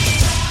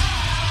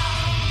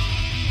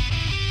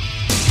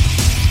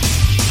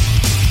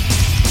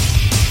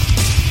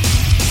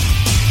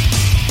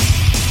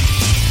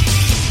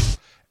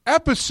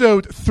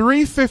episode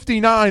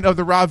 359 of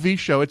the Rob V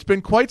Show. It's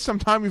been quite some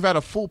time. We've had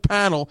a full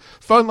panel.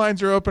 Phone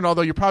lines are open,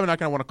 although you're probably not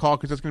going to want to call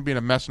because it's going to be in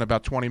a mess in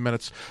about 20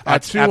 minutes.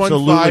 That's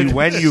absolutely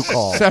when you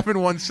call.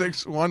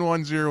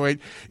 716-1108.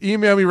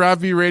 Email me,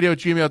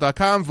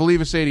 robvradio@gmail.com.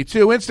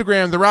 Valivas82.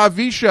 Instagram, the Rob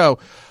V Show.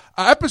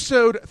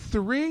 Episode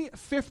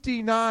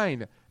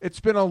 359. It's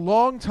been a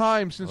long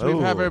time since we've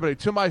had everybody.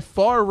 To my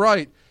far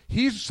right,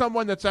 he's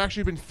someone that's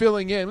actually been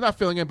filling in. Not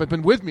filling in, but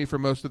been with me for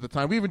most of the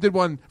time. We even did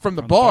one from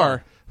the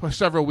bar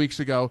several weeks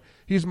ago.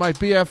 He's my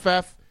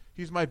BFF.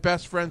 He's my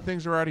best friend.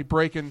 Things are already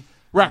breaking.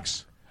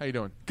 Rex, how you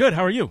doing? Good.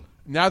 How are you?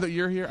 Now that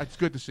you're here, it's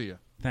good to see you.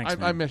 Thanks,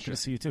 I miss you. Good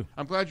to see you, too.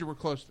 I'm glad you were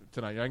close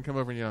tonight. I can come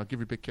over and give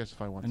you a big kiss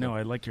if I want to. No,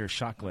 I like your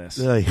shot glass.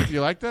 You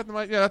like that?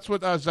 Yeah, that's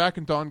what Zach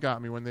and Dawn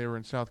got me when they were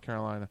in South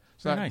Carolina.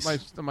 So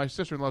nice. My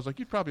sister-in-law's like,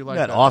 you'd probably like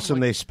that. that. Awesome.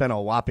 They spent a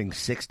whopping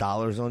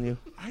 $6 on you.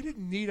 I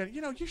didn't need it.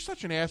 You're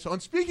such an asshole.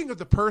 And speaking of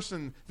the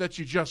person that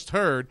you just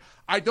heard,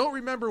 I don't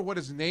remember what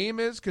his name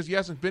is because he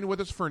hasn't been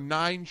with us for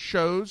 9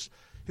 shows.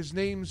 His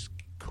name's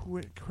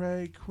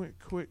Quimby.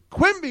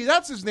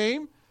 That's his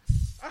name.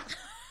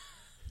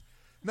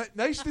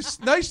 Nice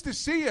to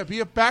see you. Be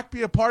a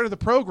part of the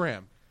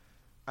program.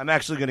 I'm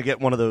actually going to get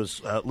one of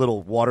those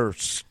little water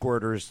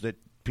squirters that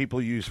people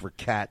use for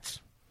cats.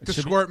 To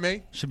squirt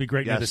me? Should be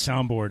great near the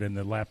soundboard and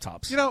the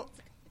laptops.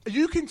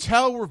 You can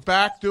tell we're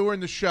back doing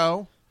the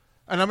show,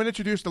 and I'm going to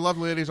introduce the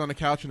lovely ladies on the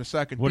couch in a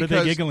second. What are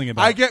they giggling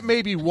about? I get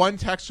maybe one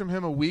text from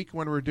him a week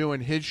when we're doing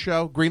his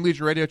show, Green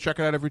Legion Radio. Check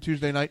it out every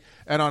Tuesday night,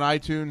 and on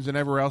iTunes and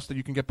everywhere else that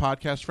you can get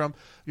podcasts from.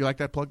 You like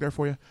that plug there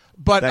for you?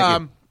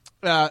 But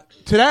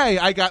today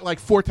I got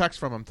like 4 texts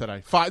from him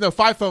today.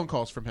 5 phone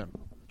calls from him.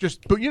 But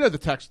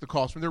the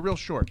calls from they're real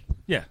short.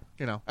 Yeah.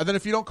 And then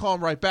if you don't call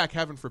him right back,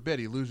 heaven forbid,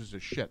 he loses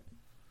his shit.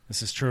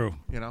 This is true.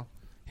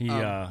 He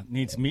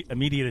needs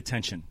immediate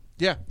attention.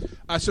 Yeah.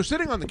 So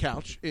sitting on the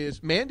couch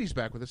is Mandy's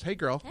back with us. Hey,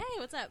 girl. Hey,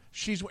 what's up?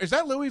 Is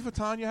that Louis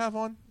Vuitton you have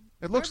on?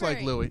 It looks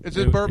like Louis. Is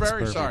it it Burberry?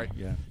 Burberry? Sorry.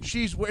 Yeah.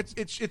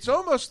 It's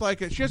almost like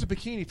she has a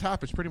bikini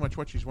top. It's pretty much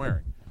what she's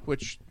wearing.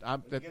 Which get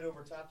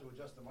over top to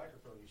adjust the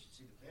microphone. You should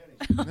see the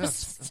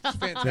panties. It's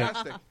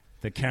fantastic.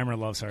 The camera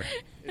loves her.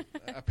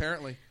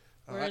 Apparently.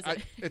 Where is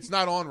it? It's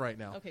not on right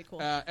now. Okay,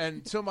 cool.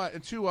 And to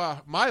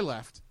my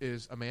left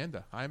is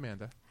Amanda. Hi,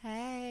 Amanda.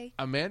 Hey.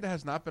 Amanda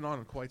has not been on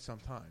in quite some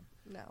time.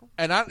 No.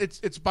 And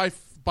it's by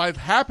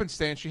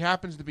happenstance she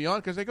happens to be on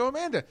because they go,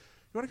 Amanda, you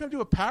want to come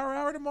do a power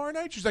hour tomorrow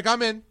night? She's like,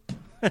 I'm in.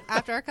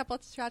 After a couple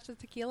of shots of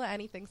tequila,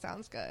 anything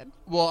sounds good.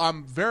 Well,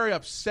 I'm very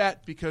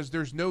upset because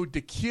there's no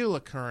tequila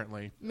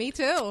currently. Me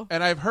too.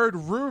 And I've heard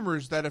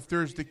rumors that if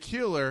there's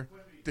tequila,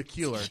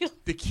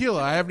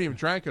 I haven't even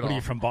drank it all. What are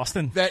you, from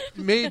Boston? That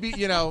maybe,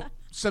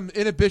 some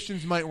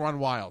inhibitions might run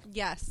wild.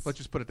 Yes. Let's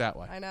just put it that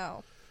way. I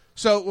know.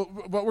 So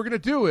what we're going to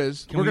do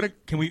is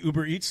Can we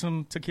Uber eat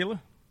some tequila?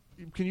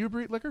 Can you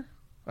Uber eat liquor?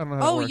 I don't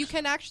know how it works. You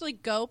can actually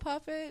go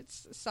puff it,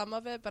 some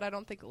of it, but I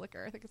don't think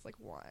liquor. I think it's like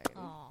wine.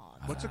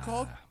 What's it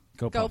called?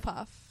 Go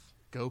puff.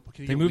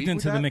 They moved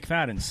into the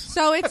McFaddens.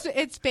 So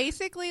it's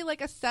basically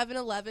like a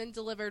 7-Eleven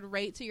delivered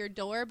right to your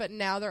door, but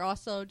now they're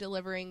also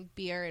delivering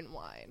beer and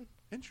wine.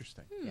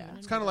 Interesting. Yeah.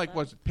 It's kind of like,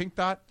 was it Pink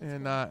Dot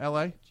in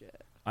L.A.?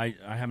 I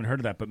haven't heard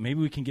of that, but maybe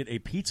we can get a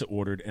pizza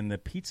ordered, and the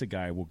pizza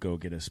guy will go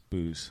get us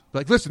booze.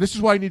 Like, listen, this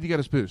is why you need to get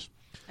us booze.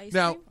 Ice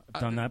now, cream?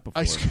 I've done that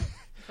before.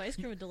 If ice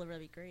cream would deliver,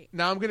 that'd be great.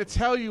 Now, I'm going to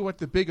tell you what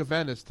the big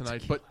event is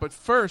tonight, but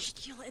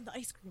first, Tequila in the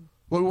ice cream.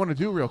 What we want to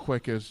do real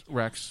quick is,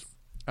 Rex,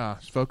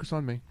 focus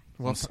on me.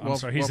 I'm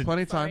sorry. He's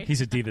plenty of time.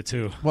 He's a diva,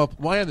 too. Well,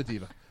 why am the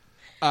diva?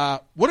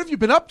 What have you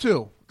been up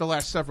to the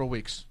last several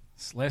weeks?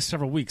 Last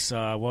several weeks,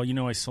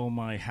 I sold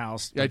my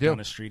house down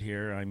the street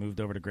here. I moved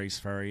over to Grace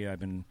Ferry. I've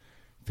been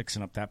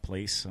fixing up that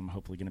place. I'm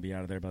hopefully going to be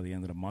out of there by the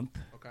end of the month.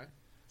 Okay.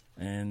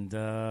 And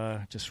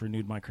just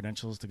renewed my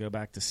credentials to go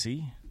back to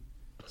sea.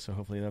 So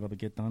hopefully that'll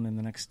get done in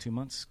the next 2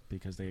 months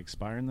because they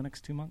expire in the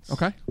next 2 months.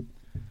 Okay.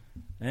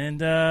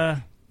 And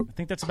I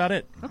think that's about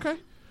it. Okay.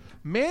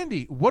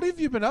 Mandy, what have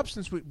you been up to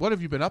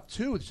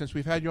since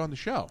we've had you on the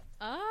show?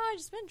 I've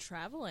just been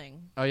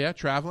traveling. Oh yeah,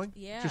 traveling?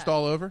 Yeah. Just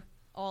all over?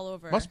 All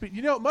over. It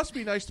must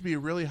be nice to be a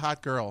really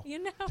hot girl.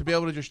 To be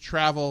able to just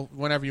travel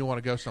whenever you want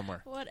to go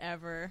somewhere.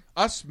 Whatever.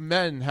 Us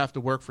men have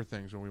to work for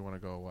things when we want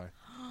to go away.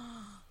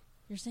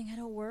 You're saying I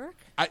don't work?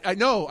 I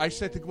know. I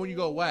said when you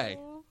go away.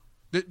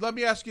 Let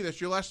me ask you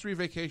this. Your last 3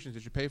 vacations,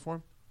 did you pay for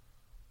them?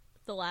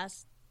 The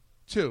last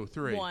 2,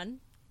 3. 1.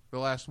 The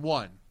last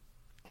 1.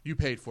 You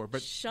paid for it,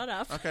 but shut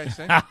up. Okay,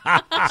 see?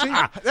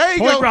 There you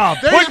go. Rob.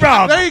 There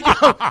you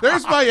go.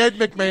 There's my Ed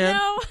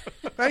McMahon.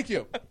 Thank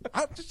you.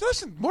 Just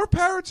listen. More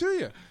power to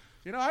you.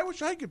 I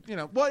wish I could.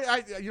 Well,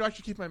 I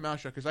should keep my mouth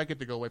shut because I get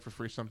to go away for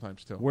free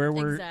sometimes too. Where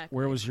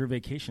was your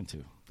vacation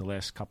to? The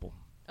last couple.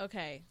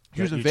 Okay.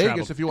 He was in Vegas.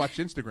 Traveled. If you watched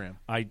Instagram,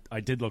 I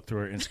did look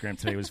through her Instagram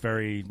today. It was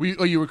very.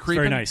 You were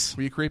creeping. Very nice.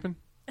 Were you creeping?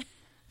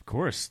 Of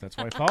course. That's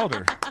why I followed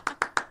her.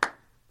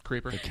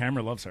 Creeper. The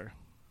camera loves her.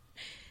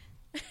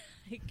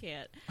 I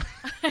can't.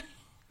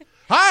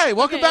 Hi,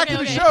 welcome back to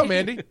the show,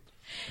 Mandy.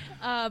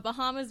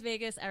 Bahamas,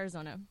 Vegas,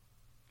 Arizona.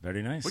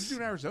 Very nice. What did you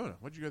do in Arizona?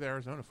 What did you go to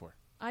Arizona for?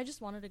 I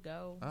just wanted to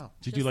go. Oh.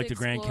 Did Just you like to the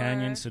Grand explore.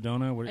 Canyon,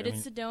 Sedona? I did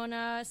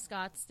Sedona,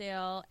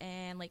 Scottsdale,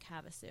 and Lake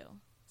Havasu.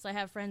 So I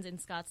have friends in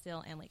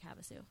Scottsdale and Lake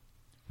Havasu.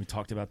 We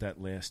talked about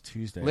that last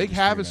Tuesday. Lake I just figured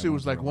I Havasu wanted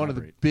was to like one of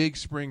the elaborate. big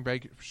spring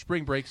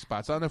break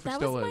spots. I don't know if it That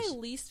still was is. my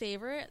least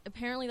favorite.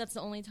 Apparently, that's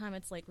the only time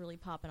it's like really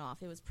popping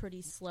off. It was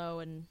pretty slow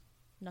and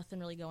nothing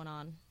really going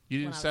on. You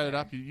when didn't I set was it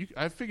there.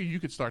 up. I figured you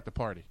could start the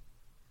party.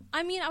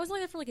 I mean, I was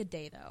only there for like a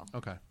day though.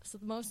 Okay. So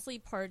mostly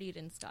partied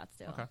in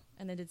Scottsdale. Okay.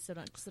 And then did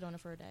Sedona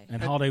for a day.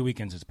 And holiday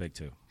weekends is big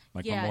too.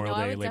 Like yeah, Memorial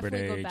no, I Day, would Labor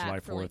definitely Day, go back July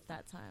for 4th. like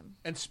that time.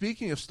 And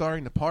speaking of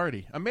starting the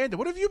party, Amanda,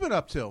 what have you been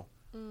up to?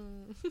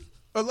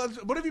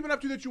 What have you been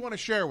up to that you want to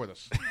share with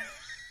us?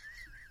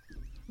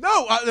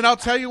 No, then I'll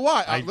tell you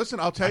why. Listen,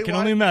 I'll tell you can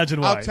why. only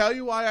imagine why. I'll tell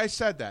you why I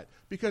said that.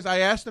 Because I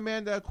asked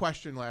Amanda a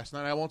question last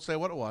night. I won't say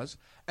what it was.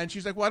 And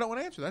she's like, well, I don't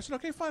want to answer that. I said,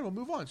 okay, fine, we'll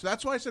move on. So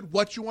that's why I said,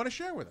 what you want to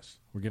share with us?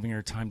 We're giving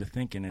her time to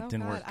think, and it Oh,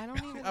 didn't God, work. I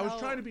don't even I was know.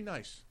 trying to be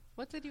nice.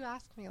 What did you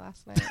ask me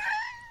last night?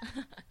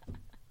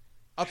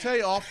 I'll tell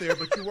you off there,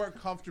 but you weren't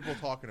comfortable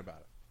talking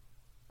about it.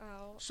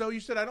 Oh. So you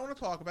said, I don't want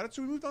to talk about it,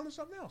 so we moved on to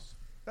something else.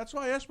 That's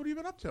why I asked, what have you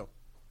been up to?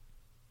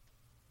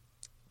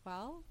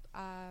 Well,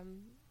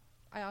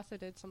 I also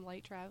did some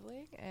light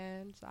traveling,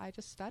 and I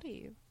just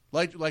studied.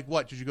 Like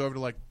what? Did you go over to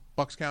like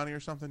Bucks County or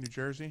something, New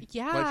Jersey?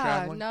 Yeah, light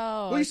traveling?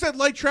 no. Well, you said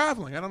light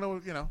traveling. I don't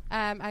know.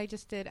 I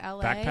just did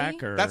LA.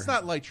 Backpack or That's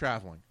not light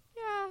traveling.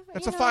 Yeah,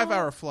 That's you a know.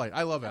 5-hour flight.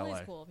 I love LA's LA.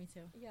 cool. Me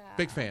too. Yeah.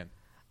 Big fan.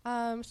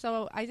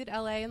 So I did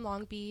LA and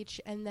Long Beach,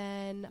 and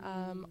then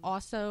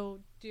also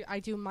I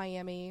do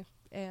Miami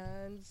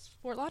and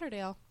Fort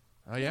Lauderdale.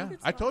 Oh yeah, good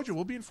I told spots. you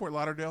we'll be in Fort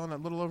Lauderdale in a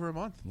little over a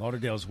month.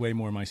 Lauderdale's way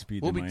more my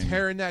speed We'll than be Miami.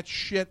 tearing that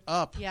shit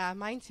up. Yeah,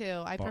 mine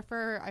too. I Bar-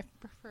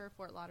 prefer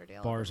Fort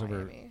Lauderdale Bars over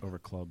over Miami.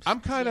 clubs. I'm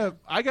kind of.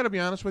 I got to be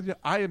honest with you.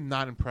 I am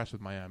not impressed with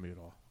Miami at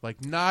all.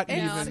 Like not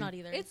It's- even. No, I'm not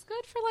either. It's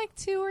good for like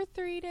 2 or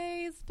 3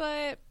 days,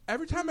 but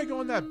Every time I go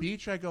on that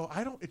beach, I go.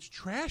 I don't. It's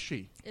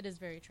trashy. It is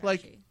very trashy.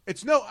 Like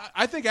it's no.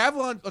 I think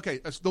Avalon.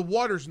 Okay, the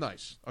water's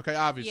nice. Okay,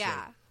 obviously.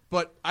 Yeah.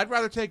 But I'd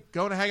rather take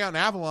going to hang out in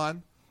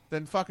Avalon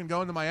than fucking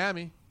going to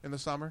Miami in the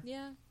summer.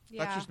 yeah.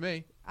 That's just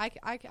me. I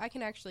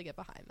can actually get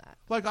behind that.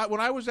 Like when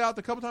I was out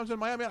the couple times in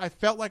Miami, I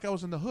felt like I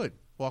was in the hood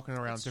walking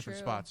around That's different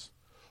true. spots.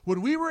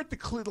 When we were at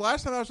the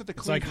last time I was at the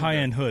It's like Clevelander-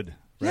 high-end hood.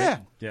 Right? Yeah.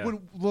 Yeah.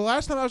 When the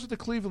last time I was at the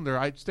Clevelander,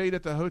 I stayed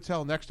at the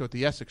hotel next to it,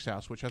 the Essex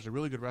House, which has a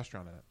really good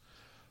restaurant in it.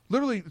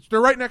 Literally,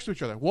 they're right next to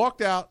each other.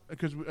 Walked out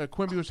because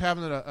Quimby was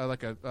having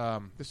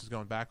this is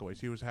going back a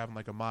ways. He was having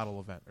like a model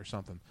event or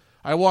something.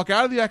 I walk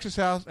out of the X,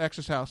 I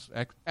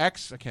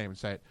can't even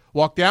say it.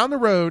 Walk down the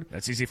road.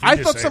 That's easy for you I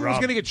to thought say, someone was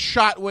Rob. going to get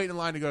shot waiting in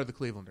line to go to the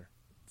Clevelander.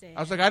 Damn.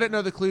 I was like, I didn't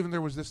know the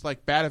Clevelander was this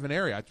like bad of an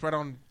area. It's right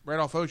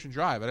off Ocean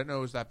Drive. I didn't know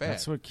it was that bad.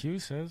 That's what Q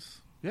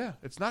says. Yeah,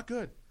 it's not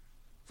good.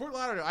 Fort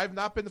Lauderdale. I've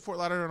not been to Fort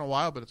Lauderdale in a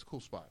while, but it's a cool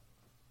spot.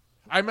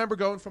 I remember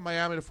going from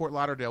Miami to Fort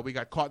Lauderdale. We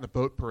got caught in the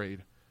boat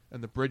parade,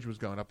 and the bridge was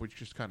going up. We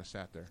just kind of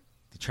sat there.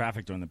 The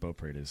traffic during the boat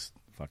parade is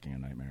fucking a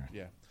nightmare.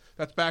 Yeah,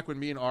 that's back when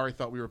me and Ari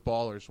thought we were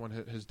ballers. When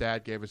his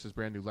dad gave us his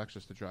brand new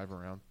Lexus to drive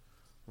around.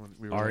 When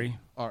we were Ari?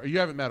 Ari, you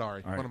haven't met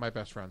Ari, Ari. one of my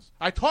best friends.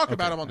 I talk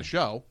about him on the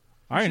show.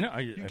 I know.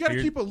 You got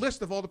to keep a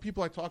list of all the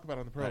people I talk about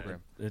on the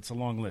program. It's a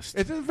long list.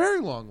 It's a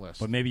very long list.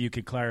 But maybe you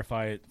could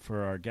clarify it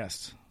for our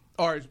guests.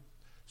 Ari,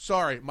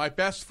 sorry, my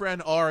best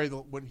friend Ari,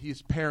 when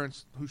his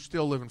parents, who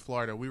still live in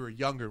Florida, we were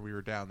younger, we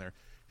were down there.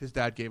 His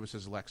dad gave us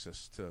his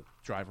Lexus to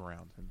drive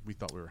around, and we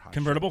thought we were hot.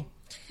 Convertible?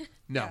 shit.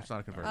 No, it's not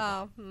a convertible.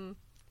 Oh, you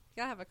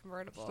gotta have a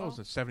convertible. Still, it's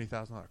a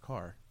 $70,000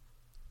 car.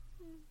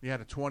 You had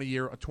a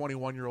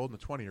 21-year-old,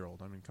 and a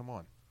 20-year-old. I mean, come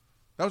on.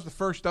 That was the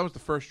first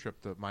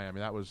trip to Miami.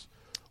 That was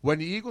when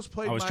the Eagles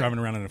played. I was driving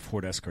around in a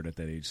Ford Escort at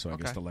that age, so I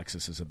guess Okay. the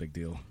Lexus is a big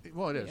deal.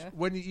 Well, it is. Yeah.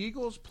 When the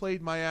Eagles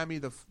played Miami,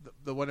 the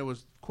when it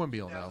was Quimby,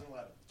 now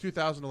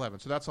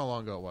 2011. So that's how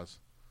long ago it was.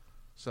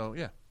 So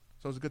yeah,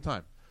 so it was a good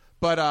time.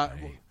 But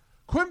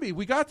Quimby,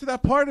 we got to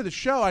that part of the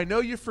show. I know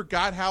you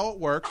forgot how it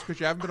works because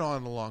you haven't been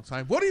on in a long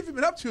time. What have you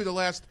been up to the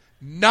last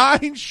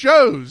 9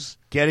 shows?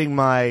 Getting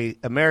my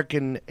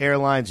American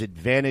Airlines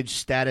Advantage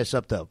status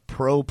up to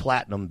Pro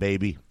Platinum,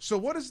 baby. So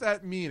what does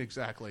that mean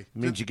exactly? It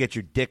means you get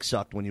your dick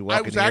sucked when you walk I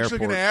in was the actually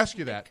going airport. to ask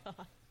you that.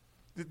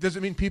 Does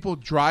it mean people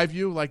drive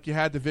you like you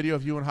had the video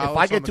of you and Hollis If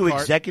I get on to the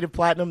cart? Executive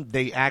Platinum,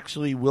 they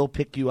actually will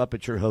pick you up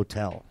at your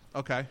hotel.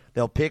 Okay.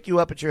 They'll pick you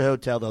up at your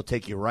hotel. They'll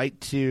take you right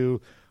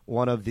to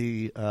one of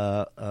the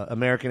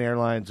American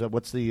Airlines.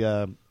 What's the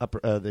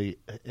the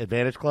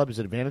Advantage Club? Is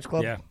it Advantage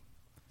Club? Yeah.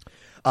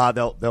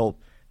 They'll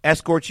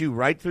escort you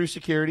right through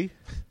security,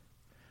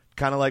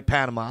 kind of like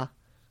Panama.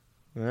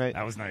 All right.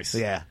 That was nice.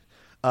 Yeah,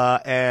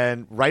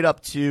 and right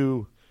up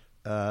to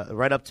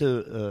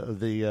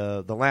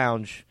the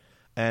lounge,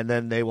 and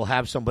then they will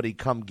have somebody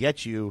come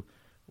get you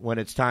when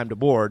it's time to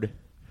board.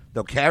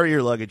 They'll carry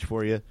your luggage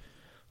for you.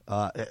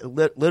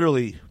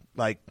 Literally,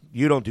 like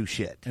you don't do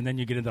shit. And then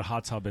you get into the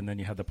hot tub, and then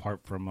you have the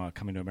part from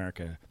Coming to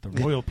America. The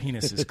royal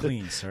penis is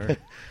clean, sir.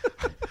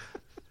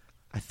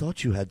 I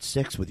thought you had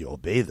sex with your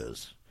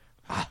bathers.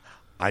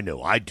 I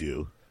know I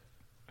do.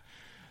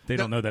 They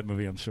don't know that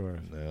movie, I'm sure.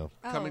 No.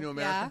 Coming to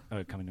America?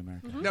 Oh, Coming to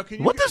America. Now, can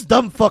you What does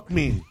dumb fuck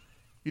mean?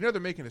 You know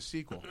they're making a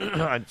sequel.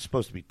 It's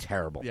supposed to be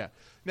terrible. Yeah.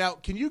 Now,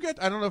 can you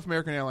get? I don't know if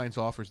American Airlines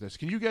offers this.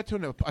 Can you get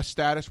to a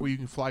status where you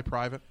can fly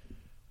private,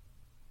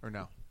 or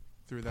no?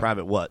 Through that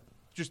Private what?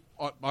 Just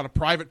on a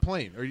private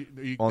plane, or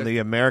you On the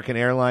American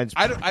Airlines.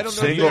 I don't know.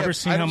 Single,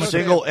 if they have- I don't know if they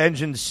have- single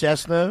engine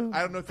Cessna.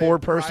 I don't know if they have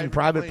 4-person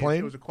private planes. plane.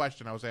 It was a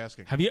question I was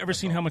asking. Have you ever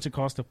seen how much it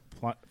costs to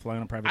fly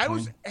on a private I plane?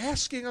 was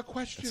asking a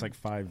question. It's like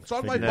five. It's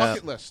on my figures.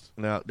 bucket list.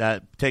 No,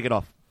 take it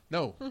off.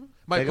 No,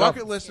 my Take it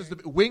bucket off. list is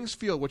the Wings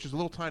Field, which is a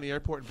little tiny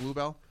airport in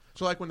Bluebell.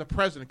 So, like when the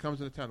president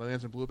comes into town, and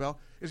lands in Bluebell,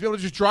 is to be able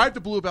to just drive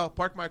to Bluebell,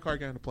 park my car,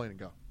 get on the plane, and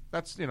go.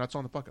 That's it's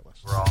on the bucket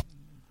list.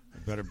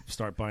 Better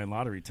start buying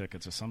lottery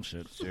tickets or some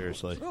shit.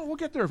 Seriously. Well, we'll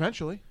get there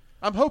eventually.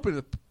 I'm hoping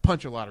to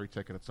punch a lottery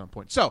ticket at some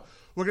point. So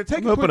we're going to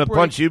take I'm a hoping quick to break.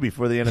 punch you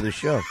before the end of the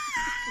show.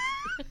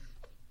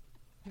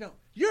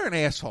 You're an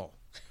asshole.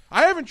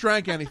 I haven't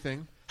drank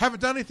anything, haven't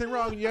done anything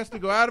wrong, and he has to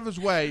go out of his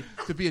way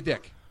to be a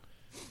dick.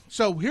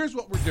 So here's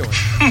what we're doing.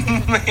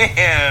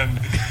 Man,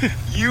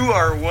 you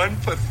are one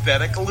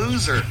pathetic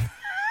loser.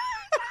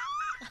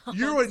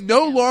 You are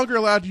no longer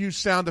allowed to use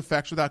sound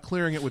effects without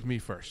clearing it with me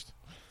first.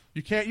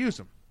 You can't use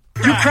them.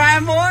 You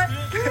crying, boy?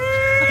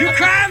 You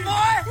crying, boy?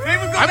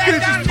 I'm going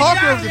to just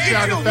talk over the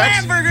sound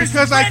effects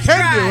because I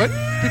can do it,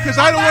 because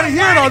I don't want to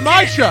hear it on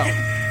my show.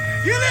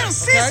 You little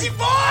sissy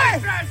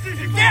boy!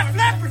 That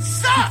leopard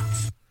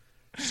sucks!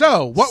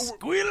 So, what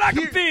Squeal like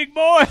a pig,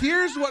 boy.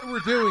 Here's what we're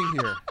doing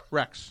here.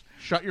 Rex,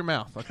 shut your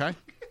mouth, okay?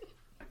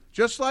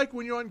 Just like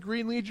when you're on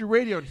Green Legion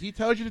Radio and he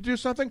tells you to do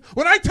something,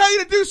 when I tell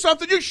you to do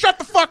something, you shut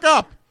the fuck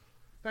up.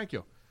 Thank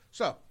you.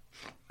 So,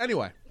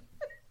 anyway.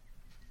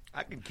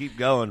 I can keep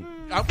going.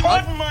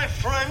 Pardon my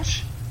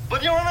French,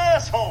 but you're an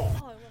asshole.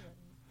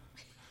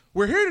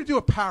 We're here to do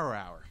a power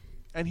hour.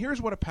 And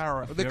here's what a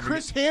power hour. The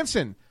Chris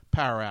Hansen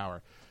Power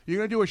Hour. You're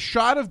going to do a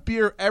shot of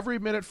beer every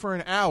minute for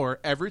an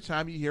hour every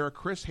time you hear a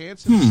Chris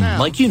Hansen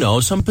sound. Like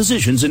some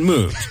positions and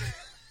moves.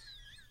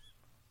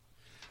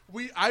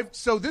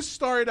 So this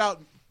started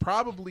out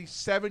probably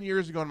 7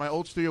 years ago in my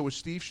old studio with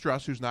Steve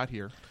Struss, who's not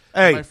here.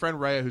 Hey. And my friend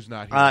Rhea, who's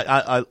not here.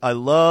 I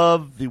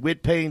love the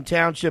Whitpain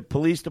Township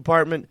Police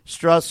Department.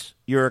 Struss,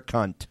 you're a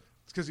cunt.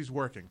 It's because he's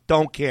working.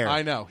 Don't care.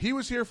 I know. He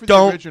was here for the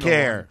Don't original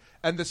care. one.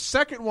 And the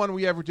second one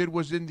we ever did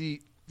was in the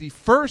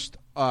first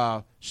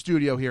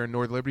studio here in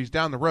North Liberties,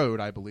 down the road,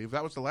 I believe.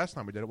 That was the last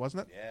time we did it,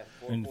 wasn't it?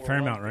 Yeah. In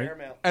Fairmount, right?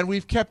 Fairmount. And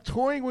we've kept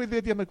toying with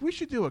it. I'm like, we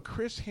should do a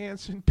Chris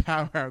Hansen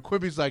Power Hour.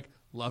 Quibby's like,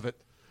 love it.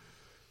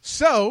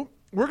 So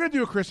we're going to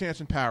do a Chris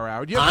Hansen Power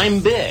Hour.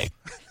 I'm big.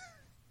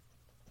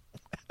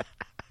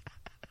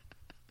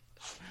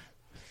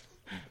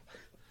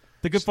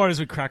 The good part is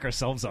we crack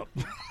ourselves up.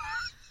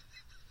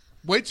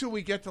 Wait till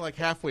we get to like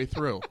halfway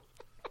through.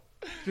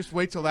 Just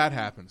wait till that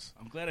happens.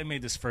 I'm glad I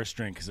made this first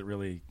drink because it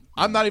really.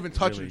 I'm not even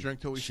touching really the drink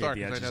till we shake start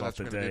the because I edges know off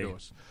that's the going to day. do to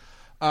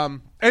us.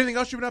 Anything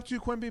else you've been up to,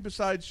 Quimby,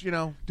 besides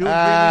doing Green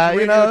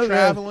Radio,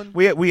 traveling?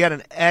 We had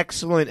an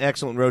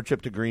excellent road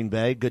trip to Green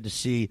Bay. Good to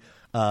see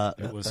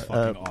It was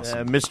fucking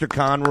awesome. Mr.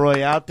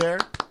 Conroy out there.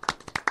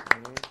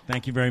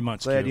 Thank you very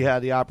much. Glad Q. you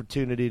had the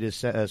opportunity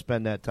to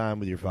spend that time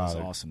with your That was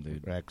father. awesome,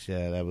 dude. Rex.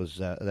 Yeah, that was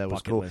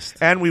Bucket cool. list.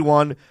 And we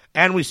won,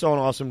 and we saw an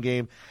awesome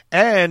game,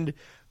 and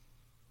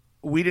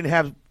we didn't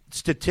have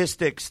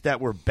statistics that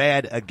were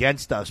bad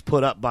against us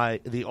put up by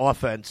the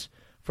offense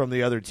from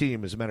the other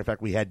team. As a matter of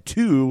fact, we had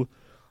 2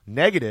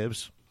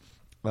 negatives.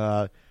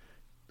 Aaron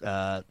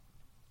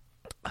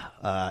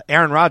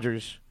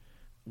Rodgers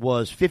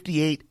was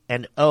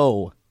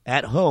 58-0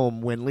 at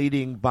home when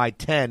leading by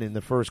 10 in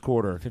the first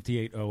quarter.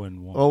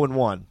 58-0-1.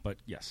 0-1. But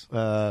yes,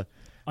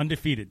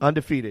 undefeated.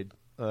 undefeated.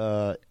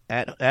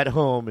 At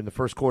home in the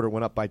first quarter,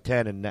 went up by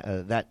 10, and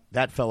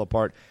that fell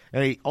apart.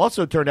 And he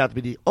also turned out to be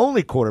the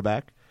only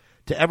quarterback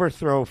to ever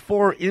throw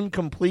 4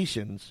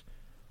 incompletions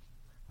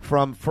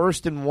from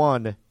 1st and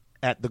 1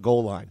 at the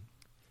goal line.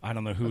 I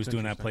don't know who was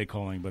doing that play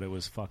calling, but it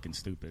was fucking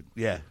stupid.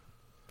 Yeah,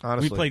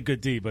 honestly, We played good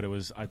D, but I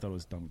thought it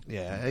was dumb.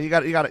 Yeah, you got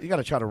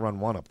to try to run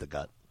one up the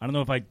gut. I don't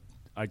know if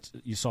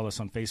you saw this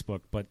on Facebook,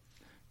 but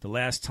the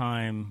last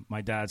time my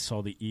dad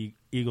saw the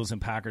Eagles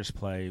and Packers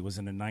play was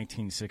in the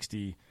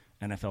 1960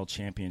 NFL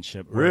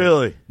Championship.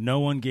 Really? No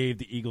one gave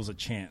the Eagles a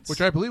chance.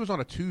 Which I believe was on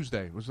a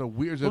Tuesday. It was a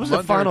weird. What was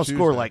Monday the final or Tuesday?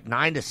 score? Like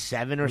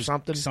 9-7 or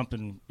something?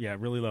 Something, yeah,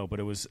 really low. But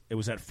it was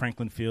at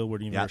Franklin Field where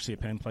the University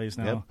of Penn plays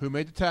now. Yep. Who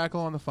made the tackle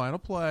on the final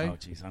play? Oh,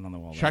 jeez, I don't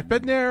know all Chuck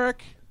that.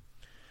 Bednarik.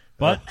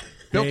 But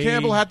Bill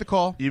Campbell had the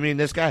call. You mean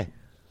this guy?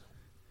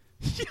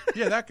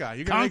 Yeah, that guy.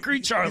 You're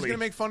Concrete Charlie. He's going to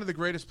make fun of the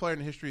greatest player in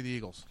the history of the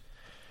Eagles.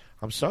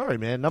 I'm sorry,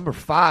 man. Number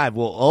 5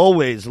 will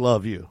always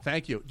love you.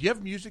 Thank you. Do you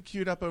have music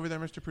queued up over there,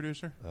 Mr.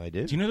 Producer? I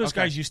did. Do you know those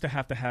Okay. guys used to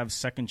have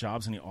second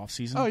jobs in the off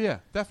season? Oh, yeah,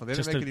 definitely. They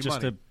just didn't make any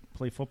money. to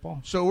play football.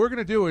 So what we're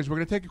going to do is we're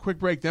going to take a quick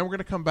break. Then we're going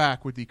to come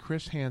back with the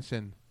Chris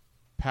Hansen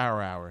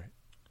Power Hour.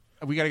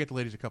 We got to get the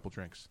ladies a couple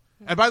drinks.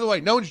 And by the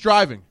way, no one's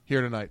driving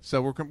here tonight,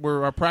 so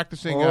we're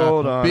practicing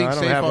Hold on. being I don't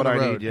safe have on what the I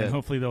road. need yet. And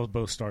hopefully they'll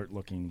both stop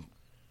looking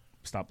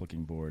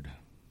bored.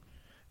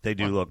 They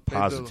do look They do.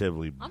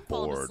 positively I'm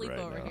falling bored asleep right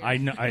over now. here. I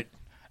know.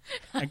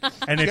 And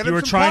Get if him you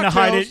were some trying to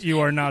hide cocktails. it, you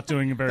are not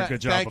doing a very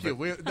good job Thank of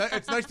you. it.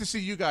 It's nice to see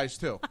you guys,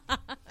 too.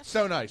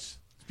 So nice.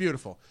 It's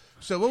beautiful.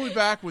 So we'll be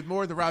back with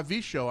more of the Rob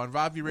V Show on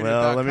RobVRadio.com.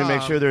 Well, let me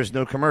make sure there's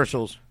no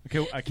commercials.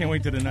 I can't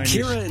wait to the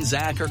 90s. Kira and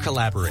Zach are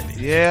collaborating.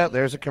 Yeah,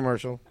 there's a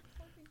commercial.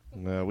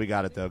 No, we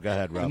got it, though. Go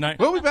ahead, Rob.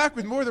 We'll be back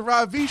with more of the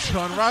Rob V Show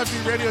on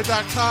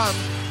RobVRadio.com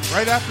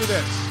right after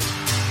this.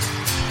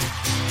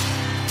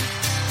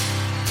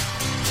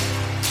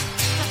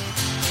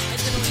 I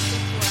did only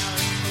sleep 4 hours.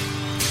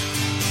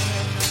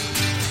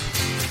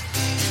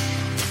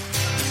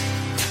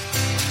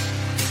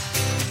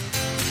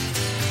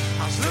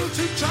 I was a little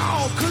too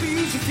tall, could have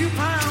used a few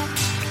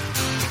pounds.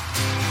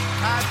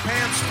 Tight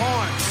pants,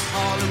 points,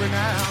 all the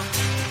renown.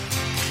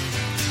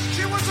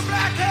 She was a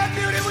black-haired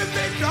beauty with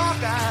big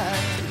dark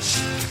eyes.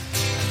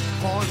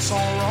 Points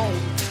all wrong,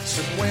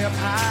 sitting way up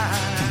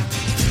high.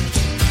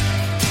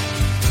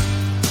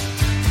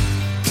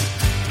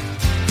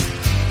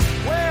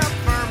 Way up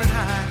firm and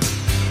high.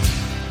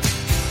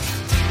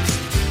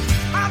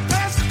 I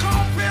passed the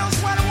cornfields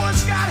when the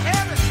woods got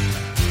heavy.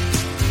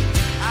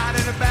 Out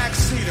in the back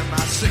seat of my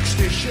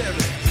 60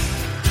 Chevy.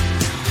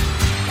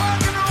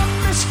 Working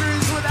on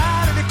mysteries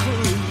without any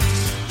clues.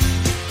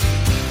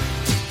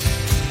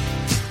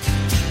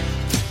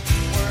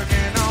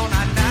 Working on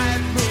our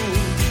night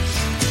moves.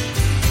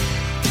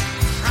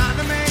 Trying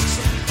to make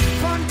some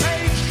front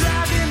page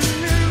driving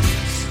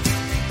news.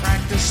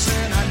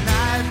 Practicing our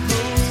night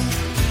moves.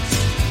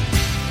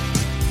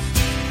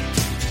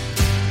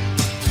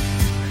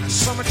 In the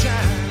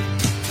summertime.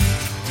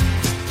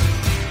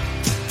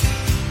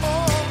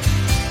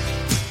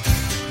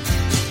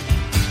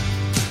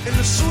 In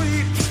the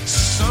sweet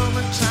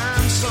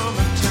summertime,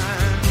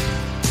 summertime.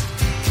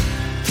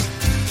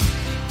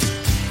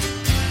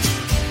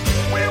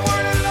 We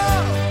weren't in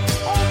love,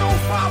 oh no,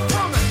 far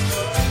from it.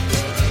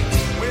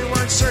 We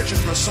weren't searching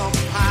for some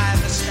pie in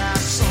the sky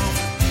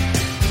summer.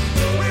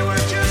 We were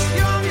just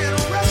young and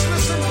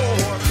restless and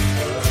bored,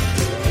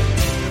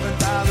 living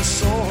by the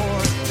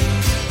sword.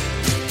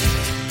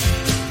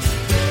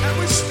 And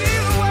we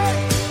steal away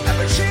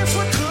every chance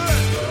we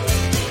could.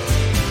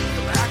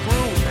 The back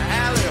room, the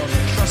alley, or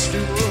the trusty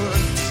woods.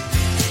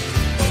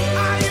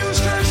 I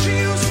used her, she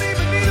used me,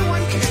 but neither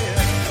one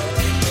cared.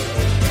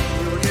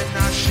 We were getting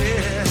our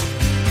share,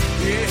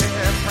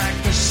 yeah,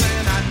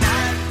 practicing our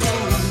night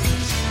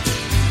moves.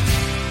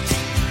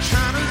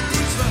 Trying to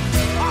lose the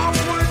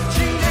awkward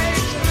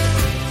teenage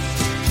blues.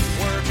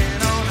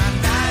 Working on our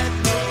night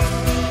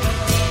moves.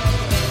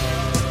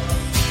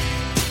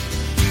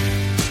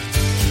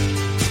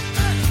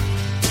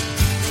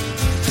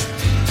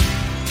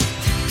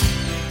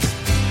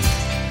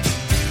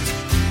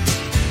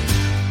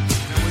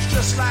 It was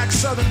just like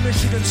Southern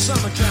Michigan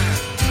summertime.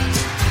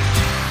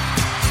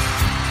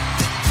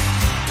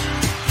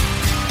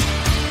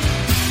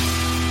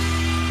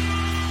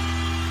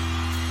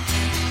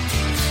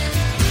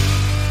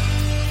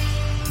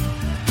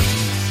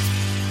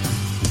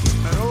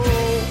 And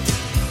oh,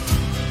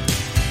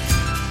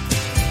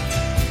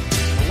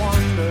 I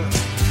wonder.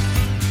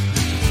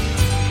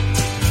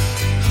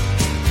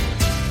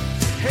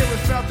 Hey, we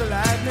felt the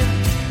lightning.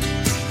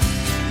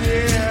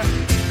 Yeah.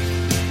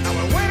 Now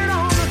we're waiting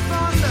on the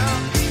thunder.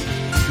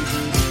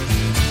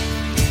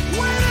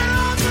 Waiting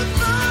on the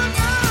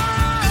thunder.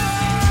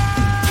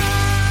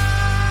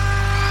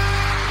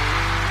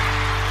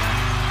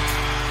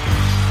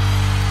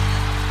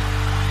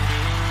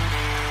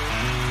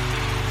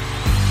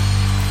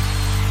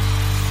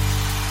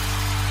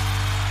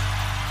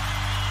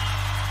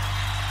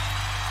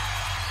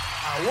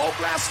 I woke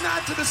last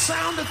night to the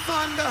sound of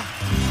thunder.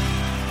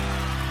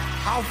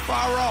 How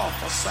far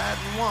off I sat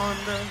and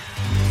wondered.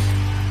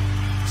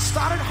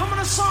 Started humming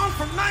a song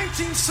from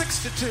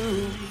 1962.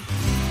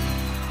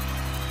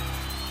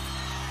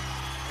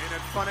 Ain't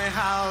it funny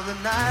how the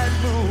night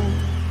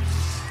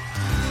moves?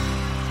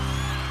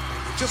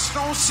 We just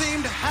don't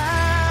seem to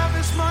have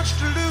as much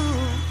to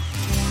lose.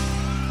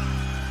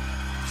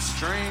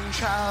 Strange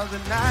how the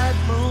night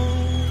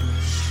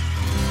moves.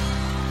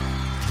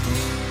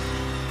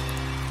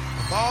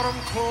 With autumn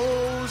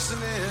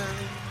closing in.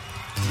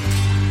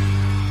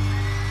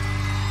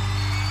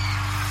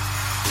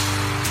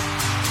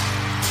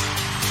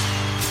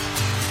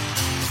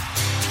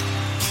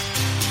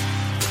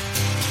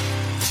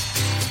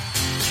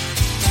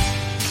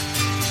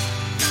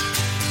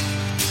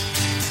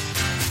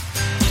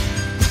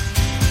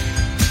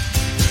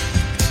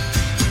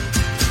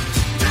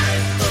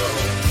 Night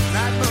moves.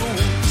 Night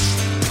moves.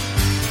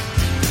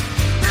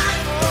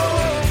 Night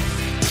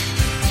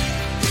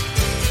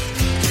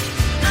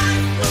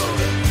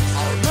moves. I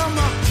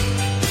remember.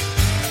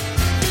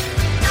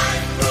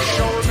 Night moves.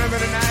 Sure remember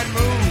the night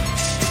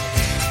moves.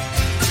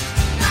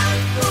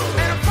 Night moves.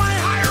 And it's funny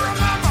how you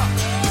remember.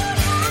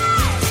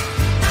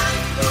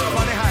 Night moves.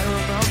 Funny how you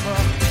remember.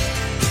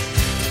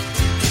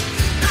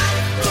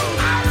 Night moves.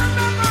 I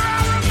remember.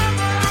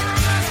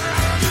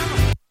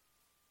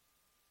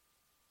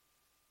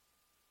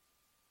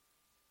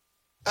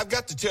 I've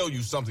got to tell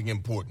you something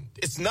important.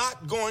 It's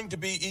not going to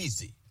be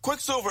easy.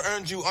 Quicksilver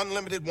earns you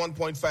unlimited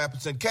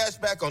 1.5% cash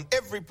back on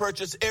every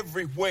purchase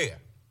everywhere.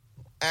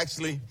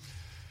 Actually,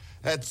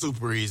 that's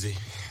super easy.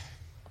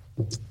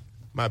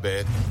 My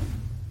bad.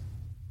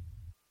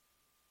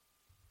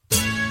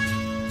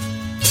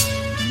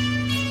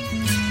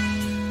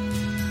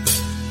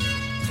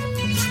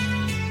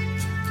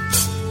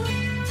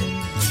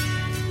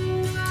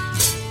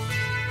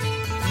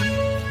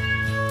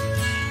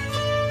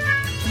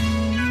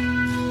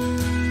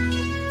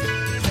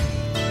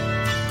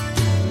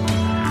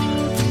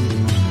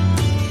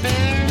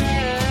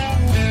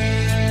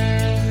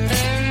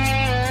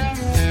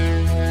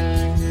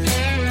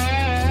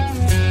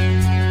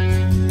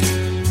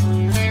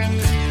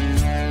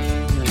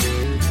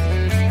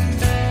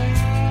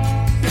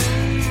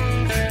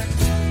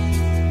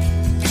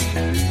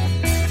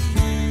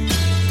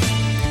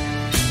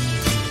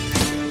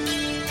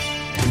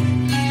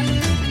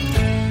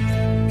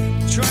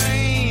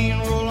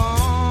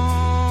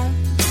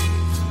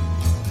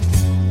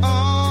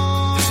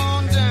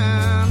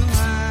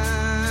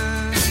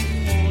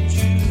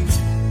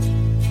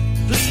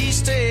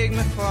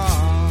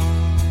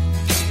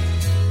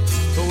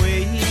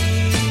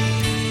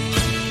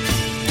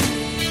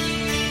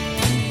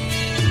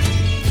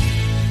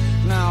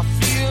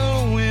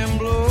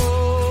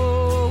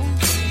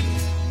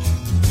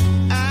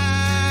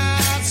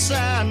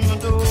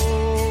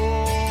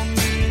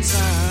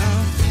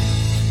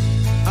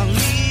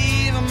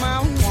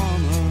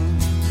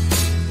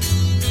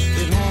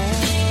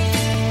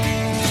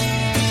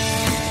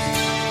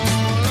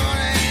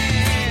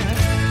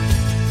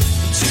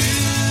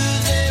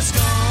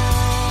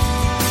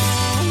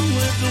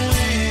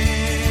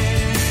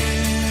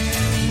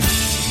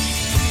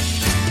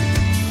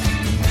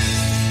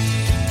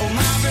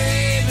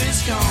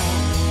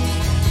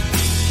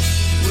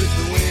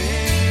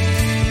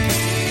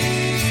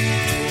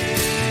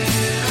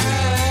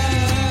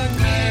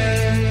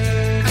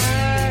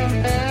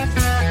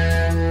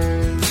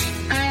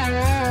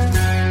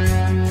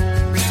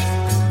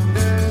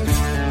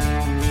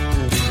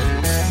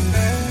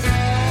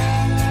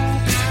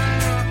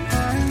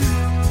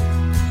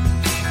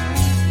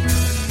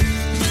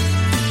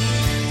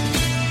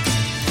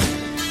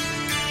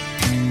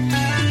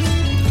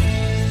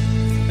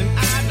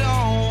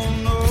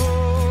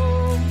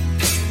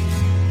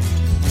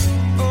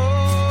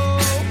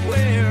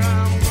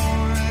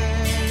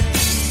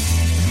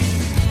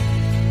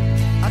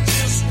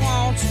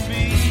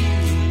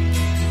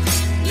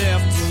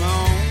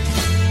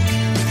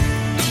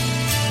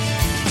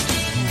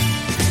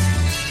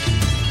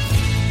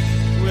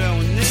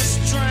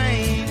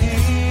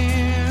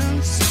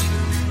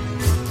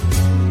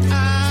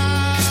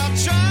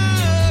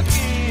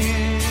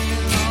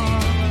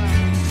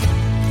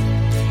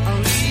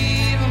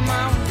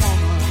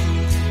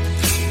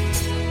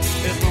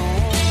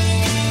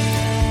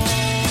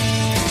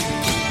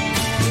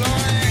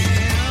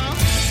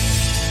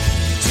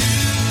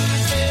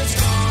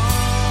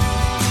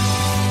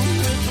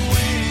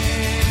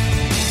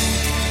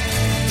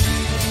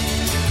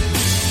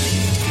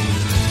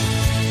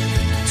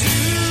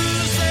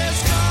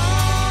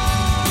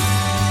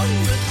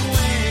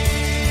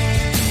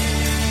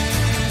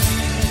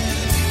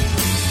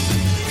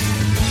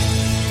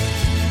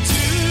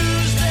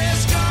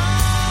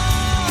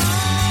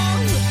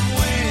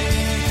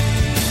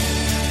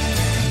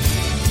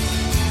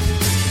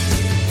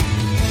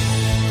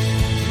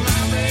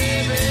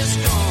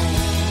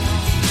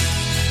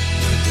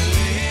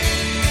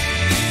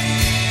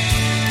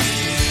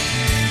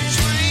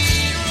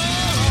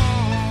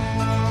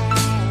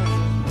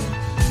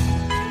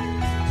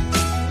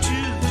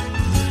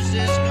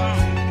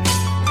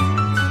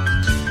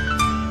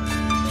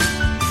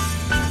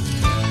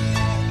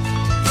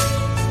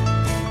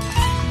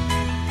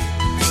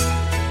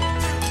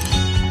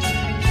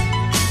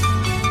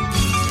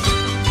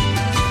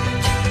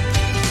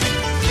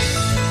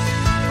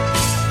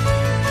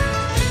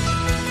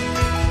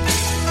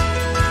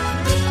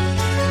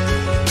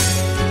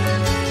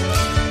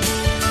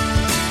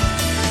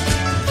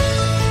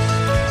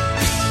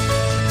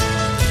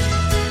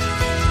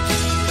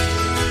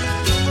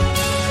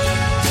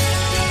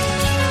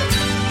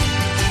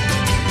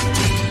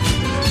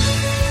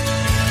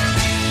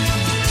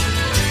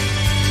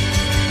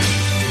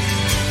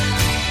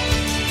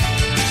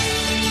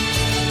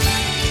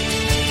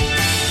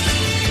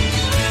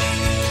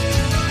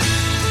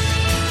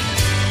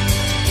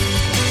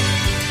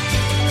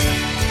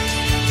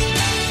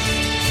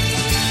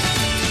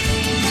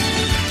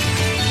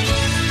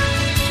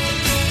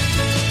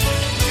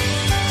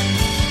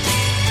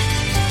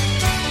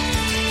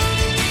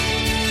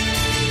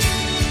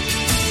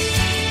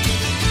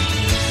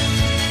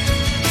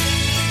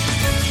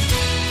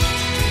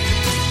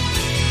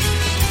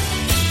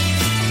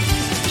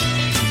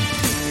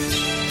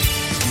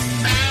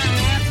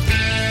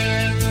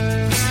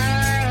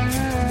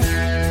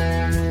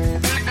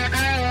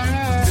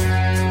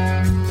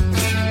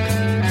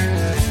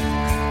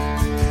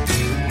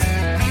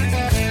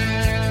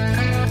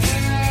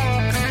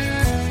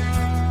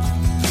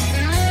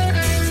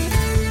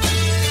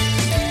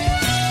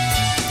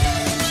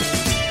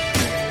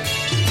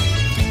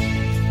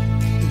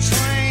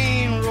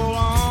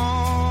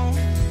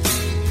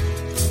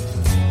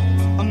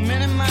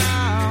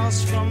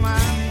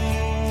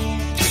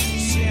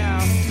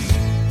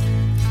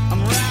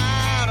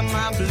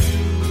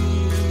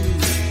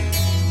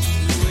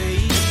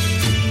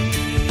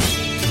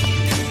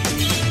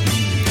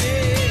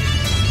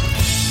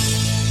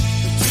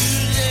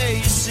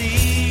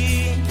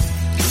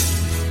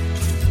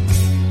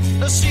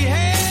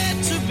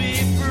 had to be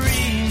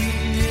free,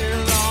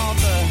 Lord,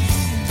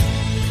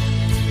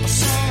 but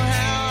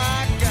somehow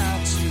I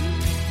got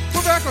to.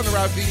 We're back on the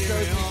Rob V Show.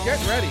 Get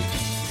ready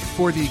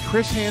for the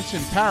Chris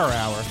Hansen Power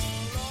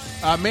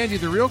Hour. Mandy,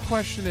 the real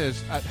question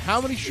is,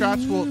 how many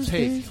shots will it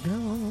take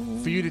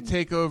for you to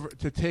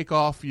take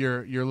off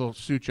your little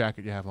suit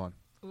jacket you have on?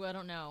 Ooh, I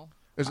don't know.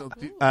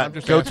 I'm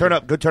just Go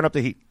asking. turn up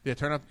the heat. Yeah,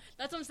 turn up.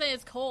 That's what I'm saying.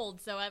 It's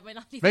cold, so I might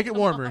not be. Make it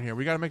warmer in here.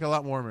 We got to make it a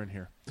lot warmer in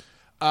here.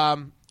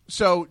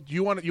 So, do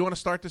you want to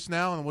start this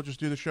now, and we'll just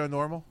do the show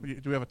normal?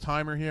 Do we have a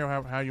timer here?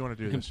 Or how you want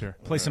to do this here?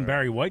 Play some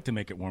Barry White to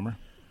make it warmer.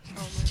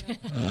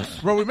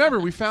 Well, remember,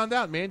 we found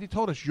out. Mandy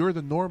told us you're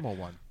the normal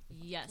one.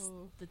 Yes,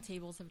 the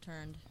tables have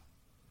turned.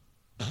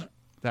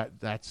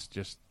 That's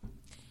just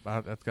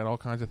that's got all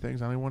kinds of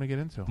things I don't even want to get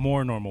into.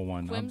 More normal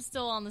one. Quim's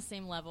still on the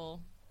same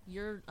level.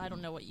 I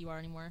don't know what you are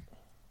anymore.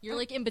 You're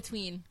like in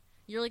between.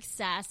 You're like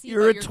sassy.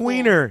 You're a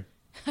tweener.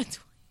 Cool. A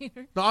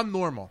tweener. No, I'm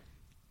normal.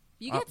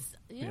 You get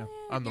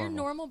I'm you're normal.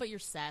 normal, but you're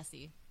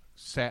sassy.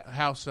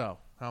 How so?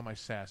 How am I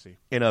sassy?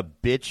 In a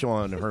bitch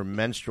on her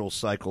menstrual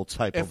cycle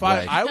type If of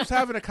way. I was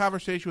having a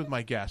conversation with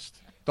my guest,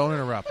 don't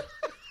interrupt.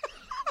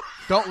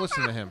 Don't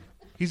listen to him.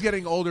 He's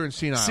getting older and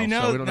senile. See, so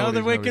now, we don't know now what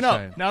they're he's- know what waking he's up.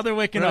 saying. Now they're We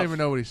waking don't up. even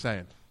know what he's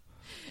saying.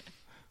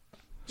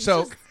 He's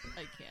So, just-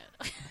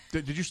 I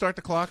can't. did you start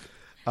the clock?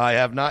 I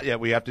have not yet.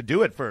 We have to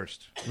do it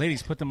first.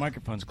 Ladies, put the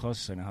microphones closer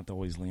so I don't have to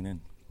always lean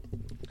in.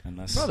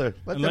 Brother,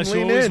 let them unless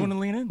lean you always in. want to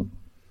lean in.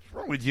 What's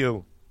wrong with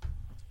you?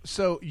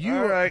 So you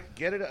All right,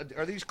 get it.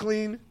 Are these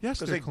clean? Yes,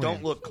 because they're they clean.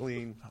 don't look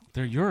clean.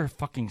 They're your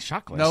fucking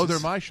shot glasses. No, they're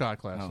my shot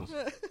glasses.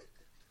 Oh.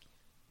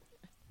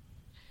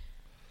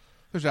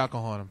 There's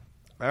alcohol in them.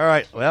 All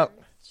right, well,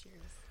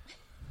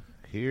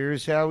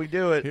 here's how we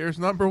do it. Here's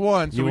number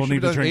one. So You we will should need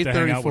be to done drink to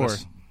hang out with 8:34.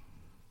 us.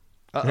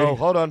 Uh-oh,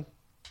 hold on.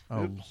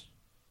 Oh. Oops.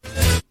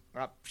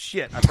 Oh,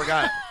 shit, I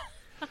forgot.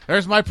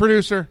 There's my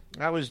producer.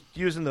 I was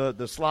using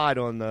the slide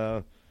on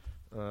the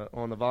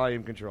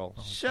volume control.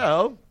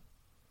 So,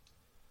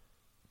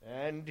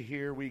 and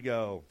here we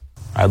go.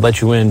 I'd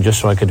let you in just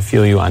so I could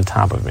feel you on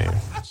top of me.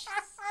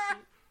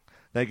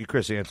 Thank you,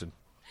 Chris Hansen.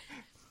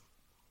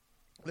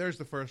 There's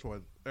the first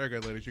one. There you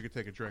go, ladies. You can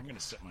take a drink. I'm going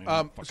to set my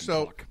own fucking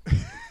clock.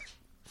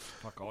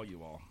 Fuck all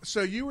you all.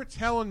 So you were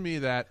telling me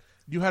that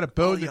you had a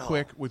bone to yo.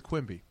 quick with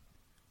Quimby.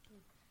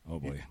 Oh,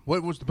 boy.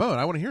 What was the bone?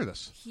 I want to hear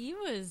this. He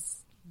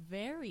was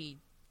very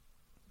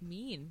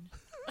mean.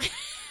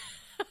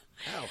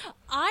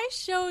 I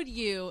showed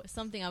you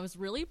something I was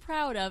really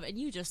proud of, and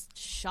you just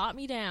shot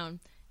me down,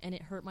 and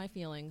it hurt my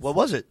feelings. What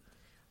was it?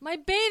 My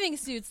bathing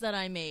suits that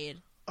I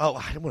made. Oh,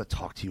 I didn't want to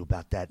talk to you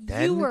about that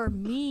then. You were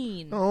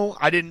mean. No,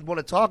 I didn't want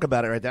to talk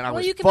about it right then. I well,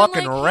 was you can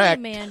fucking be like,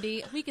 wrecked. Hey,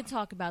 Mandy, we could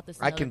talk about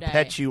this I another can day.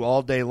 pet you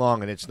all day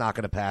long, and it's not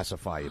going to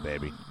pacify you,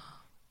 baby.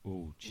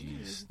 Oh,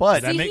 jeez.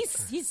 But See,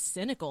 he's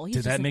cynical. He's Did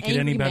just that an make it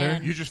any angry better?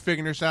 man. You just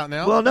figuring this out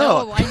now? well,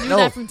 no, No, I knew no.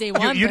 that from day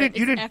one, You but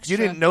didn't. it's You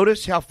didn't extra.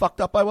 notice how fucked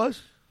up I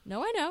was.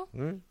 No, I know.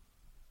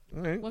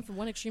 All right. Went from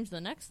one extreme to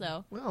the next,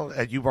 though. Well,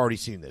 you've already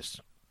seen this,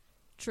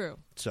 True.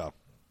 so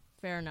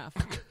Fair enough.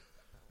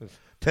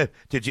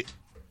 did you?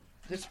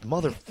 This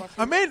motherfucker.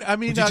 I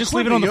mean, Did you just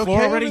leave it on Quimby, the you floor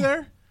okay already? over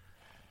there?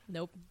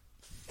 Nope.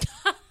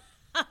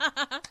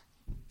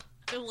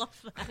 I love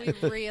that.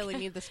 We really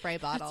need the spray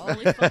bottle.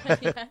 Really funny.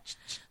 Yeah.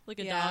 Like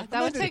a Yeah, dog.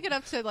 that would take it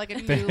up to like a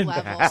new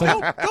level.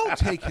 Don't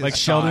take his Like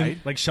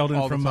side Sheldon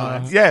all the from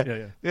time.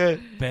 Yeah.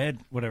 Bed,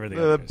 whatever they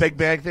are. Big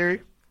Bang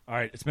Theory. All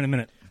right, it's been a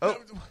minute. Oh,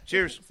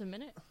 cheers. Just a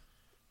minute.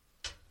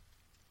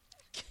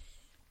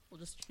 We'll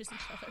just choose each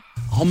other.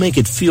 I'll make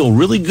it feel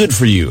really good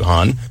for you,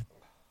 hon.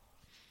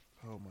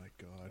 Oh my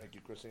god,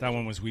 That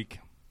one was weak.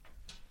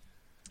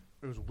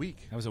 it was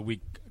weak. That was a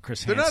weak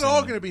Chris They're Hansen. not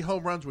all going to be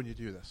home runs when you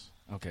do this.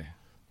 Okay.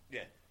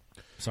 Yeah.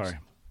 Sorry.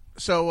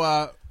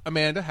 So,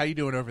 Amanda, how you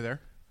doing over there?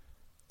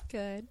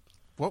 Good.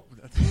 What?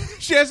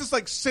 She has this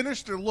like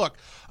sinister look.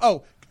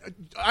 Oh,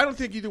 I don't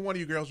think either one of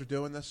you girls are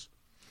doing this.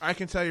 I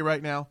can tell you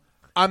right now,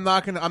 I'm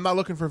not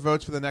looking for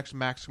votes for the next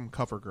Maximum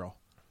Cover Girl,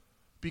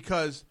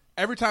 because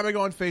every time I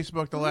go on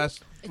Facebook, the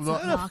last It's How the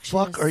obnoxious.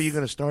 fuck are you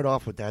going to start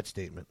off with that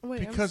statement?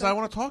 Wait, because I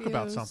want to talk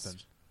about confused. something.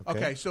 Okay.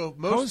 Okay, so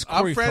How is I'm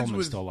Corey friends Feldman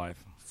with still alive?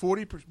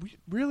 40%.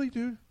 Really,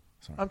 dude?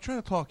 Sorry. I'm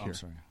trying to talk Oh, here. I'm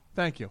sorry.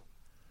 Thank you.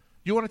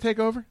 You want to take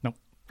over? No.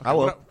 I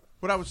will.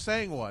 What I was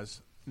saying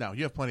was, no,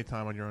 you have plenty of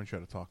time on your own show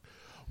to talk.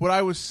 What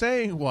I was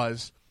saying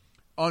was,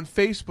 on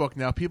Facebook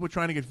now, people are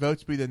trying to get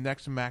votes to be the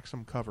next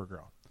Maxim Cover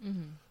Girl.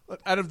 Mm-hmm.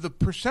 Out of the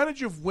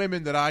percentage of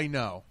women that I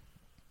know,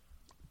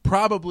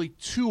 probably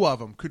 2 of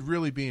them could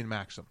really be in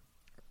Maxim.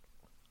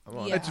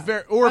 Yeah. It's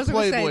very I or was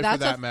gonna say, Playboy for that's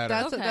that a, matter.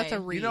 That's, Okay. that's a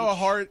reach. You know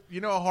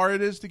how hard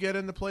it is to get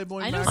into Playboy.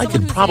 I and know Maxim? I someone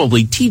could who's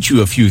probably teach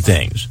you a few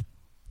things.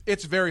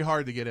 It's very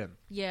hard to get in.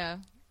 Yeah.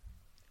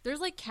 There's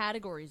like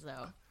categories,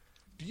 though.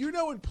 Do you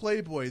know in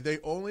Playboy they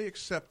only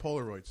accept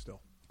Polaroid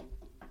still?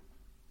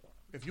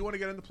 If you want to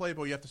get into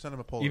Playboy, you have to send them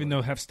a Polaroid. Even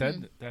though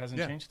Hefstead, that hasn't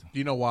yeah. changed. Do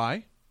you know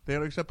why they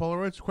don't accept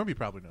Polaroids? Quimby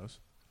probably knows.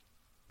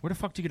 Where the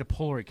fuck do you get a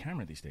Polaroid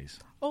camera these days?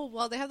 Oh,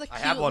 well, they have the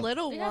have cute one.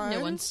 little They ones. have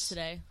new ones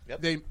today.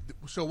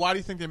 So why do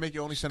you think they make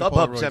you only send a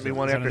StubHub Polaroid? sent me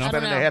one Is that after enough?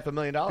 spending I don't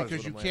know. $500,000 Because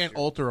with you them can't last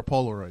year. alter a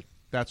Polaroid.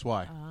 That's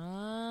why.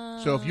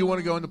 So if you want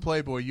to go into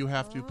Playboy, you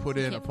have to put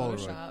in a Can't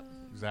Polaroid. Photoshop.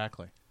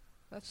 Exactly.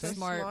 That's so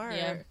Smart,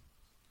 yeah.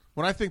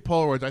 When I think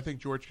Polaroids, I think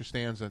George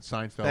Costanza and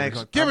Seinfeld. Thanks.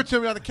 Going, give it to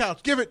me on the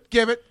couch. Give it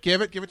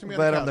to me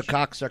Glad on I'm the the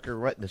couch. cocksucker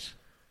writing this.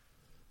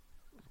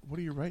 What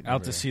are you writing? Out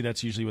over to there? sea,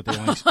 that's usually what they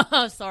want.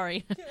 Oh,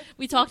 sorry.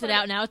 We talked it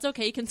out now. It's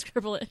okay. You can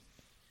scribble it.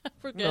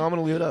 We're good. No, I'm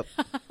going to leave it up.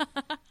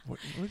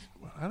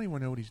 I don't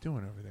even know what he's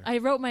doing over there. I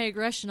wrote my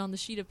aggression on the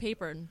sheet of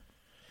paper. And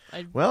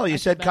Well, you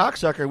said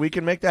cocksucker. We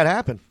can make that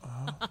happen.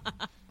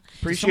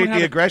 Appreciate someone have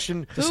the a-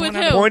 aggression Who someone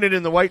with have who? pointed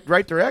in the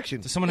right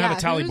direction. Does someone have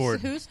a tally board?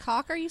 Whose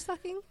cock are you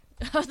sucking?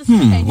 I was gonna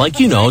say, Like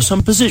you know,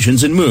 some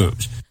positions and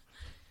moves.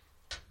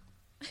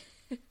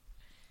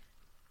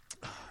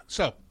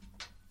 So,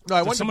 no,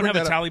 I want Does to someone bring have a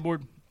that up. tally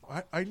board?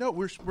 I know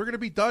we're going to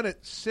be done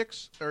at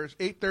 6 or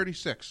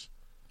 8:36.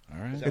 All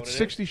right. It's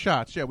 60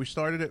 shots. Yeah, we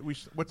started at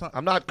what time?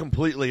 I'm not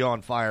completely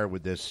on fire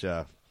with this.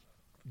 Do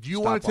you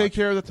want to take stopwatch.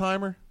 care of the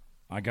timer?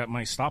 I got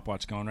my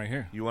stopwatch going right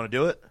here. You want to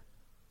do it?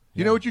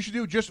 You know what you should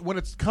do? Just when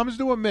it comes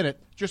to a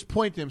minute, just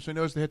point to him so he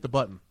knows to hit the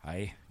button.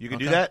 Hi. You can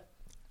Okay. do that?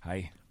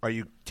 Hi. Are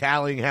you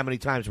tallying how many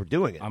times we're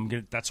doing it? I'm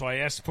good. That's why I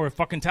asked for a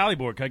fucking tally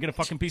board. Can I get a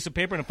fucking piece of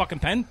paper and a fucking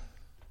pen?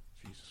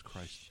 Jesus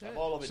Christ!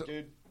 All of it,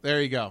 dude. There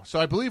you go. So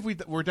I believe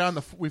we're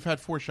down. We've had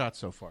 4 shots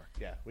so far.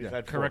 Yeah, we've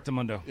had 4.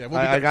 Correctamundo. Yeah,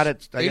 I got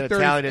it. I got it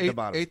tallied at the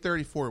bottom.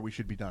 8:34. We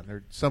should be done.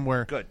 They're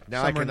somewhere. Good.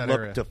 Now somewhere I in can that look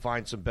area. to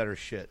find some better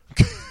shit.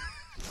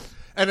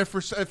 And if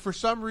for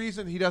some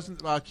reason he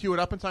doesn't cue it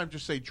up in time,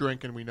 just say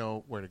drink, and we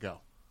know where to go.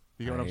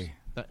 You know what I'm Hey.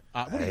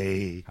 saying?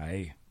 Hey.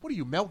 Hi. What are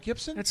you, Mel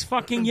Gibson? It's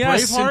fucking From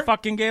yes Braveheart? in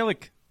fucking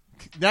Gaelic.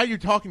 Now you're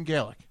talking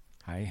Gaelic.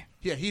 Hi.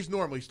 Yeah, he's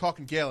normal. He's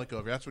talking Gaelic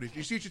over. That's what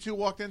you see what you two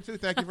walked into?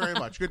 Thank you very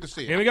much. Good to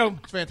see you. Here we go.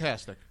 It's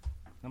fantastic.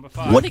 Number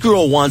 5. What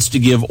girl wants to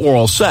give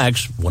oral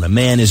sex when a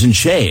man isn't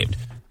shaved?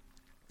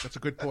 That's a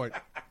good point.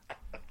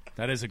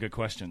 That is a good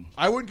question.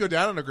 I wouldn't go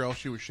down on a girl if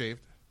she was shaved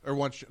or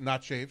once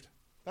not shaved.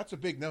 That's a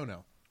big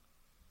no-no.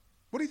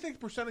 What do you think the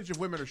percentage of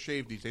women are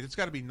shaved these days? It's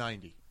got to be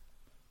 90%.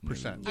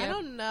 I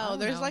don't know. I don't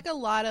There's know. like a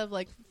lot of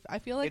like. I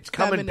feel like It's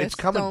coming. feminists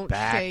It's coming don't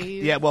back.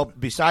 shave, Yeah. Well,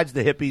 besides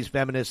the hippies,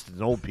 feminists,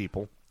 and old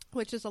people.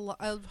 which is a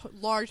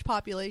large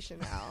population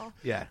now.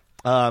 Yeah.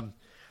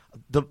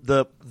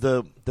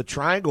 The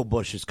triangle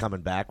bush is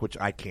coming back, which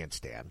I can't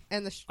stand.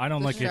 And I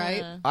don't the like it.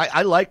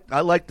 stripe.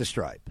 I like the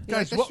stripe. You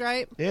like Guys, the what-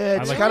 stripe? Yeah,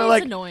 it's like kind it. of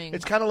like It's annoying.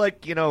 it's kind of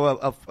like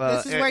a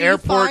This is where you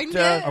airport. find it?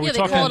 Are we yeah, they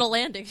talking- call it a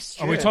landing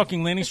strip. Are we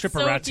talking landing strip or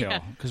So- rat tail? yeah.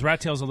 Because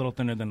rat tail's a little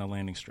thinner than a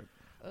landing strip.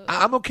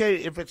 I'm okay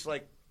if it's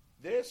like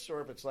this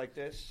or if it's like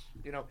this.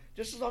 You know,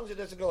 just as long as it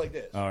doesn't go like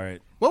this. All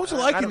right. What was it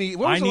like I in don't- the?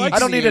 What was I it like need- I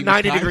don't in need the a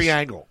 80s, 90-degree guys?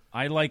 angle.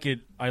 I like it.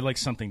 I like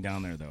something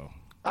down there, though.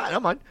 I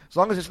don't mind as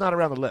long as it's not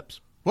around the lips.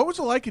 What was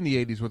it like in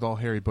the 80s with all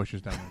hairy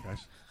bushes down there,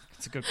 guys?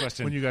 That's a good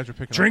question. When you guys were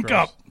picking Drink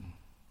up girls? up.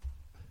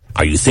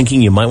 Are you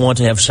thinking you might want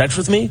to have sex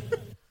with me?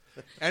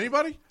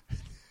 Anybody?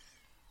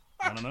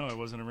 I don't know. I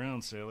wasn't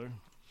around, sailor.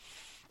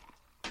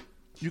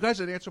 You guys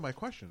didn't answer my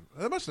question.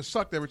 That must have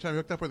sucked every time you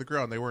hooked up with a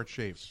girl and they weren't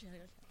shaved.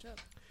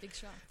 Big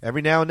shot.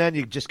 Every now and then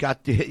you just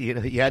got to,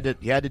 you had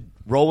to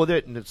roll with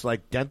it, and it's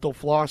like dental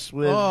floss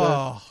with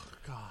Oh,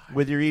 God.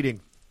 with your eating.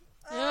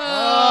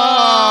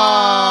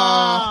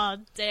 Oh,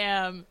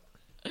 damn.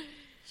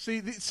 See,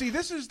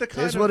 this is the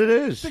kind Is of... what it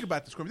is. Think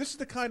about this, Corbin. This is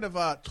the kind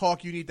of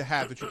talk you need to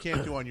have that you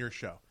can't do on your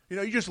show. You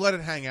know, you just let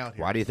it hang out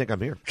here. Why do you think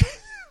I'm here?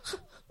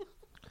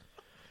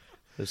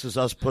 This is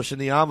us pushing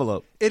the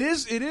envelope, It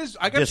is.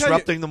 I got to tell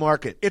disrupting you, the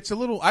market. it's a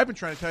little... I've been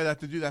trying to tell you that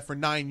to do that for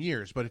 9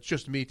 years, but it's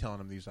just me telling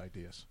them these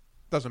ideas.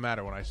 Doesn't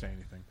matter when I say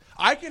anything.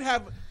 I could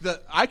have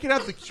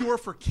the cure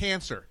for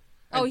cancer.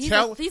 Oh,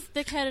 and he's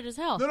thick-headed as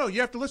hell. No,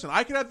 you have to listen.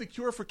 I could have the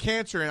cure for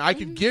cancer, and I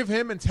could give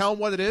him and tell him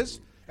what it is,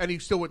 and he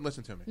still wouldn't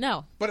listen to me.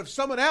 No. But if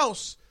someone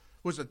else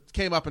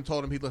came up and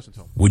told him, he'd listen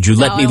to him. Would you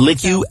let No, me I don't lick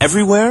think so. you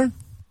everywhere?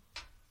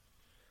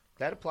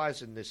 That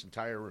applies in this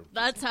entire room.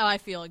 That's how I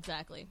feel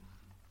exactly.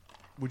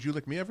 Would you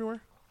lick me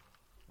everywhere?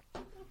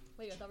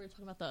 Wait, I thought we were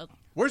talking about the...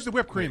 Where's the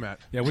whipped cream at?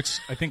 Yeah, which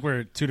I think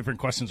we're two different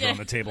questions are on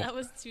the table. That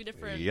was two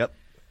different... Yep.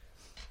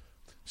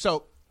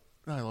 So,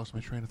 I lost my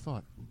train of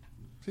thought.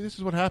 See, this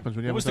is what happens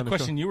when you What was the haven't done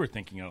question you were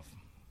thinking of?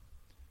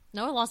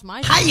 No, I lost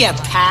my... Hiya,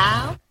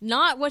 pal.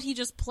 Not what he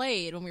just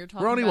played when we were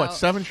talking We're only, about... what,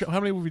 7 shows? How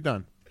many have we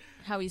done?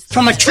 How he's...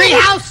 From a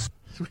treehouse.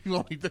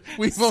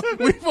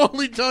 We've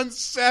only done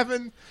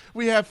 7.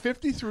 We have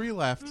 53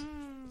 left.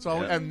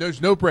 So, and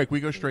there's no break. We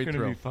go straight Gonna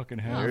through. be fucking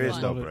Oh, hammered. There is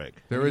fine. no Love it. break.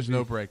 There is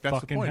no break. That's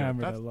fucking the point.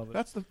 hammered. That's, I love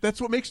it. That's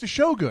what makes the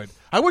show good.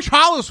 I wish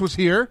Hollis was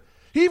here.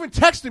 He even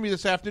texted me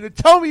this afternoon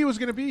to tell me he was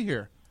going to be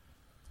here.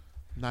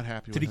 Not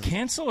happy Did with he him.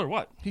 cancel or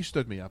what? He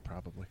stood me up,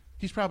 probably.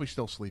 He's probably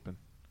still sleeping.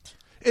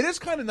 It is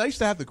kind of nice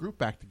to have the group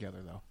back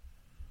together, though.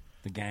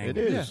 The gang. It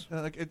is.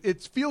 Yeah, like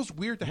it feels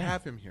weird to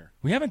have him here.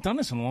 We haven't done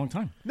this in a long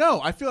time. No,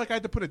 I feel like I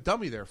had to put a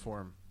dummy there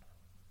for him.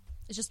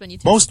 It's just been you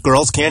two. Most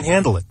girls can't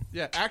handle it.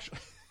 Yeah, actually.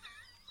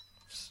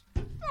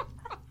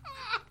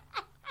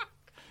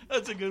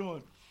 That's a good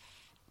one.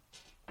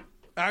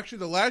 Actually,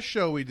 the last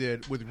show we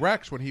did with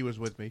Rex when he was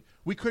with me,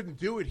 we couldn't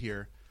do it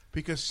here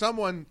because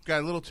someone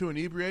got a little too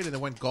inebriated and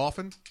then went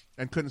golfing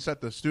and couldn't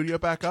set the studio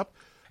back up.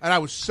 And I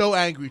was so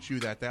angry at you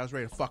that day. I was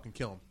ready to fucking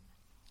kill him.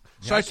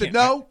 So I said,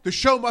 no, the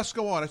show must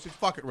go on. I said,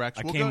 fuck it, Rex.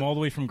 I came all the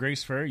way from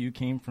Grace Fair. You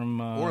came from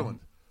Orland.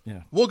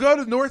 Yeah. We'll go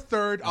to North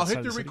 3rd. I'll Outside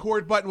hit the the city.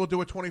 record button. We'll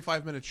do a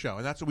 25-minute show.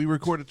 And that's what we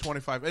recorded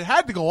 25. It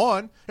had to go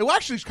on. It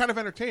actually was kind of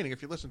entertaining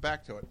if you listen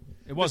back to it.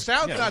 It was. The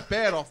sound's yeah. not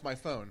bad off my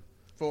phone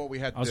for what we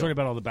had to do. I was worried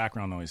about all the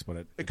background noise,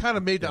 but it kind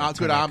of made the good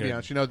turned out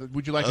ambiance. good. You know,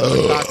 would you like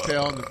another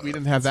cocktail? And we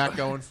didn't have that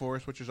going for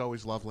us, which is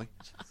always lovely.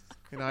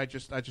 You know, I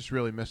just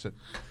really miss it.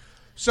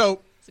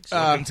 So,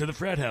 welcome to the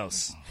frat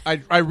house.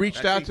 I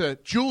reached out to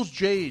Jules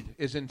Jade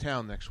is in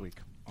town next week.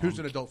 Who's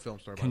an adult film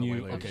star, by the way,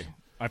 ladies. Okay,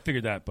 I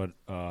figured that, but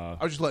I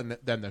was just letting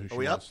them know who she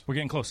was. We're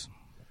getting close.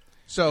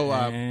 So,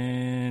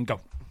 and go.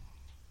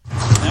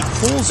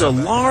 Pulls a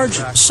large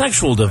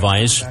sexual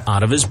device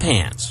out of his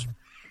pants.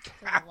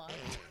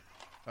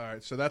 All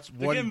right, so that's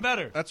They're one. getting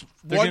better. That's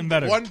They're one. getting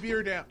better. One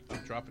beer down. I'm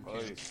dropping.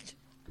 Keys.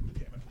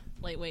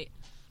 Wait.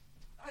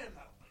 I am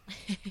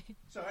not.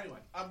 So anyway,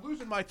 I'm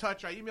losing my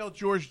touch. I emailed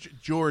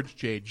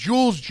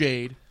Jules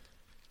Jade.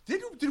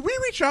 Did we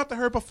reach out to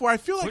her before? I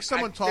feel like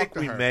someone talked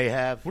to her. We may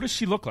have. What does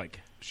she look like?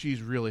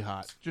 She's really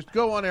hot. Just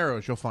go on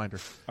Arrows, you'll find her.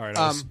 All right,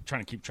 I was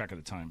trying to keep track of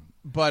the time.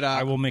 But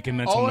I will make a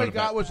mental all note I of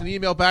got that. was an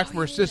email back from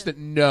her assistant.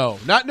 No,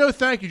 not no,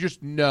 thank you.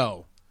 Just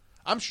no.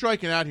 I'm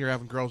striking out here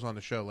having girls on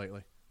the show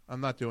lately. I'm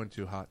not doing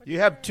too hot. You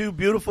have two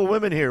beautiful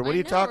women here. What are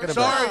you talking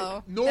about?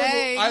 Sorry, normal.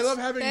 Thanks. I love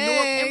having normal.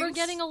 And we're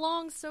getting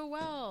along so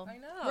well. I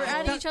know. We're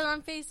adding each other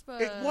on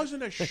Facebook. It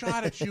wasn't a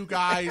shot at you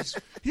guys.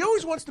 He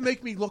always wants to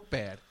make me look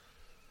bad.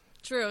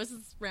 True. This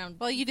is round.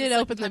 Well, you this did is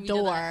open the time you did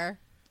that. door.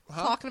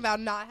 Talking about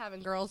not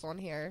having girls on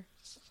here.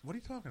 What are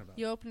you talking about?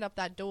 You opened up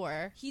that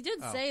door. He did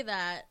say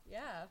that. Yeah.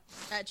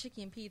 At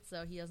Chicky and Pete's,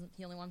 though, he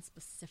only wants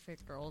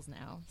specific girls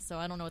now. So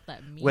I don't know what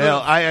that means.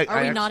 Well,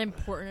 are we not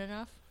important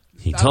enough?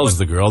 He tells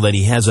the girl that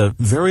he has a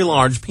very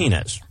large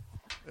penis.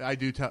 I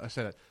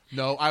said it.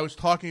 No, I was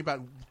talking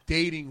about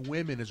dating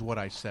women is what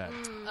I said.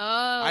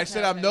 I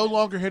said I'm no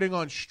longer hitting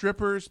on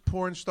strippers,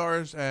 porn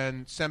stars,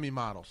 and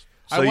semi-models.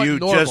 So I want you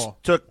normal.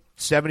 just took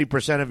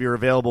 70% of your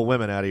available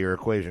women out of your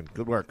equation.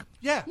 Good work.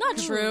 Yeah. Not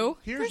true.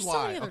 Here's There's so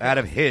why. many other Out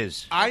of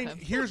his.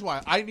 Here's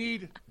why. I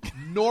need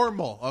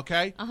normal,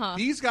 okay?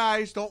 These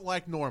guys don't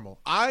like normal.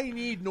 I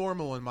need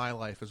normal in my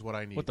life is what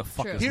I need. What the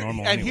fuck True. is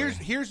normal And anyway?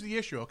 here's the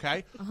issue,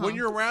 okay? When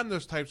you're around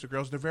those types of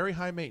girls, they're very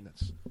high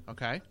maintenance,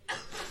 okay?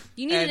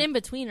 You need And- an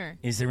in-betweener.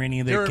 Is there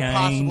any They're other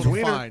impossible kind?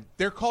 to find.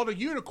 They're called a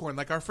unicorn,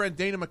 like our friend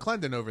Dana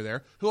McClendon over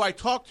there, who I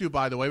talked to,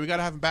 by the way. We got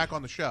to have him back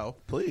on the show.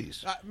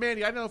 Please.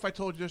 Mandy, I don't know if I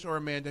told you this, or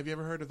Amanda, have you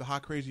ever heard of the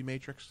Hot Crazy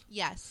Matrix?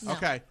 Yes.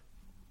 Okay.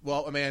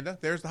 Well, Amanda,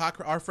 there's the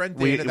our friend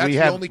We Dana. That's the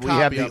have only we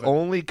copy have the of it.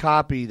 only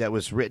copy that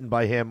was written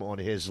by him on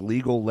his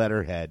legal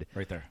letterhead.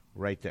 Right there.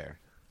 Right there.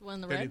 One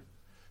in the red.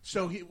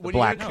 So when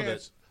black. you get a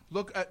chance,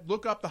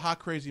 look up the Hot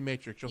Crazy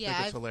Matrix. You'll think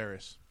Yeah, it's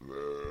hilarious.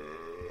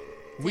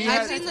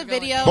 I've seen the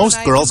video. Most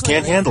and I girls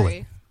can't completely handle agree.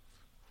 it.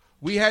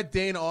 We had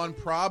Dana on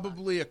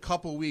probably a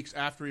couple weeks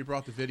after he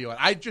brought the video out.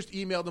 I just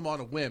emailed him on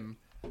a whim,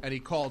 and he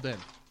called in.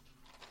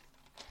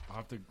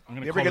 I'm You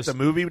gonna ever call get this. the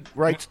movie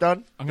rights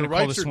done? I'm The gonna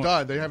call rights this are one.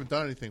 done. They haven't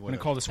done anything I'm with gonna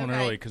it. call this one Okay.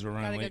 early because we're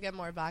running Gotta go late. get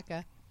more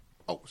vodka.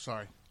 Oh,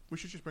 sorry. We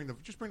should just bring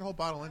the whole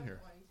bottle in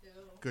here.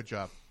 Good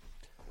job.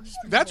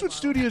 That's what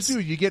studios do.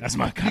 You get That's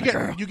my kinda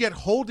girl. you get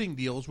holding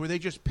deals where they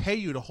just pay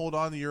you to hold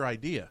on to your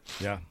idea.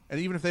 Yeah. And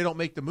even if they don't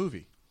make the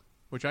movie,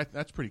 which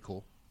that's pretty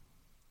cool.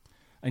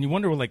 And you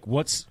wonder like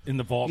what's in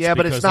the vaults. Yeah,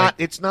 but because, it's not. like,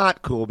 It's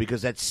not cool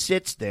because that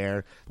sits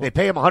there. They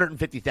pay him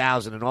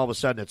 $150,000, and all of a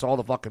sudden, it's all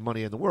the fucking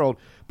money in the world.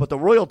 But the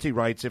royalty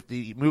rights, if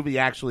the movie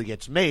actually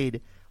gets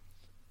made,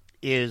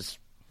 is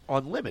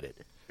unlimited.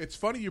 It's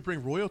funny you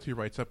bring royalty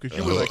rights up because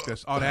you were like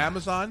this. On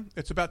Amazon,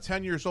 it's about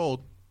 10 years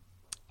old.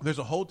 There's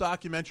a whole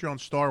documentary on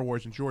Star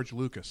Wars and George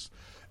Lucas.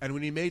 And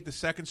when he made the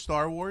second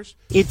Star Wars,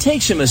 It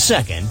takes him a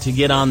second to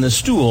get on the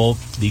stool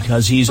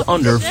because he's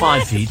under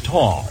 5 feet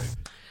tall.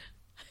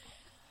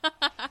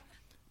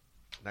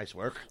 Nice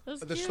work.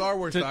 the Star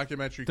Wars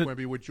documentary,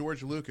 Quimby, with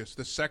George Lucas,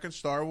 the second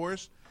Star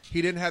Wars,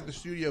 he didn't have the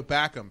studio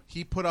back him.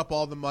 He put up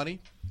all the money,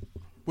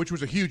 which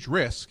was a huge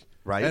risk.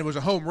 Right. And it was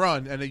a home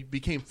run, and he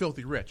became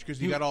filthy rich because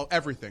he got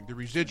everything. The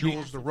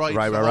residuals, the rights,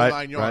 Right, the right, whole right,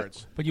 9 yards.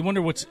 right. But you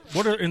wonder what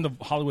are in the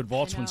Hollywood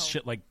vaults I when know.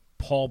 shit like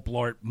Paul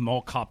Blart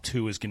Mall Cop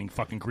 2 is getting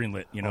fucking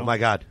greenlit. You know. Oh my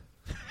God.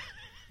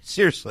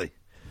 Seriously.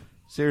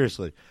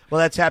 Well,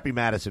 that's Happy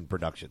Madison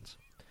Productions.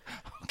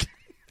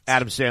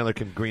 Adam Sandler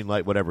can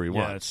greenlight whatever he Yeah,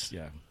 wants.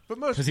 But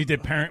most because he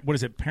did Parent. What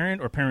is it?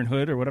 Parent or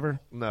Parenthood or whatever.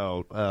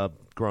 No,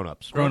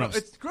 grown-ups. Grown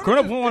ups. Grown-Ups Grown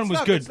up is- one it's was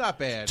not- good. it's not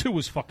bad. 2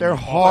 was fucking. They're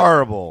awful.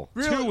 horrible.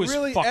 Two was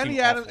really, fucking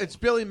Eddie Adams, awful. it's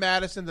Billy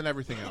Madison than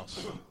everything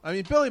else. I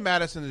mean, Billy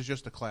Madison is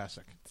just a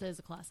classic. It is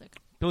a classic.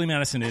 Billy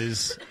Madison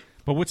is.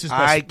 But what's his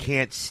best? I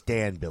can't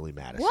stand Billy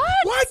Madison.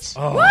 What?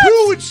 Oh.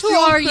 Who would steal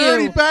are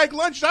 30 you? bag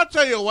lunch? I'll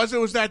tell you who it was. It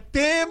was that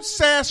damn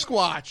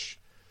Sasquatch.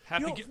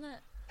 Happy. Isn't it?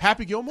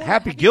 Happy Gilmore?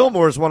 Happy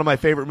Gilmore is one of my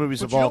favorite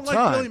movies But of you all don't like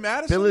time. Billy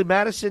Madison? Billy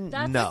Madison,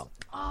 That's- no.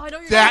 Oh, I know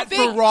you're That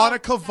big.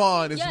 Veronica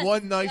Vaughn is Yes,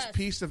 one nice yes.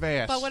 piece of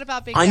ass. But what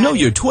about Big I know Daddy?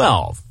 you're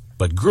 12,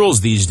 but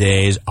girls these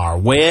days are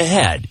way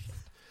ahead.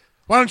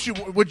 Why don't you?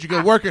 Would you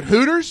go work at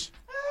Hooters?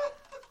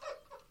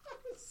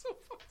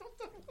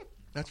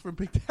 That's for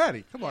Big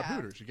Daddy. Come on, Yeah.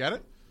 Hooters. You got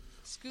it?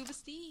 Scuba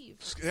Steve.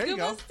 There you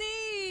go. Scuba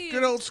Steve.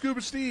 Good old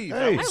Scuba Steve.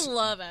 Hey. I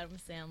love Adam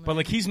Sandler. But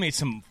like he's made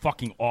some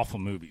fucking awful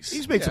movies.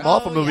 He's made some Oh,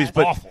 awful movies, yes.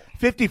 but Awful.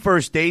 50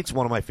 First Date's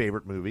one of my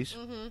favorite movies.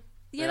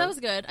 yeah, that was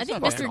good. I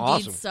think not Mr. fucking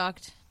Deeds awesome.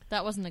 sucked.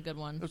 That wasn't a good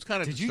one. It was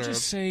kind of Did you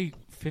just say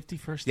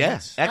 51st Yeah,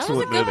 Dates? That was a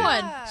excellent good movie.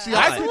 one. See,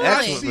 I could not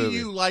Excellent see movie.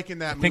 you liking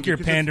that I movie. think you're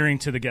 'cause it's- pandering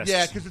to the guests.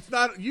 Yeah,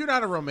 because you're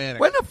not a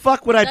romantic. When the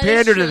fuck would I That is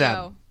pander true, to them?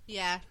 though.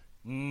 Yeah.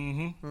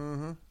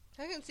 Mm-hmm.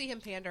 I can see him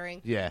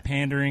pandering. Yeah.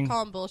 Pandering.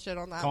 Call him bullshit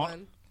on that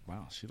one.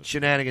 Wow, she looks.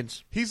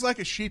 Shenanigans. He's like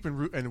a sheep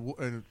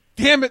and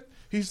damn it,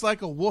 he's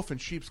like a wolf in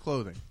sheep's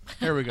clothing.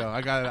 There we go.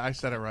 I got it. I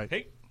said it right.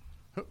 Hey,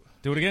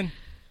 do it again.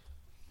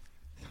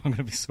 I'm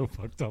gonna be so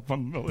fucked up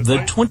on the The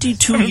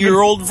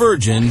 22-year-old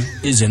virgin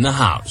is in the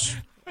house.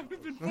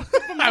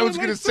 I was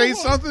going to say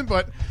something,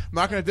 but I'm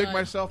not going to dig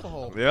myself a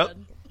hole. Yep.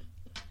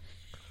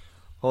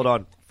 Hold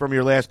on. From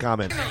your last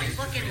comment.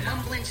 Fucking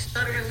mumbling,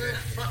 stuttering little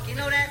fuck. You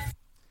know that?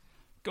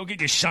 Go get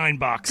your shine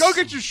box. Go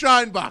get your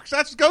shine box.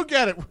 Go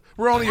get it.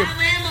 We're only I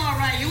am all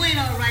right. You ain't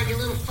all right, you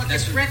little fucking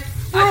prick.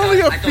 we're only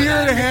a beer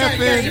and a half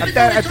in. At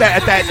that.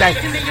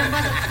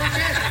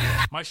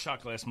 My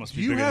shot glass must Do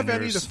be you bigger have than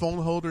any of the yours. phone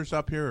holders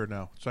up here or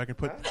no? So I can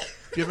put. Do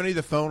you have any of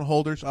the phone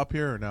holders up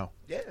here or no?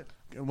 Yeah.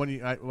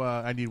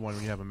 I need one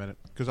when you have a minute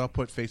because I'll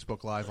put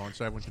Facebook Live on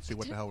so everyone can see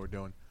what the hell we're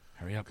doing.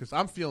 Hurry up. Because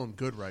I'm feeling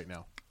good right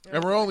now,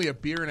 and we're only a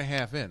beer and a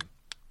half in.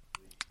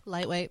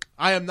 Lightweight.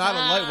 I am not a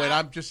lightweight.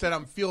 I'm just said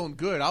I'm feeling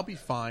good. I'll be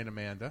fine,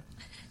 Amanda.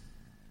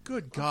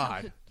 Good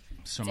God.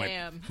 So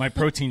Damn. my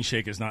protein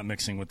shake is not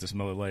mixing with this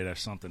Miller Lite or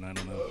something. I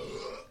don't know.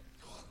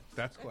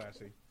 That's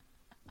classy.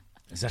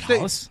 Is that Stay,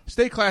 Hollis?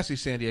 stay classy,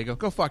 San Diego.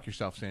 Go fuck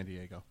yourself, San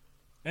Diego.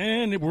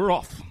 And we're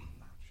off.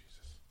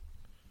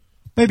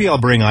 Maybe I'll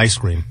bring ice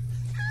cream.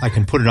 I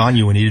can put it on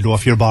you and eat it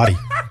off your body.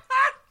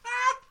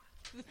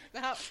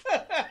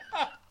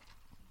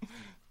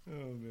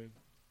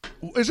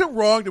 Is it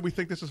wrong that we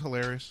think this is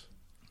hilarious?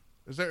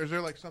 Is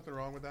there like something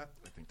wrong with that?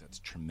 I think that's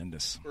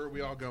tremendous. Or are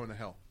we all going to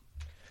hell?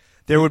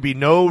 There would be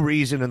no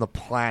reason in the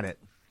planet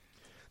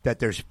that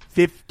there's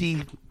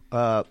 50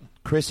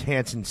 Chris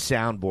Hansen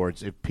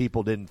soundboards if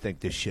people didn't think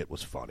this shit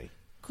was funny.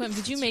 Quim,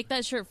 did you make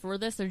that shirt for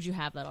this, or did you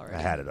have that already?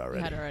 I had it already.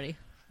 You had it already.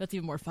 That's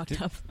even more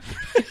fucked up.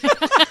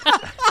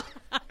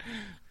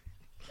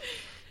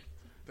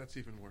 That's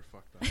even more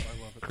fucked up.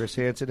 I love it. Chris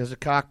Hansen is a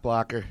cock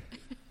blocker.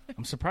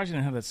 I'm surprised you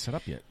didn't have that set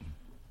up yet.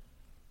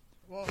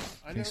 Well,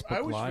 I Facebook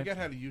always Live? forget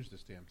how to use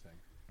this damn thing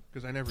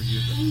because I never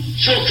use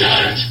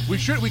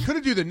it. We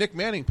could do the Nick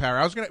Manning power.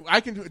 I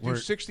can do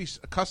 60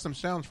 custom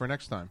sounds for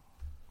next time.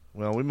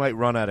 Well, we might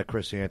run out of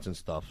Chris Hansen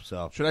stuff,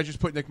 so Should I just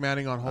put Nick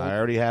Manning on hold? I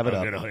already have it I'll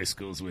up. go to high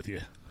schools with you.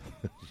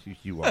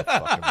 You are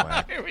fucking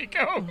whack. Here we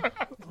go.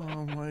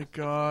 Oh my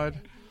God!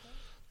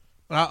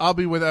 I'll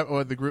be with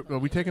the group. Are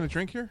we taking a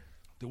drink here?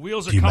 The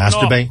wheels are Do you coming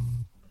masturbate?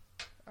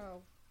 off.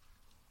 Oh.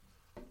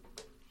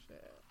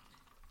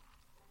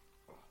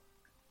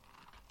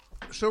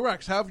 So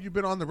Rex, how have you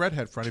been on the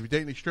redhead front? Have you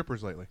dated any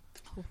strippers lately?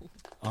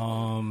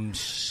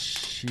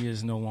 She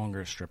is no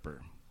longer a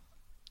stripper.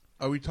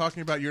 Are we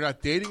talking about you're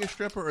not dating a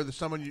stripper, or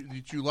someone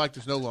that you liked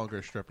is no longer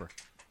a stripper?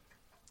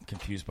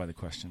 Confused by the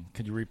question.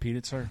 Could you repeat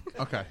it, sir?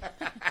 Okay.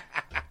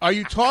 Are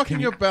you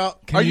talking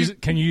about? Can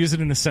you use it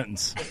in a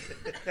sentence?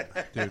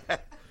 Dude,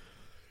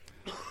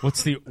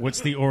 What's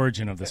the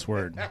origin of this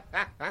word?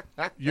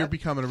 you're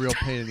becoming a real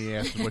pain in the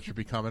ass. Is what you're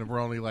becoming. We're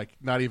only like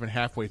not even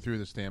halfway through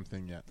this damn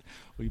thing yet.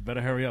 Well, you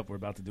better hurry up. We're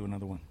about to do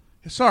another one.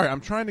 Sorry,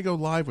 I'm trying to go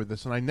live with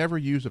this, and I never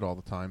use it all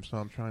the time. So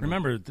I'm trying.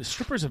 Remember, the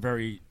stripper is a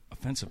very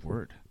offensive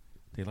word.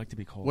 They like to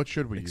be called What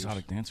should we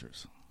exotic use?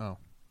 dancers. Oh,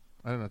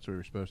 I don't know that's what we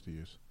were supposed to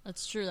use.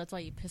 That's true. That's why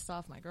you pissed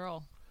off my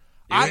girl.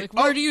 I- Like,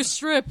 where do you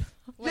strip?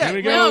 Yeah, Here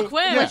we No, go.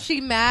 Quim. Was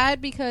she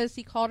mad because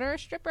he called her a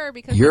stripper? Or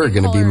because You're he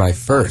didn't gonna call be her my an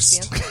exotic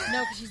first. dancer? No,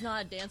 because she's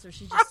not a dancer.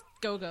 She's just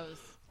go-goes.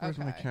 Where's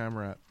my Okay.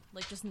 camera at?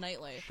 Like, just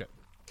nightlife. Shit.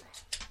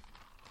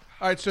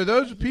 All right, so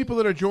those people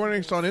that are joining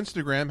us on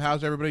Instagram,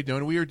 how's everybody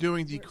doing? We are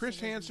doing the Chris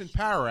Hansen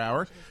Power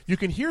Hour. You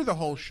can hear the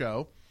whole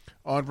show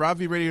on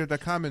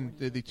robvradio.com and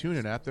the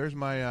TuneIn app. There's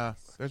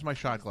my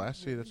shot glass.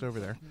 See, that's over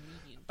there.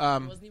 It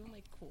wasn't even,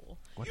 like, cool.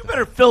 You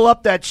better fill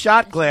up that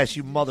shot glass,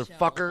 you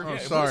motherfucker. Oh,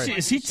 sorry.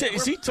 Is he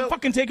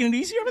fucking taking it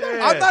easy over there?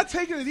 Yeah. I'm not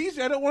taking it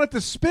easy. I don't want it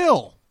to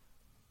spill.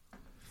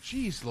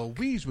 Jeez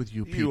Louise with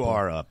you people. You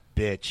are a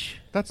bitch.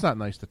 That's not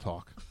nice to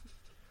talk.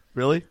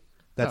 Really?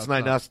 That's No,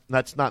 not, it's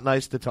that's not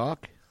nice to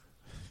talk?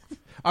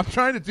 I'm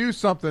trying to do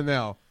something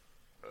now.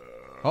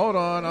 Hold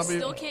on. I'll be.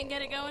 Still can't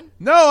get it going?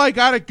 No, I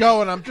got it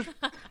going. I'm just,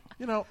 I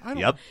don't.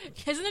 Yep.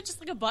 Isn't it just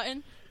like a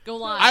button? Go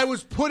live. I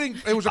was putting.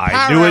 It was a power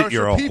I knew hour, it.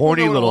 You're so a people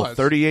horny knew what it little was.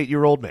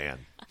 38-year-old man.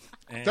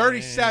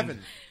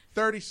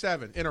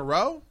 37 in a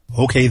row.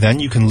 Okay, then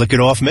you can lick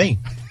it off me.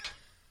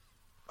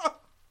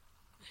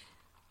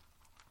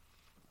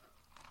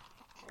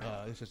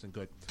 This isn't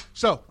good.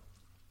 So,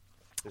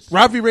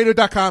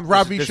 RobVRadio.com,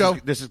 Rob V Show.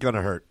 This is going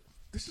to hurt.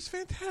 This is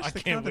fantastic. I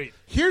can't wait.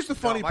 Here's the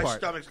funny my part.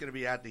 stomach's going to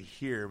be out to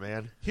here,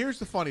 man. Here's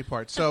the funny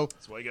part. So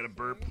That's why you got to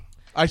burp.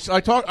 I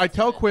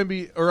tell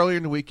Quimby earlier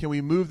in the week, can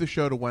we move the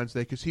show to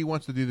Wednesday? Because he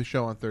wants to do the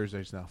show on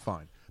Thursdays now.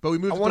 Fine. But we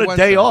moved I it want to a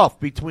Wednesday. day off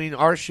between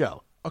our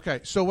show. Okay,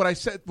 so what I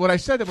said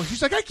to him,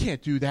 he's like, I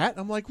can't do that.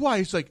 I'm like, why?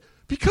 He's like,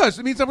 because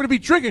it means I'm going to be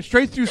drinking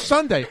straight through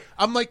Sunday.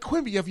 I'm like,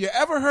 Quimby, have you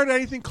ever heard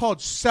anything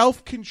called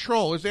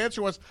self-control? His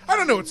answer was, I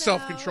don't know what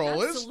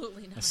self-control is.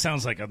 Absolutely not. That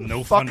sounds like a no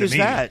Fuck fun to is me.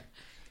 that?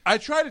 I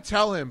try to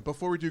tell him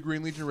before we do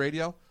Green Legion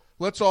Radio,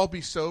 let's all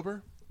be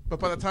sober. But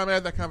by the time I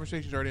had that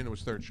conversation, he's already into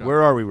his third shot.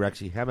 Where are we,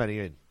 Rexy? How many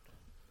in?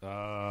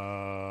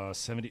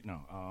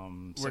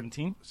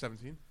 17.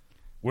 17.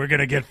 We're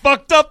gonna get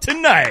fucked up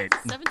tonight.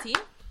 17?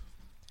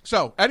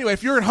 So, anyway,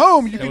 if you're at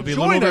home, you That can would be a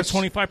join little over us.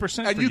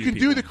 25%. And for you can do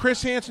people. the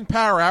Chris Hansen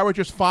Power Hour.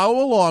 Just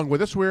follow along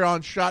with us. We're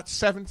on shot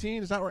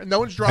 17. Is that right? No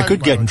one's driving. I could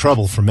by get the in way.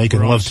 trouble for making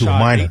We're on love to a shot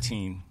minor.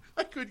 18.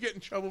 I could get in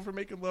trouble for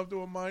making love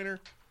to a minor.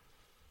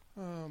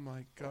 Oh,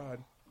 my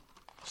God.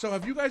 So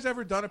have you guys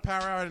ever done a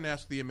Power Hour? I didn't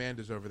ask the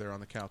Amandas over there on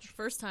the couch.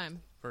 First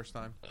time. First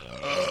time.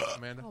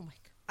 Amanda? Oh, my God.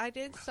 I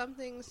did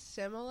something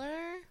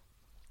similar.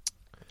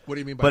 What do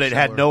you mean by But it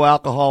had similar? no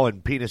alcohol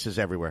and penises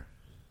everywhere.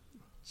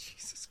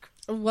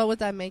 What would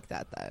that make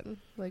that then?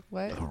 Like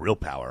what? A real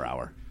power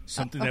hour.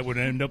 Something that would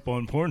end up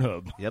on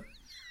Pornhub. Yep.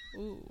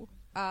 Ooh.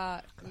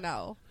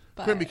 No.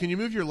 But Quimby, can you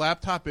move your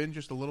laptop in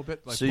just a little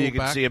bit? Like So pull you can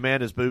back? see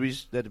Amanda's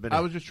boobies that have been. I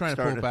was just trying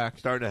to pull back.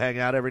 Starting to hang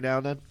out every now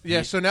and then.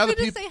 Yeah, so now the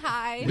just people say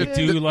hi. I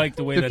do like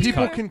the way the that's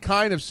people cut. can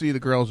kind of see the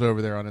girls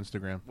over there on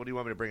Instagram. What do you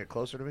want me to bring it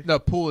closer to me? No,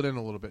 pull it in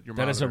a little bit. Your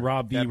That is a monitor.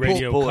 Rob B Yeah,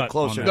 radio pull it cut.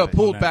 closer. on No, that-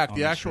 pull on it that- back. on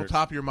The the actual shirt.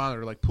 top of your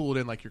monitor, like pull it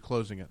in like you're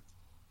closing it.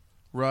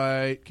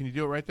 Right? Can you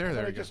do it right there?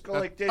 There you just go. go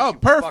like this, Oh, you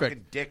perfect.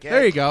 fucking dickhead.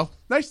 There you go.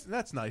 Nice.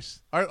 That's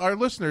nice. Our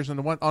listeners on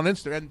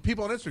Instagram and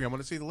people on Instagram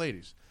want to see the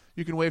ladies.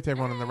 You can wave to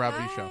everyone on the Rob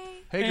V Show.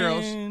 Hey,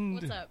 girls. And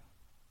What's up?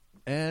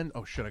 And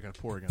oh shit, I gotta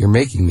pour again. You're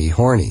making me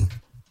horny.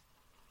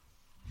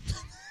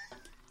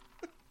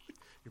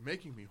 You're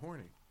making me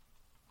horny.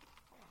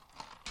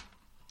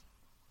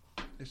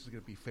 This is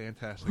gonna be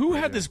fantastic. who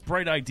right had here. this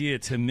bright idea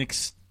to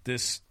mix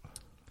these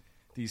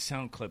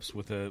sound clips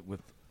with a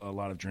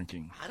lot of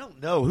drinking? I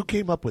don't know who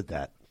came up with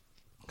that.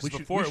 Because should-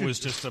 before we it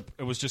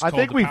should- was just I called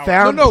think the we Power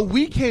found- No,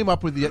 we came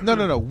up with the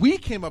no. We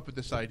came up with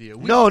this idea.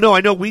 No,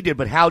 I know we did,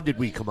 but how did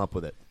we come up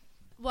with it?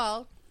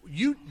 Well,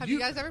 have you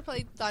guys ever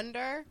played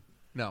Thunder?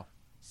 No.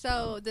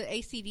 So the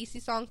AC/DC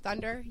song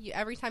Thunder,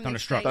 every time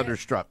Thunderstruck. they say it,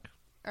 Thunderstruck.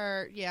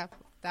 or yeah,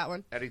 that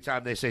one.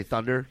 Anytime they say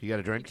thunder, you got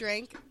to drink.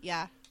 Drink,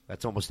 yeah.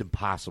 That's almost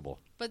impossible.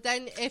 But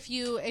then if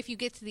you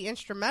get to the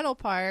instrumental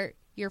part,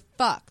 you're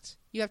fucked.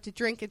 You have to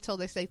drink until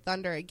they say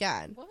thunder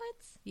again. What?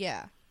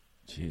 Yeah.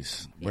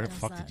 Jeez, where the does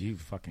fuck that? did you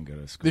fucking go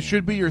to school? This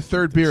should be your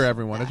third beer,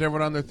 everyone. Is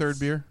everyone on their third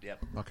beer? Yep.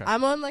 Okay.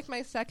 I'm on like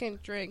my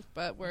second drink,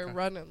 but we're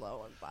running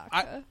low on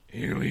vodka.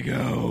 Here we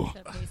go.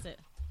 Gotta pace it.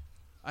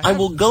 I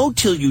will go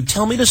till you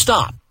tell me to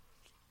stop.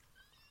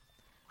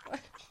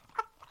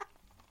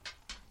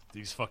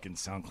 These fucking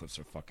sound clips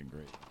are fucking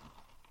great.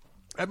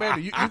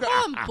 Amanda, you I'm got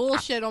calling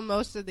bullshit on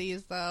most of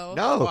these, though.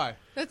 No. why?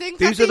 The things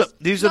These that are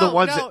these are the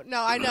ones No, that.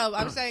 no, I know.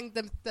 I'm saying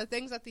the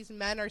things that these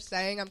men are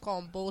saying, I'm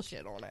calling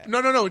bullshit on it.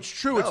 No. It's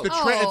true. It's the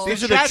Oh.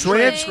 These are chat the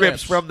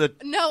transcripts from the.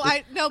 No,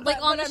 but Like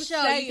on what the I'm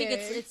show, saying you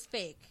think is- it's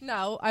fake.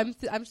 No,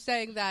 I'm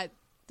saying that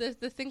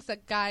the things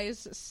that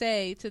guys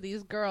say to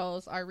these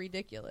girls are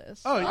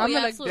ridiculous. Oh, I'm yeah,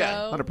 gonna absolutely.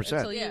 go 100%.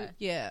 until you- Yeah.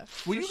 yeah. Well,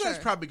 for you guys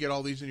sure. probably get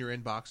all these in your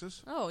inboxes.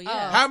 Oh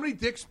yeah. How many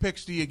dick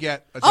pics do you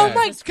get a day? Oh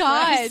my Jesus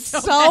god, Christ.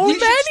 so We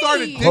should many.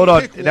 start a dick Hold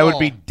on, pic that would wall.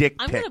 be dick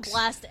I'm gonna pics.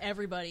 blast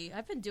everybody.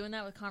 I've been doing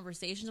that with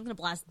conversations. I'm gonna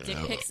blast dick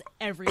pics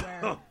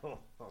everywhere.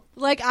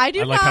 Like I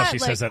do I like not. how she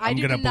says that. I I'm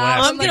do gonna not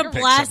blast I'm gonna dick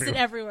pics blast it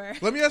everywhere. everywhere.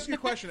 Let me ask you a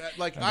question.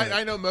 Like,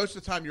 I know most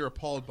of the time you're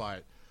appalled by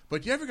it,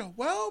 but do you ever go,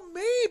 well,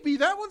 maybe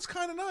that one's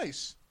kind of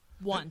nice?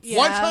 Once. Yeah.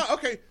 One time?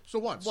 Okay, so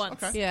once.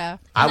 Once. Okay. Yeah.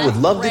 I would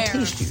That's love rare. to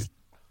taste you.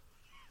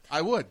 I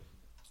would.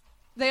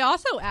 They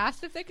also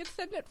asked if they could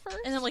send it first.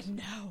 And I'm like,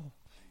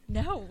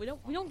 no, we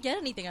don't get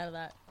anything out of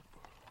that.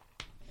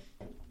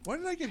 Why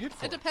did I get hit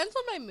for it depends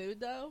on my mood,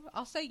 though.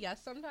 I'll say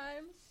yes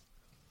sometimes.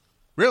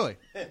 Really?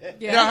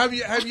 Yeah. Now, have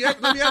you?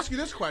 Let me ask you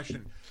this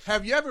question: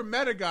 have you ever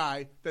met a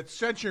guy that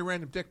sent you a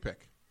random dick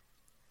pic?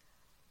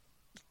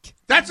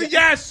 That's a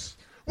yes.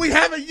 We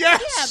have a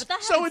yes. Yeah, but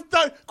that so it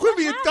does.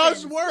 Quimby, it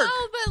does work.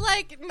 No,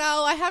 but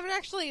no, I haven't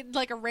actually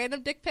a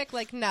random dick pic.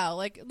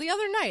 No, the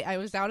other night I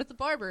was out at the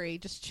Barbary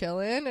just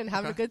chilling and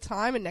having a good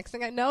time, and next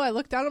thing I know, I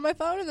look down at my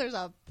phone and there's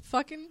a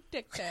fucking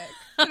dick pic,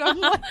 and I'm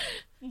like,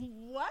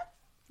 what?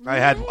 I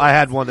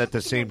had one at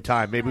the same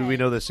time. Maybe we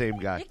know the same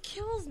guy. It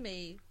kills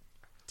me.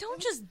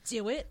 Don't just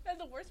do it. And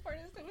the worst part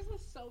is it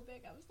was so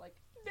big. I was like,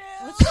 no.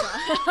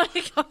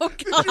 Like, oh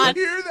god. Did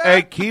you hear that?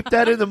 Hey, keep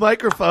that in the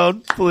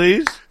microphone,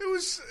 please. It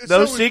was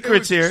No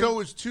secrets here. So it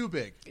was too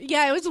big.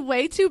 Yeah, it was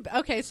way too.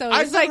 Okay, so it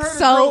I've was never heard a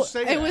girl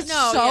say that. It was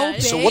No, so yeah, big.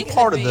 it's So what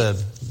part of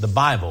the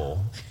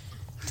Bible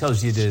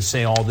tells you to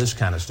say all this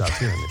kind of stuff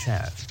here in the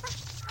chat?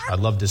 I'd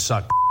love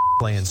to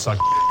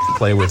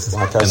play with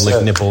and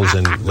lick nipples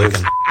and lick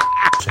and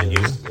and you.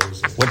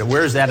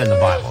 Where is that in the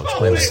Bible?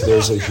 Explain that.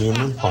 There's a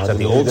human part. Is that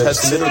the Old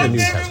Testament or the New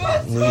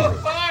Testament?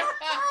 Neither.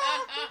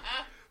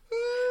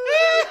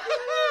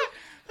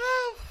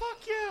 Oh, fuck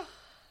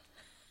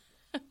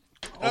yeah.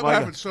 I'm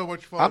having so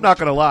much fun. I'm not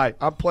going to lie.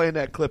 I'm playing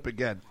that clip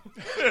again.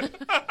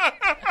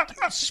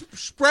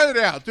 Spread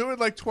it out. Do it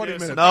like 20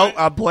 minutes. No,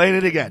 I'm playing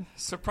it again.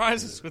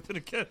 Surprise us with it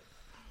again.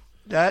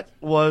 That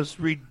was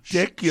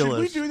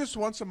ridiculous. Should we do this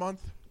once a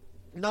month?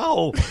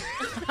 No.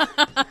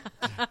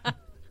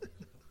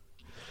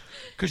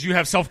 Because you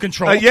have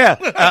self-control.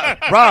 Yeah.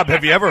 Rob,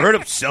 have you ever heard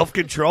of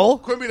self-control?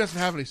 Quimby doesn't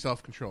have any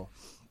self-control.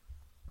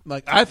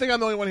 Like, I think I'm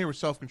the only one here with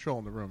self-control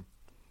in the room.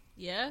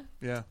 Yeah?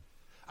 Yeah.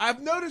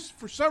 I've noticed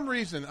for some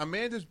reason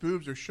Amanda's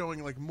boobs are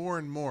showing like more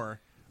and more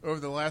over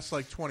the last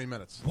like 20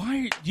 minutes.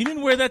 Why? You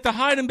didn't wear that to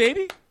hide him,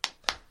 baby?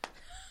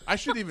 I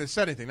shouldn't even have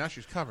said anything. Now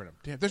she's covering them.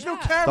 Damn, there's no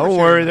camera. Don't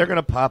worry, they're going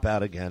to pop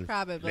out again.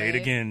 Probably. Late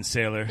again,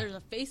 sailor. There's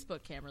a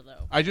Facebook camera,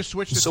 though. I just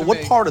switched it So to what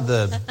me. part of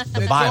the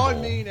It's Bible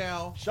on me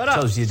now. Shut up.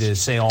 tells you to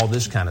say all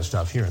this kind of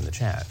stuff here in the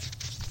chat?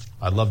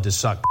 I'd love to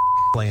suck,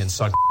 play and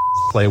suck,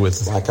 play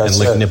with, Like I and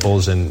said, lick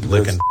nipples and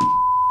lick and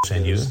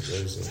and you.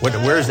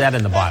 Where is that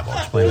in the Bible?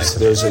 Explain that to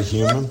me. There's a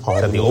human part.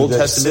 Is that of the me Old that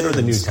Testament or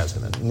the New sins.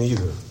 Testament?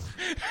 Neither.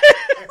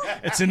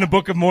 It's in the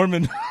Book of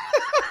Mormon.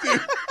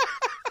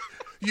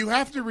 You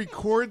have to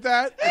record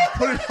that and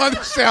put it on the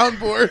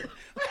soundboard.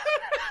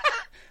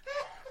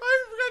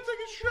 I forgot to take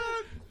a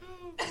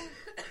shot.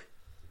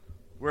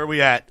 Where are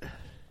we at?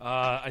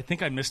 I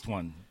think I missed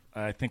one.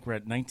 I think we're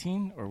at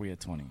 19 or are we at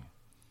 20?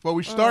 Well,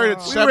 we started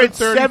at We were at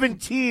 7:30.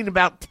 17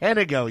 about 10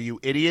 ago, you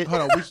idiot.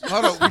 Hold on. We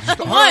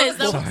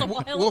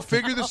we'll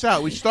figure this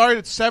out. We started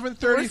at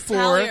 7:34.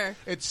 Talier.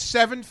 It's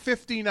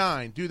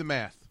 7:59. Do the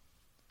math.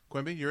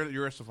 Quimby,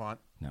 you're a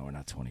savant. No, we're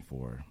not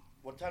 24.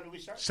 What time did we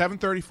start?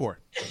 7:34.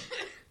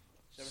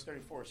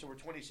 7:34, so we're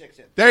 26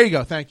 in. There you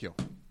go. Thank you.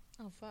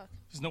 Oh, fuck.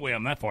 There's no way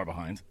I'm that far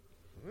behind.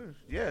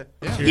 Yeah.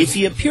 If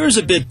he appears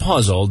a bit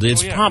puzzled,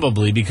 it's yeah.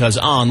 probably because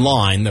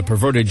online the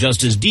perverted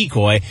justice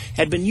decoy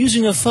had been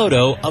using a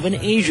photo of an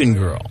Asian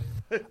girl.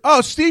 Oh,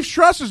 Steve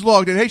Struss is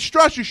logged in. Hey,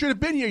 Struss, you should have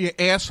been here, you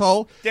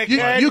asshole.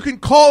 Dickhead. You can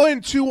call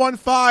in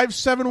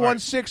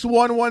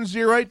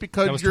 215-716-1108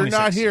 because you're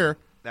not 26. here.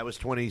 That was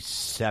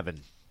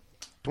 27.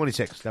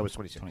 26. That was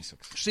 26.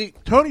 26. See,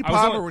 Tony I was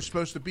Palmer on- was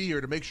supposed to be here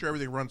to make sure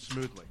everything runs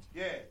smoothly.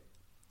 Yeah.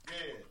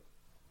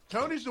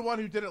 Tony's the one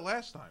who did it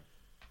last time.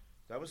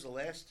 That was the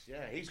last.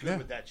 Yeah, he's good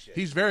with that shit.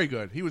 He's very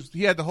good.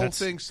 He had the whole That's-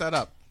 thing set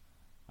up.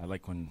 I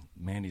like when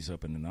Mandy's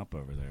opening up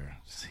over there.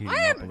 Just heating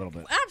I up a am little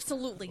bit.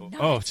 absolutely not.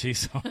 Oh,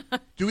 jeez.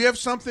 Do we have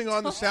something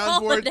on the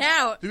Call soundboard? it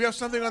out. Do we have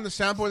something on the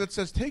soundboard that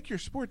says "Take your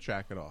sport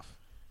jacket off"?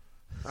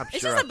 I'm It's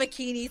sure. just a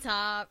bikini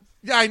top.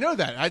 Yeah, I know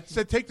that. I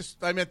said take this.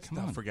 I meant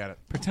no, forget it.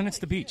 Pretend it's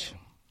the beach.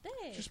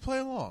 Hey. Just play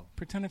along.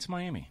 Pretend it's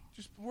Miami.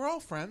 We're all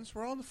friends.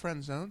 We're all in the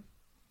friend zone.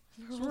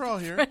 So we're all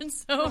here.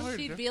 Friends, so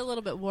She'd be a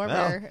little bit warmer.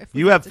 Well, if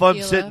we you had have fun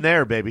tequila. sitting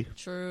there, baby.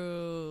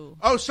 True.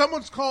 Oh,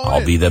 someone's calling. I'll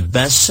in. be the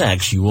best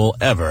sex you will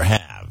ever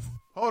have.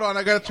 Hold on,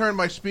 I got to turn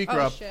my speaker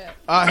Oh, up. shit.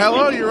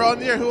 Hello, you're on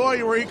the air. Who are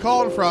you? Where are you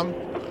calling from?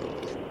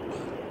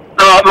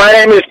 My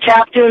name is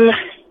Captain.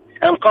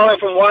 I'm calling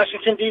from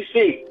Washington,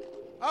 D.C.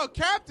 Oh,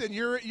 Captain,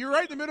 you're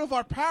right in the middle of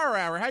our power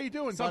hour. How you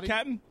doing, What's up, buddy?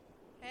 Captain?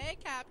 Hey,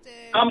 Captain.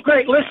 I'm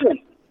great.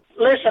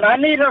 Listen, I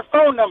need her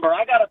phone number.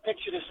 I got a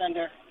picture to send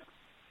her.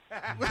 Is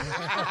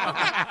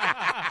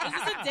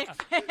this a dick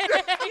pic?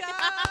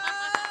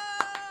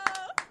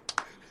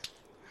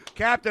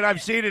 Captain,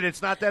 I've seen it.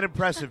 It's not that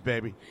impressive,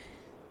 baby.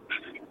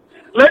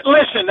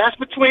 Listen, that's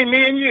between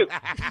me and you.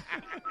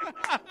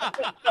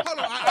 Hold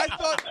on, I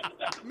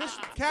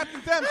thought,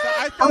 Captain Dempsey,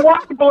 I I'm thought.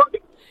 walking board.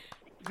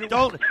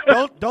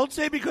 Don't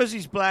say because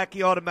he's black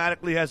he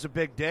automatically has a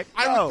big dick.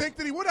 I No. would think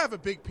that he would have a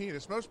big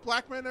penis. Most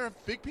black men have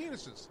big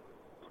penises.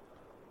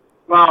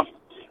 Well,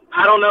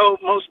 I don't know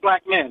most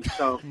black men,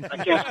 so I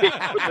can't speak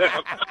for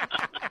them.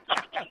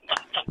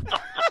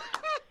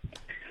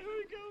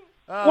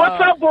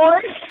 What's up,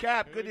 boys?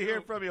 Cap, good to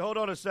hear from you. Hold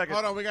on a second.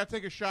 Hold on, we got to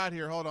take a shot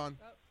here. Hold on.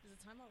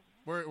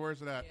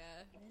 Where's it at?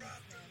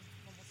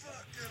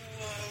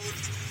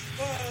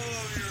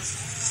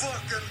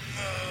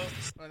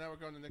 Oh, now we're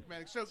going to Nick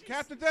Manning. So,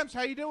 Captain Demps,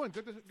 how you doing?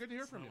 Good to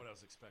hear from you. What I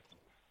was expecting.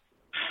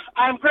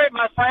 I'm great,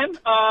 my friend.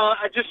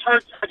 I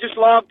just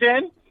logged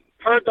in,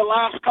 heard the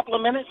last couple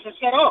of minutes, and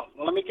said, "Oh,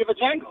 well, let me give a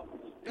jangle."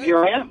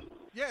 Here I am.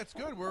 Yeah, it's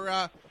good.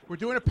 We're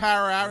doing a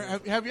power hour.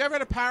 Have you ever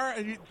had a power?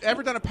 Have you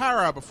ever done a power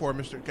hour before,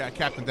 Mr.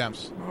 Captain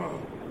Demps?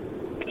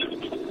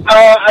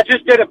 I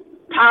just did a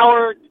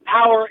power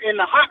hour in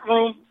the hot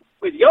room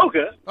with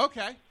yoga.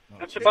 Okay.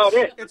 That's about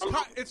it.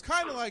 It's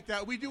kind of like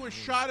that. We do a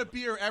shot of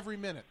beer every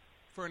minute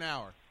for an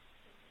hour.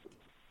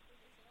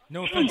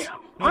 No offense.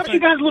 No Aren't you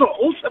guys a little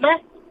old for that?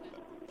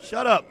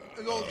 Shut up.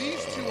 Well,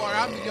 these two are.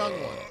 I'm the young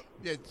one.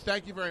 Yeah,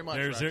 thank you very much.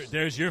 Rex.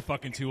 There's your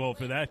fucking too old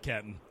for that,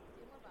 Captain.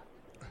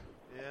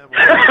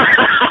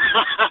 I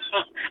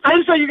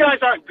didn't say you guys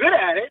aren't good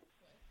at it.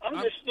 I'm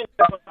just,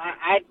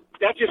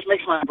 that just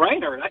makes my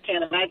brain hurt. I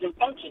can't imagine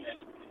functioning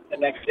the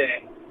next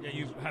day. Yeah,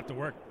 you have to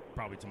work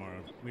probably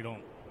tomorrow. We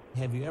don't.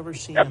 Have you ever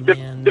seen a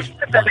man's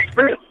That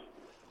experience.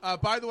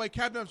 By the way,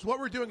 Captain, what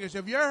we're doing is,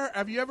 have you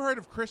ever heard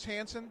of Chris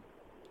Hansen?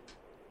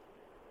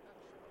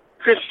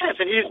 Chris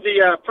Hansen, he's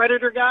the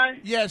Predator guy.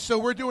 Yeah, so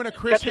we're doing a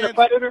Chris Catching a Hansen.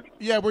 Predator?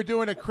 Yeah, we're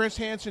doing a Chris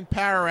Hansen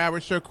Power Hour.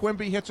 So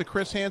Quimby hits a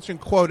Chris Hansen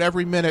quote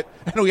every minute,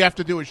 and we have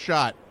to do a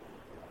shot.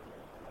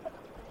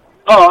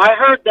 Oh, I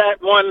heard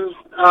that one.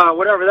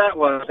 Whatever that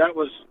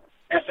was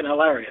effing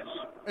hilarious.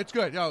 It's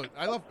good. Yo,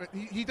 I love.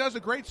 He does a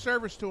great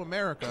service to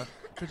America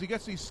because he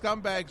gets these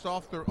scumbags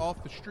off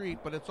the street,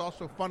 but it's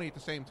also funny at the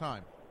same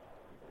time.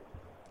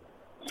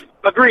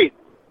 Agreed.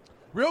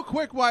 Real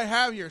quick, while I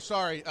have here,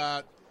 sorry,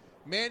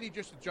 Mandi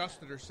just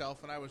adjusted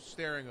herself, and I was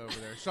staring over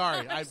there.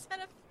 Sorry,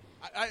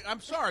 I'm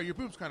sorry. Your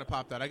boobs kind of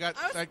popped out.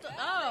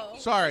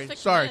 Sorry,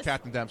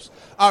 Captain Demps.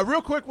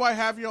 Real quick, while I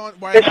have you on,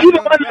 Is he the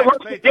one that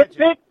wrote the dick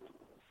pic?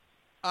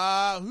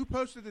 Who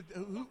posted the?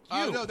 Who?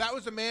 No, that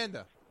was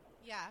Amanda.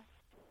 Yeah.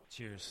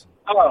 Cheers.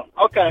 Oh,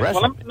 okay.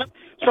 Well,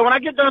 so when I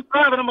get done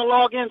driving, I'm gonna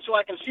log in so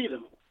I can see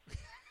them.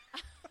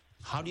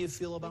 How do you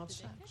feel about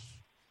sex?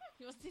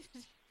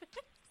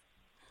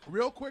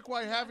 Real quick,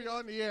 while I have you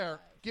on the air,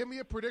 give me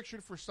a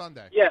prediction for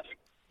Sunday. Yes.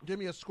 Give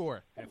me a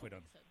score. Halfway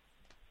done.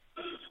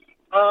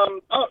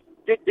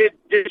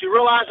 Did you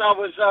realize I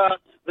was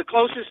the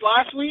closest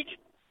last week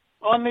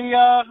on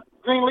the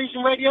Green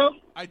Legion radio?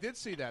 I did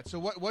see that. So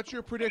what's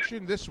your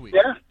prediction this week?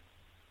 Yeah.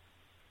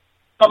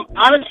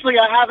 Honestly,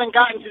 I haven't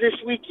gotten to this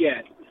week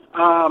yet.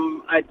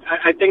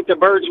 I think the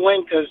Birds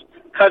win because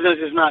Cousins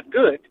is not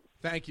good.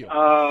 Thank you.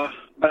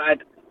 But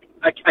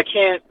I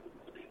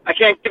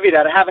can't give you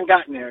that. I haven't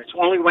gotten there. It's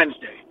only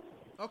Wednesday.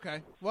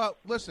 Okay. Well,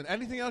 listen.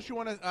 Anything else you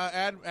want to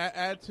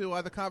add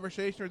to the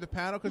conversation or the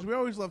panel? Because we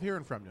always love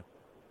hearing from you.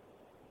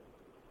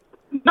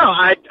 No,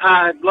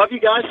 I love you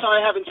guys. So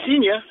I haven't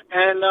seen you,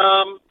 and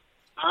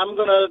I'm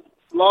gonna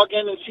log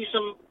in and see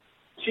some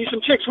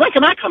chicks. When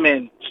can I come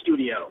in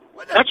studio?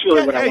 That's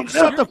really what I want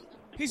to know.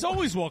 He's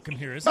always welcome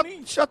here, isn't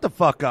he? Shut the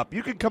fuck up.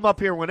 You can come up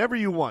here whenever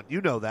you want.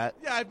 You know that.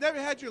 Yeah, I've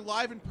never had you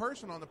live in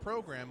person on the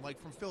program, like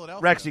from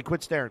Philadelphia. Rexy,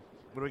 quit staring.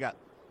 What do we got?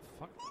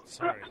 Fuck.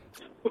 Sorry.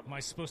 Am I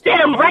supposed to?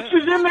 Damn, Rex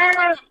is in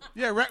there.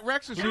 Yeah,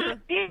 Rex is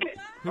here.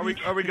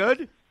 Are we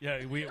good?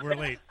 Yeah, we're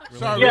late.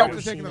 Sorry, we have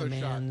to take another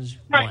shot.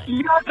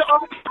 You guys are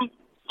awesome.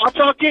 I'll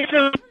talk to you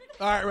soon.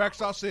 All right,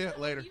 Rex. I'll see you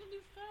later.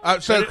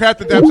 So,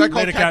 Captain Debs, I call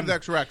Later, Captain Captain.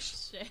 Dex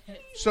Rex.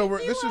 So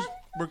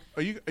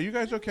are you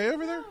guys okay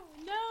over there?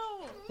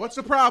 No. What's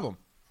the problem?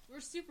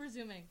 We're super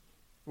zooming.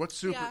 What's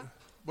super? Yeah.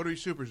 What are we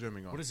super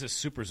zooming on? What is this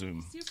super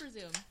zoom? Super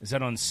zoom. Is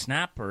that on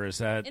Snap or is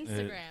that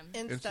Instagram.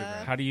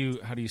 Instagram. How do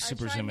you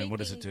super I tried zoom in? What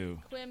does it making do?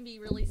 Quimby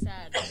really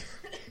sad. All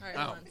right,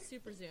 hold on.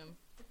 Super zoom.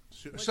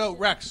 So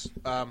Rex,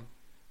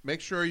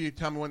 make sure you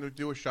tell me when to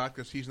do a shot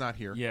because he's not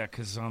here. Yeah,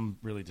 because I'm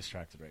really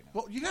distracted right now.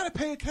 Well, you got to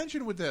pay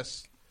attention with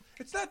this.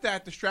 It's not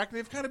that distracting.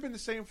 They've kind of been the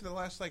same for the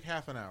last like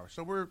half an hour.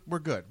 So we're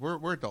good.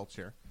 We're adults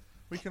here.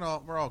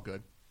 We're all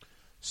good.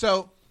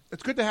 So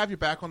it's good to have you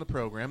back on the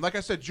program. Like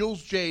I said,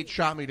 Jules Jade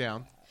shot me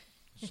down.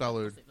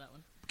 Salud.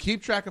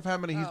 Keep track of how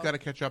many he's got to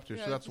catch up to.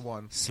 So that's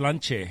one.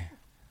 Slunche.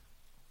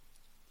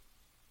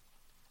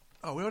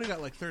 Oh, we only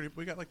got like 30.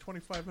 We got like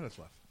 25 minutes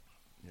left.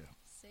 Yeah.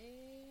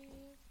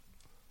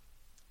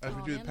 As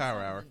we do the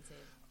power hour.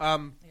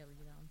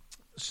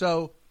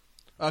 So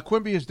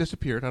Quimby has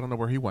disappeared. I don't know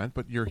where he went,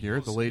 but you're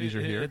here. The ladies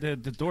are here. The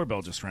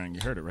doorbell just rang.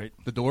 You heard it, right?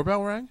 The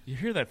doorbell rang? You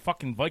hear that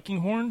fucking Viking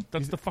horn?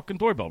 That's the fucking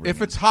doorbell ringing.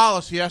 If it's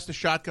Hollis, he has to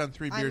shotgun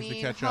 3 beers to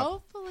catch up.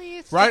 Hopefully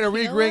it's Right? Are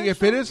we tequila agreeing? or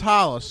If it is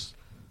Hollis,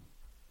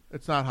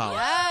 it's not Hollis.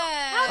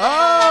 Yeah.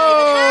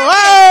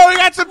 Oh, we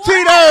got some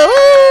Tito!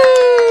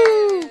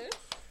 Woo!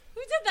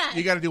 Who did that?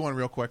 You got to do one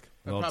real quick.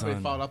 Well probably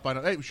done. followed up by.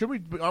 Hey, should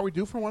we? Are we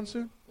due for one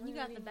soon? You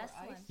got the best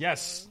one.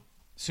 Yes.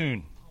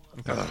 Soon.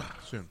 Okay,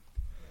 soon.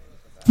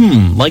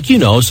 Like you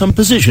know some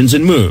positions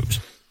and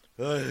moves.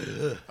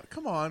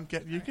 Come on,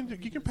 you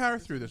can power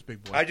through this,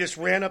 big boy. I just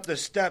ran up the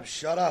steps.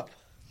 Shut up.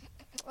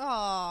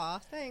 Aw,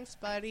 thanks,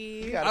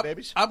 buddy. You got it,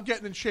 babies. I'm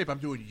getting in shape. I'm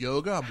doing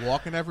yoga. I'm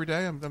walking every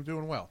day. I'm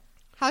doing well.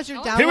 How's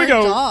your Here we downward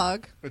go.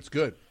 dog? It's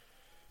good.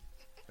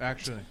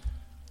 Actually,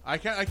 I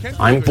can't.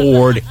 I'm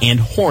bored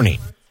and horny.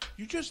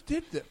 You just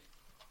did that.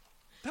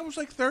 That was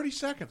like 30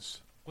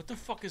 seconds. What the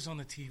fuck is on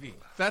the TV?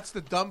 That's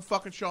the dumb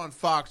fucking show on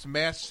Fox,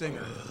 Masked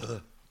Singer.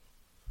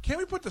 Can't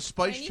we put the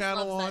Spice My niece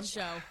Channel loves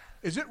on? that show.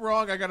 Is it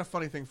wrong? I got a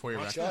funny thing for you,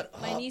 Rex.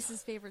 My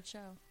niece's favorite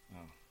show.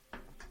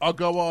 I'll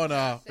go on.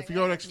 If you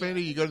go to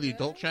Xfinity, you go to the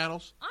adult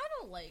channels. I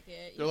don't like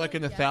it. They're like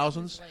in the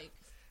thousands.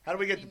 How do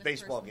we get the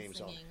baseball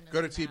games on?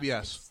 Go to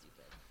TBS.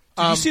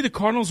 Did you see the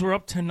Cardinals were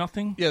up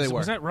 10-0? Yeah, they were.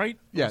 Was that right?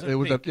 Yeah, Was that it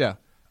was. fake? Yeah.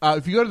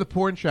 If you go to the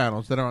porn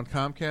channels that are on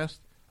Comcast,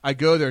 I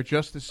go there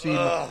just to see.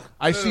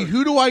 I see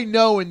who do I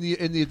know in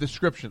the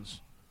descriptions.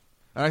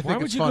 And I think Why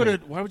would it's you funny.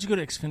 Why would you go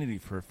to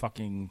Xfinity for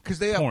fucking? Because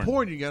they have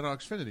porn you get on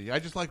Xfinity. I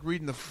just like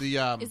reading the.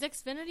 Is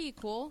Xfinity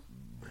cool,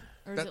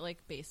 or is it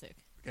like basic?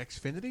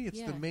 Xfinity? It's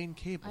Yeah. the main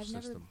cable I've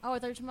never. system. Oh, I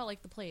thought you were talking about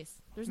like the place.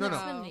 There's No, no,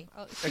 no. Xfinity.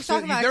 She's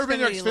talking You've about never been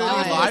to Xfinity Xfinity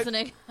Live. Live?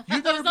 Listening.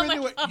 You've never I was been on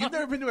to my it. You've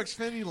never been to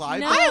Xfinity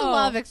Live? No. I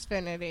love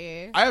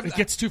Xfinity. I have. It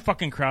gets too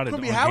fucking crowded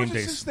Quimby, on how game is it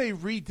days. since they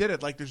redid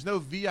it? Like, there's no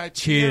VIP.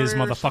 Cheers,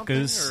 area or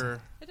motherfuckers. something,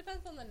 or- It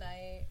depends on the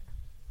night.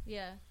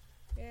 Yeah.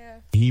 Yeah.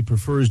 He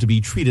prefers to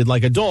be treated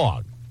like a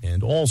dog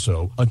and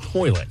also a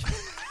toilet.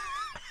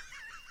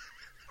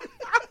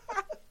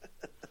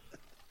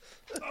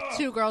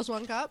 2 girls,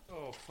 1 cup.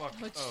 Oh, fuck.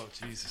 Oh,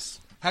 Jesus.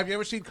 Have you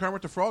ever seen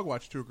Kermit the Frog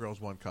watch 2 Girls,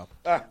 1 Cup?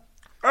 Wait,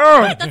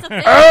 that's a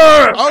thing.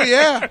 Oh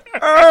yeah.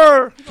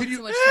 Can you?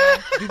 Too much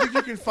time. Do you think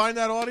you can find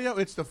that audio?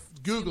 It's the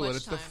Google it. much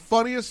It's the time.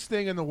 funniest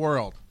thing in the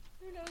world.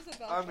 Who knows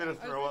about I'm gonna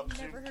throw up. I've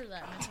never heard of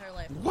that in my entire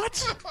life.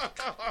 What?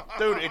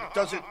 Dude, it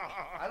doesn't.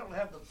 I don't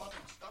have the fucking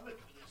stomach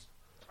for this.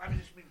 I mean,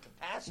 just mean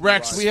capacity.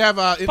 Rex, we have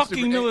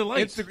Fucking Miller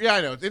Lite. Yeah,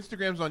 I know.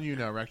 Instagram's on you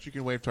now, Rex. You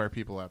can wave to our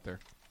people out there.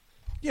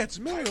 Yeah, it's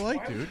Miller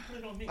Lite, dude.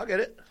 I'll get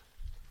it.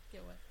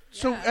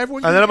 So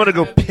everyone. And then I'm gonna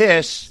go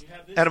piss,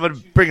 and I'm gonna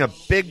bring a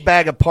big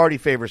bag of party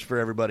favors for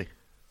everybody.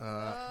 You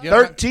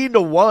have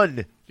 13-1.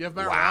 Do you have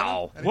marijuana?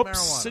 Wow. Any Whoops,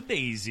 marijuana? a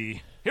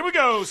daisy. Here we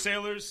go,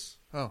 sailors.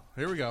 Oh,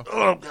 here we go.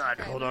 Oh God,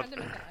 hold on.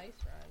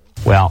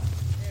 Well,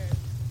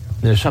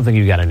 there's something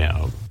you got to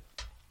know.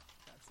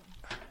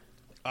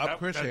 Up,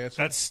 Chris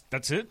Hansen.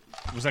 That's it?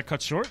 Was that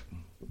cut short?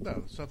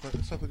 No,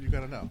 something you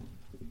got to know.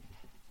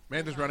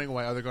 Amanda's running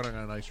away. Oh, they're going on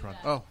a nice run.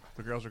 Oh,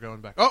 the girls are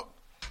going back. Oh,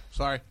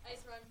 sorry.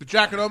 The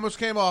jacket almost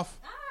came off.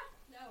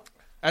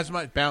 As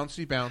my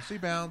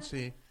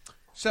bouncy.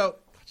 So,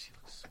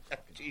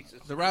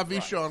 the Rob V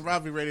Show on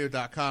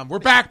RobVRadio.com. We're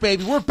back,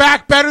 baby. We're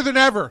back better than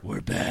ever.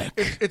 We're back.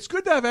 It's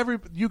good to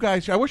have you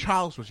guys. I wish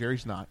Hollis was here.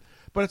 He's not.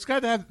 But it's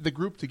good to have the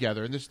group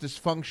together and this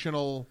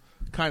dysfunctional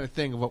kind of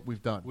thing of what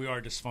we've done. We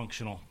are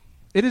dysfunctional.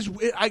 It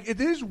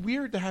is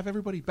weird to have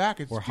everybody back.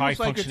 We're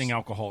high-functioning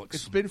alcoholics.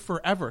 It's been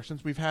forever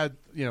since we've had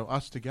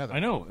us together. I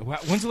know.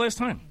 When's the last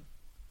time?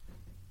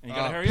 And you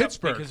got to hurry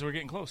Pittsburgh. up because we're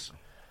getting close.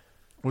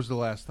 Was the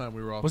last time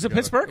we were all Was together.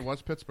 it Pittsburgh? It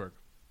was Pittsburgh.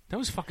 That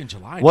was fucking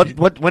July. What? dude.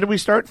 When did we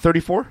start?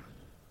 34.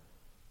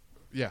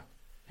 Yeah.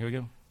 Here we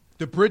go.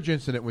 The bridge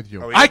incident with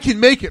you. Oh, yeah. I can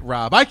make it,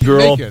 Rob. I can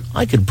Girl, make it.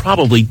 I could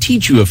probably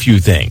teach you a few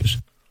things.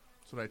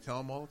 That's what I tell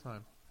him all the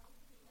time.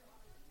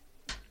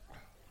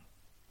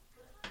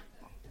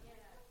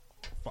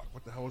 Fuck,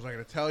 what the hell was I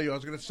going to tell you? I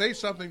was going to say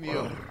something to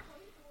you.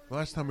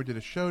 Last time we did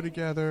a show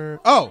together.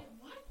 Oh!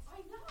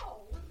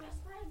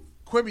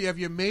 Quimby, have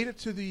you made it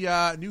to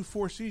the new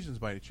Four Seasons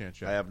by any chance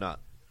yet? I have not.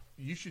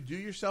 You should do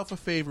yourself a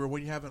favor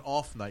when you have an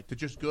off night to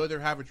just go there,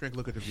 have a drink,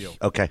 look at the view.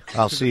 Okay,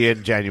 I'll see you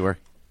in January.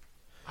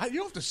 You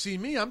don't have to see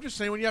me. I'm just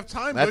saying when you have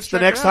time, That's go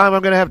the check next it out. time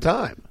I'm going to have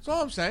time. That's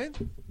all I'm saying.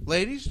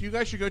 Ladies, you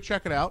guys should go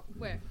check it out.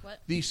 Where?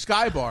 What? The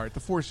Sky Bar at the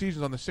Four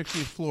Seasons on the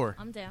 60th floor.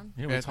 I'm down.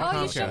 Yeah, we It's talked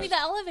Oh, you Comcast. showed me the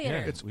elevator. Yeah,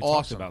 It's we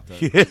awesome. talked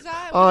about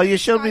that. Oh, you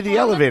showed me the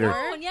elevator.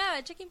 Oh,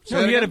 yeah, chicken Say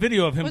No, that he had a again?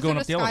 video of him Was going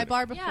it up the a Sky elevator.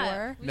 Bar before?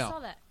 Yeah, we No. saw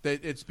that.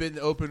 It's been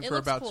open It for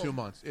looks about cool. 2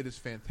 months. It is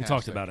fantastic. We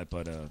talked about it,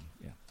 but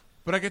yeah.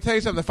 But I can tell you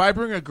something. If I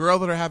bring a girl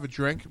to have a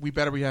drink, we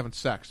better be having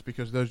sex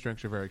because those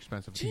drinks are very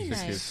expensive. At the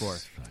Nice. 60th floor.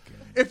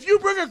 If you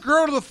bring a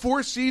girl to the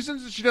Four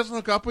Seasons and she doesn't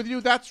hook up with you,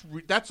 that's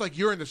like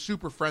you're in the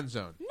super friend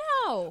zone.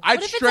 No. I'd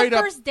what if straight it's a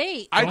up- first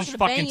date? I'd Don't Should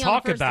fucking bang you on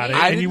talk the first about it. date?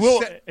 I And you didn't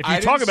will. say- If I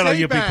you talk didn't about it, say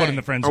you'll be put bang. in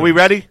the friend Are zone. we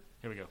ready?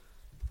 Here we go.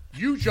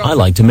 You jump. I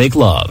like to make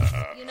love.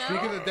 You know?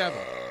 Speaking of the devil,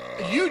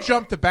 you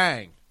jump to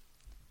bang.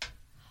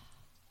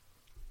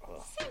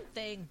 Same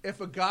thing.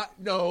 If a guy,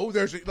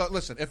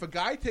 listen. If a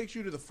guy takes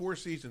you to the Four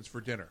Seasons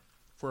for dinner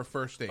for a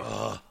first date,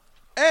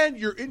 and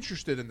you're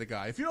interested in the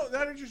guy, if you're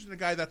not interested in the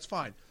guy, that's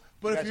fine.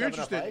 But if you're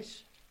interested,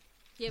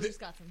 Yeah, we just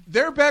got some.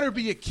 there better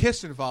be a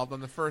kiss involved on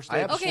the first I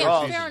date. have of Okay,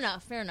 Four straws.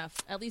 Seasons. fair enough.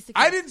 At least a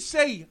I kiss.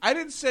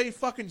 didn't say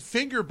fucking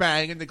finger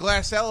bang in the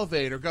glass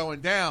elevator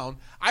going down.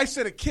 I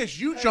said a kiss.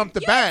 You jumped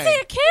the You bang. didn't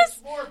say a kiss?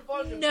 It's more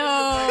fun to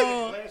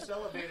No. glass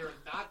elevator and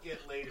not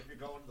get laid if you're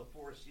going to the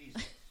Four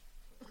Seasons.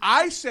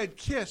 I said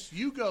kiss.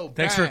 You go bang.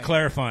 Thanks for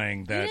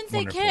clarifying that. You didn't say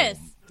wonderful- kiss.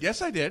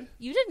 Yes, I did.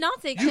 You did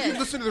not say You kiss. can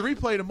listen to the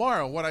replay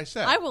tomorrow. What I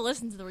said. I will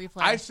listen to the replay.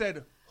 I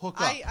said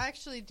hook up. I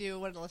actually do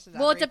want to listen to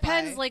that. well, it replay.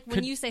 depends. Like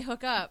when you say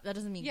hook up, that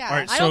doesn't mean. Yeah. All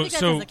right, I don't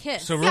think that's a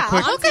kiss. So real Yeah,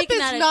 quick. I'm hook up taking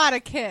is that as- not a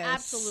kiss.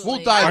 Absolutely.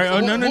 We'll dive. All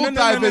right, We'll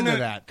dive into no.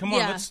 that. Come on,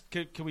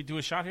 Yeah. can we do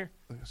a shot here?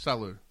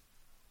 Salud.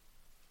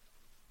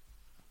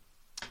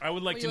 I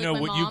would like Were to you know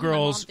like my what you mom? My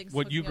girls mom thinks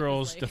what hooking you up is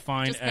girls like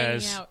define just hanging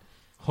as out.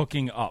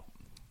 hooking up.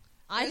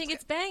 I think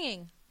it's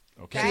banging.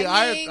 Okay.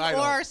 Banging I don't-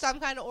 or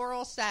some kind of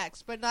oral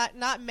sex, but not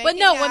making But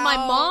no, when my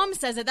out. mom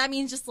says it, that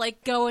means just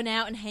like going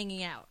out and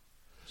hanging out.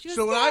 She goes,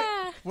 So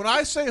yeah. when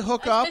I say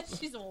hook up,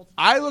 She's old.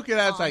 I look at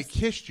it as I Moms.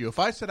 kissed you. If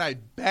I said I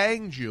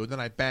banged you, then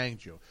I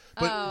banged you.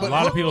 But, Oh. but A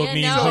lot of hook- people Yeah,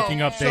 mean no.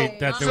 hooking up. That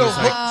there so was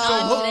hook- like Not so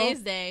on hook- today's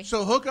day.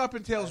 So hook up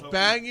entails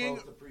banging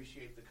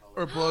Appreciate the color.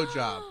 or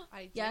blowjob.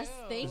 I do. Yes,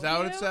 thank Is that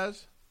what you. it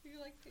says? You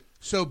like to-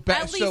 So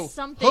At least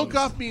some hook things.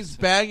 up means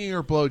banging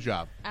or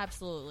blowjob.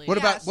 Absolutely. What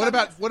Yeah,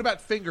 what about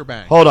finger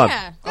bang? Hold on.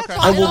 Yeah. Okay.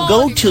 I will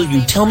go till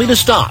you tell me to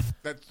stop.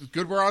 That's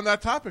good. We're on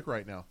that topic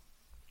right now.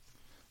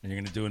 And you're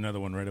going to do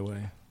another one right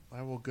away.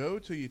 I will go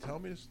till you tell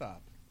me to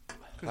stop.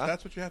 because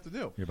that's what you have to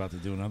do. You're about to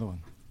do another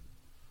one.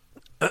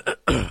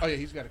 Oh yeah,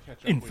 he's got to catch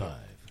up. In 5,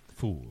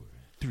 4,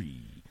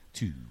 3,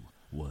 2,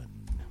 1.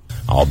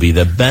 I'll be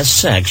the best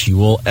sex you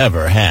will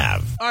ever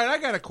have. All right, I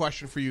got a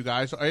question for you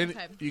guys. Are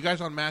you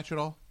guys on Match at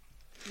all?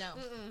 No.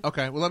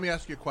 Okay, well, let me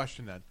ask you a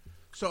question then.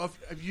 So,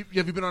 have you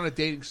been on a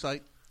dating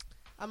site?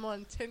 I'm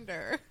on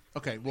Tinder.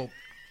 Okay, well,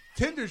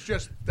 Tinder's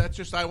just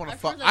I want to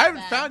fuck. heard that's I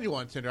haven't bad. found you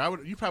on Tinder.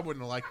 You probably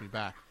wouldn't have liked me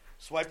back.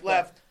 Swipe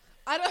left.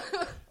 I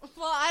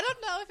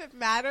don't know if it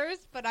matters,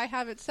 but I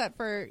have it set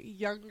for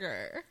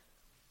younger.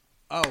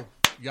 Oh,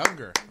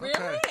 younger. Really?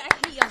 Okay.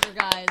 I hate younger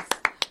guys.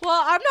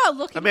 Well, I'm not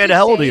looking. Amanda, to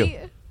how old are you?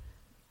 date.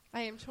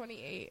 I am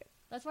 28.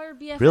 That's why we're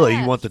BFFs. Really?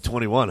 You want the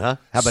 21, huh?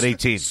 How about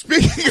 18?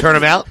 Speaking Turn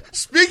them out?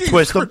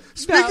 Twist them?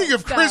 Speaking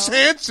of Chris No.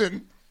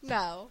 Hansen.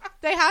 No,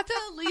 they have to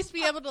at least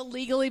be able to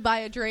legally buy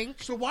a drink.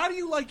 So why do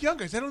you like young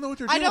guys? I don't know what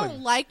they're I doing.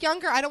 don't like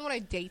younger. I don't want to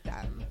date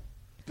them.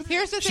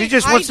 Here's the She thing.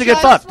 just I wants to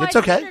get fucked. It's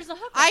okay.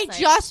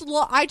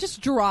 I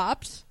just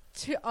dropped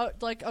to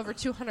like over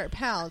 200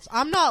 pounds.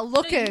 I'm not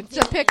looking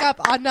to pick up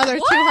another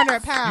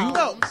 200 pounds.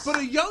 No, but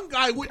a young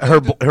guy would.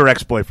 Her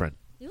ex-boyfriend.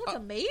 You look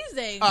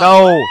amazing.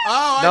 No.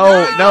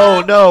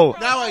 No.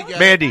 Now I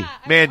get it.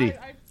 Mandy.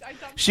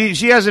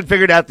 She hasn't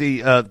figured out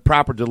the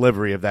proper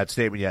delivery of that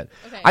statement yet.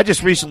 Okay. I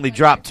just recently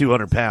dropped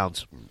 200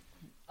 pounds.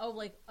 Oh,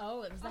 is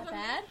that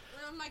bad?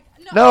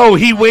 No,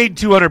 he weighed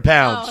 200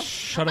 pounds. Oh.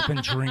 Shut up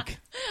and drink.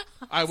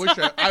 I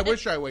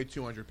wish I weighed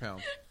 200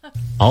 pounds.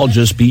 I'll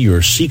just be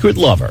your secret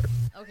lover.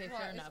 Okay,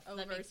 fair enough.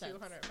 That makes sense.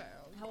 200 pounds.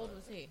 How old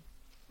was he?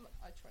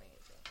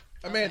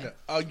 28. Amanda,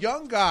 a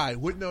young guy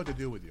wouldn't know what to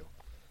do with you.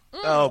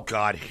 Oh,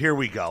 God, here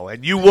we go.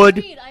 And you would?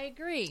 I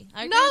agree.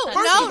 No.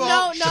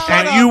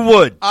 And you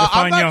would.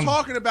 I'm not young.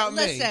 talking about me.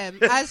 Listen,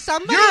 as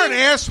somebody, You're an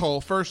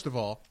asshole, first of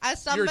all.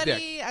 as You're a somebody,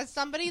 dick. as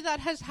somebody that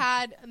has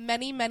had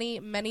many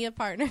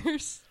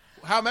partners.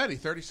 How many?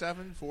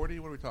 37, 40?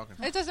 What are we talking?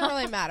 It doesn't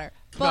really matter.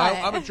 No, But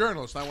I'm a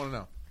journalist. I want to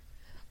know.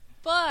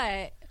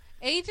 but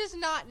age is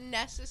not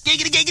necessary.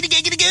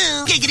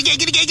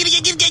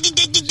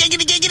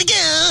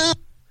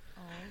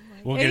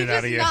 We'll get Age it out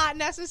of is you. not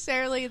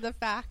necessarily the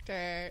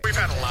factor. We've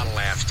had a lot of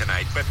laughs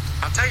tonight, but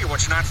I'll tell you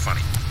what's not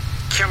funny.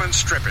 Killing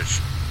strippers.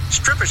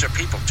 Strippers are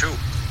people, too.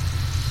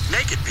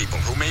 Naked people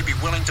who may be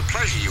willing to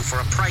pleasure you for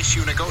a price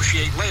you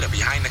negotiate later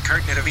behind the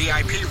curtain at a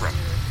VIP room.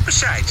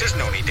 Besides, there's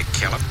no need to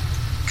kill them,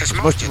 because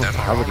most of them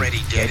are already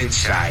dead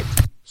inside.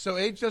 So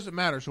age doesn't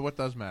matter, so what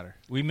does matter?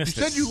 We missed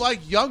You said you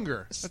like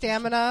younger.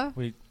 Stamina.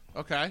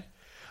 Okay.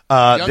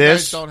 Young guys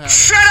This. don't have it.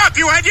 Shut up!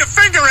 You had your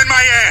finger in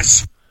my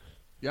ass!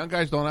 Young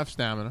guys don't have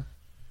stamina.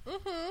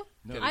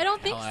 I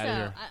don't think so. outta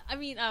here. I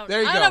mean,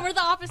 There you I don't go. know. We're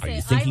the opposite. Are you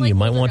I thinking like you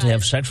might older want to guys.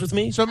 have sex with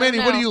me? So, Mandy,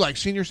 what do know. you like?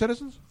 Senior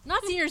citizens?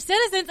 Not senior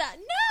citizens.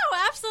 No,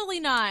 absolutely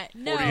not.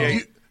 No.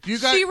 Do you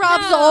guys, She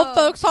robs the old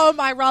folks home.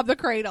 I rob the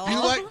cradle.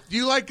 do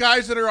you like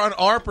guys that are on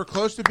ARP or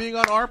close to being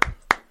on ARP?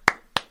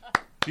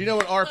 Do you know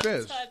what ARP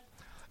is?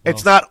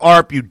 It's not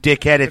ARP, you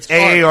dickhead. It's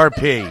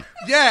AARP.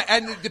 Yeah,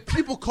 and the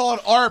people call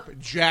it ARP,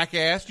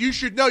 jackass. You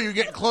should know you're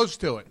getting close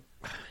to it.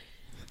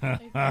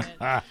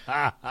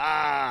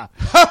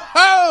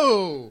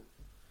 Ho-ho!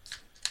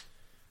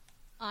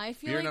 I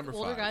feel Beer like number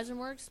older 5. guys are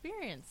more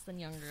experienced than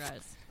younger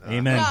guys.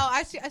 Amen. No,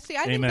 I see. I think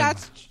Amen.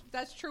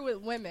 that's true with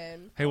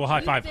women. Hey, well,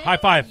 high five. think? High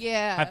five.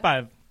 Yeah. High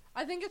five.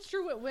 I think it's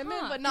true with women,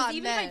 Huh, but 'cause not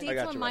even men. if I date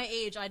someone my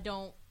age, I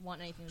don't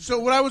want anything to So do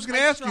what with I was going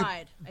to it. ask you,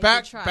 I did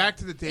back try.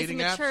 to the dating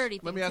it's a apps. maturity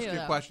Let me thing ask too, you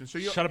a though. question. So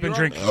Shut up you're and on-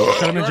 drink. you're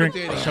Shut up and on a drink.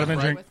 dating Shut app, up and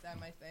right? drink. With them,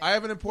 I think. I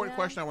have an important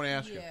question I want to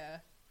ask you. Yeah,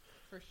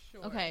 for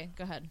sure. Okay,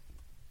 go ahead.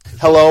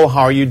 Hello,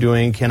 how are you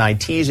doing? Can I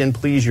tease and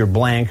please your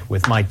blank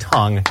with my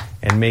tongue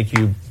and make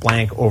you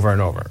blank over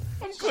and over?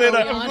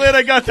 I'm glad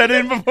I got that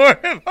in before.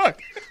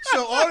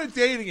 So on a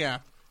dating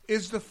app,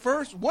 is the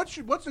first what's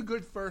a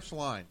good first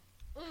line?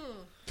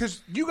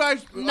 Because you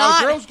guys,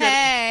 Not girls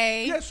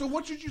hey. get it. Yeah. So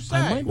what should you say?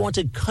 I might want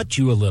to cut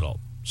you a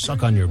little.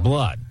 Suck on your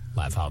blood.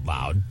 Laugh out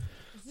loud.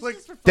 Like,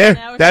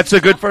 There. That's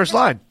a good first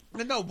line.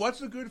 no,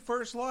 what's a good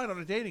first line on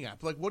a dating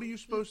app? Like, what are you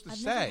supposed to I've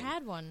say? never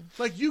had one.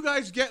 Like, you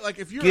guys get like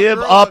if you're Give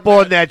a girl up on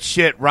met- that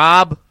shit,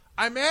 Rob.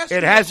 I'm asking.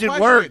 It you a hasn't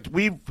question.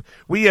 worked.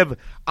 We have.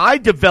 I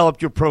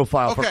developed your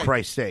profile for Okay,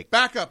 Christ's sake.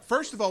 Back up.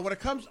 First of all, when it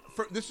comes,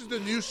 this is the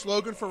new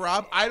slogan for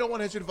Rob. I don't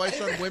want his advice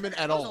on women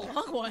at all. That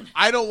was a long one.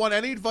 I don't want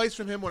any advice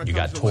from him when it You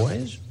comes got to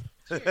women. toys?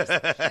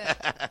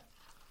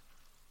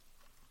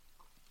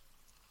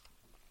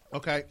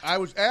 Okay, I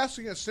was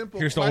asking a simple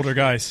Here's the question. older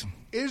guys.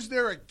 Is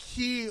there a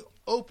key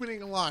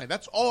opening line?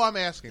 That's all I'm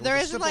asking. There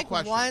It's a isn't simple like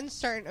question. one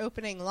certain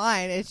opening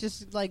line. It's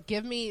just like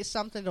give me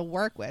something to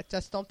work with.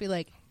 Just don't be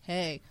like,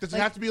 hey. Does like,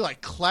 it have to be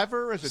like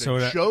clever? Is it So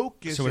a it,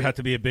 joke? so it had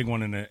to be a big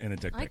one in a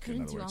dick I pic. In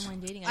couldn't other do words. online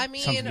dating. I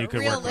mean, Something you could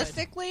work with.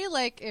 realistically,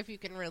 like if you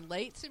can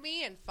relate to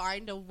me and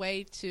find a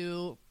way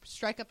to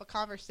strike up a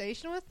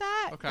conversation with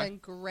that, Okay. then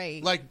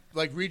great. like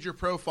read your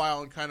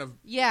profile and kind of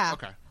yeah,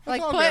 Okay, that's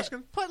like all I'm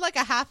asking. put like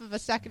a half of a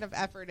second of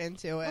effort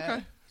into it.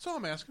 Okay, that's all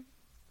I'm asking.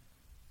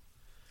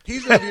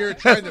 He's over here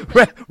trying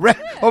to.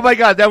 Oh my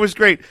God, that was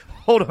great.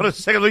 Hold on a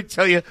second. Let me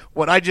tell you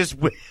what I just.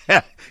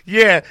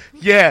 Yeah.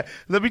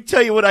 Let me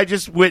tell you what I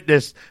just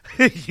witnessed.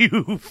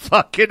 You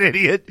fucking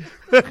idiot.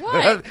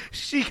 What?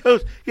 She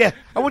goes, yeah.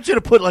 I want you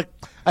to put like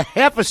a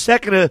half a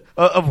second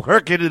of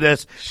work into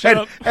this. Shut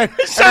up,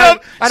 Richard.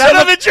 Shut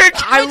up, Richard.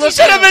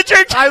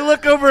 I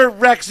look over at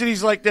Rex and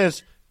he's like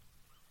this.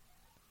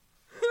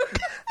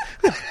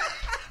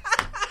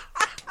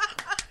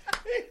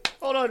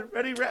 Hold on.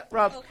 Ready,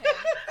 Rob? Okay.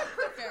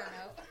 Fair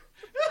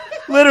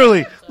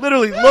enough.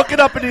 Literally looking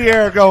up in the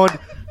air going,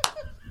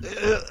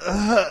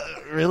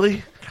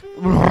 really?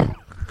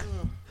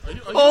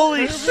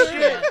 Holy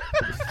shit.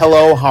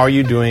 Hello, how are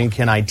you doing?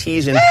 Can I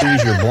tease and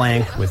please your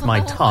blank with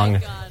my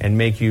tongue and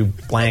make you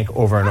blank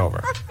over and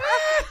over?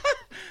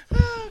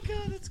 Oh,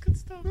 God, that's good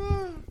stuff.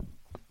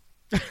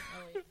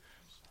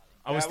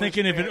 I was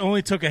thinking if it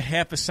only took a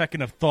half a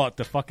second of thought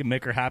to fucking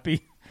make her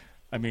happy,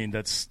 I mean,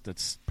 that's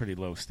pretty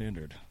low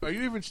standard. Are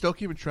you even still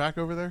keeping track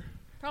over there?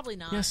 Probably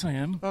not. Yes, I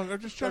am. Oh, I'm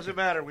just checking. Doesn't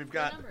matter. We've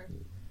got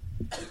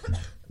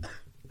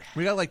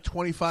We got like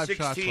 25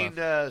 shots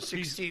left.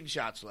 16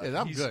 shots left.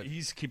 Yeah, I'm He's good.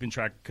 He's keeping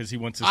track because he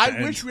wants us I to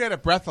end. wish we had a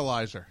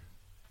breathalyzer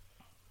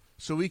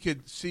so we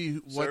could see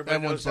So what everybody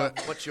everyone's knows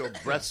what your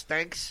breath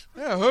stinks.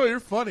 Yeah, oh,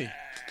 you're funny.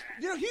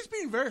 You know, he's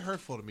being very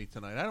hurtful to me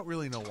tonight. I don't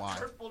really know why.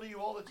 Hurtful to you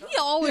all the time. He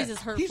always is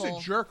hurtful. He's a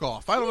jerk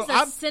off. I don't He's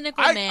know. a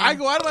cynical man. I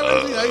go, I don't know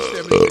anything nice to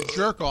him, but he's a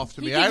jerk off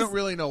to He me. I gives- don't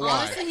really know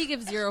why. Honestly, he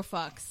gives zero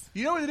fucks.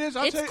 You know what it is?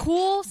 I'll It's tell you.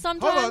 cool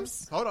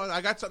sometimes. Hold on.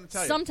 I got something to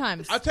tell you.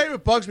 Sometimes. I'll tell you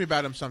what bugs me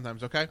about him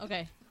sometimes, okay?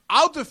 Okay.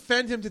 I'll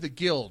defend him to the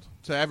guild,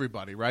 to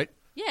everybody, right?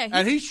 Yeah.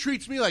 And he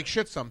treats me like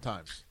shit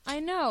sometimes. I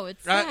know.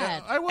 It's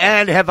sad. I will.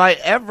 And have I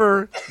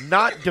ever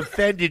not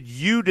defended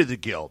you to the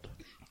guild?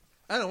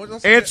 I don't know.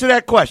 Answer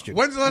that question.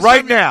 When's the last right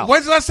time now.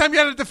 When's the last time you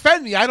had to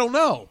defend me? I don't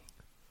know.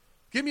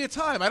 Give me a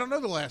time. I don't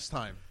know the last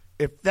time.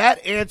 If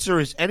that answer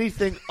is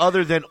anything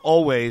other than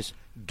always,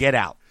 get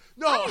out.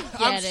 No, I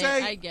I'm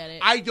saying I get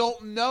it. I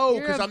don't know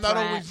You're because a I'm not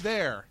brat. always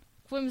there.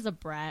 Quim's a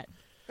brat.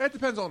 It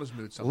depends on his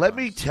mood sometimes. Let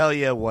me tell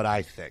you what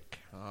I think.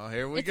 Oh,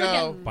 here we It's go.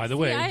 like a- By the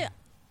see, way, I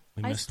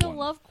we I missed still one.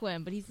 love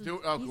Quim, but he's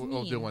we'll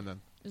mean. do one then.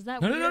 Is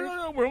that No, weird?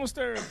 no. We're almost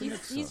there.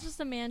 He's just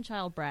a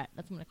man-child brat.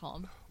 That's what I'm gonna call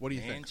him. What do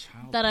you think?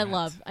 That I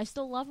love. I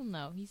still love him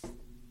though.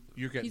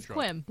 You're getting He's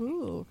drunk. Quim.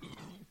 Ooh.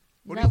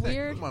 What Is do you that think?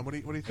 weird? Come on. What do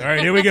you think? All right,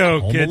 here we go,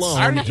 Home kids.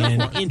 Alone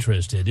and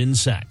interested in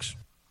sex.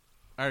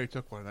 I already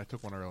took one. I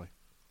took one early.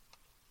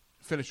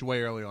 Finished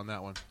way early on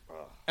that one.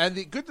 And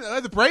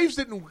the Braves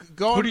didn't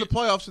go into the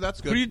playoffs, so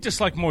that's good. Who do you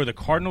dislike more, the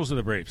Cardinals or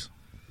the Braves?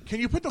 Can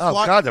you put the Oh,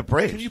 God, the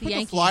Braves. Can you The put the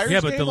Yankees. Flyers? Yeah,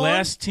 but the game on?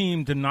 last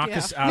team to knock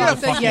us out Yeah,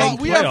 of the but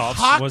fucking we have playoffs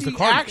hockey was the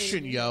Cardinals.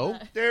 action, yo.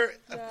 There,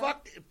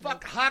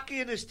 fuck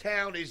hockey in this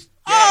town is dead.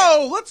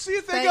 Oh, let's see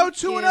if they go Thank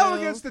 2-0 you.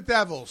 against the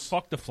Devils.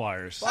 Fuck the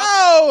Flyers.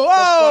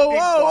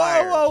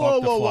 Whoa.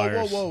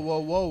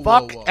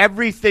 Fuck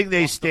everything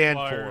they stand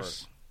for.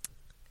 Flyers.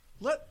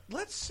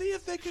 Let's see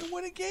if they can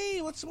win a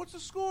game. What's the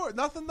score?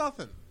 Nothing.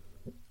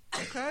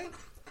 Okay?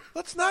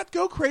 Let's not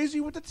go crazy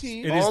with the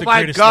team. It is Oh the my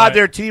greatest God, live-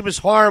 their team is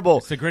horrible.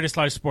 It's the greatest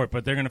live sport,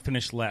 but they're going to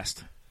finish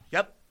last.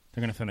 Yep.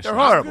 They're going to finish They're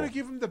last. horrible. I'm going to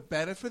give them the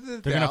benefit of the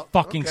They're going to doubt.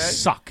 fucking Okay.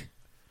 suck.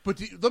 But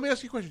let me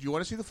ask you a question. Do you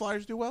want to see the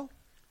Flyers do well?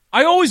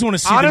 I always want to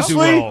see them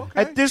Honestly, do well.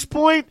 at this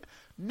point,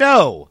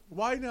 no.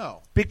 Why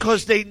no?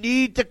 Because they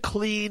need to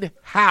clean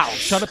house.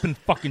 Shut up and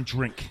fucking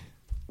drink.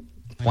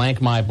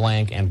 Blank my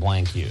blank and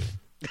blank you.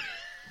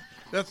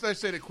 That's what I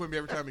say to Quimby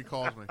every time he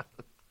calls me.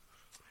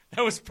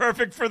 That was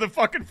perfect for the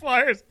fucking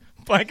Flyers.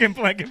 Blank and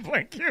blank and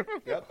blank you.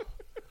 Yep.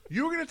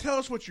 You were going to tell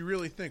us what you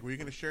really think. Were you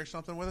going to share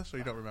something with us, or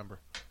you don't remember?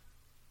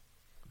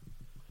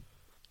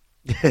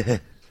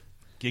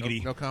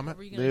 Giggity. No comment? What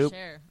were you gonna Nope.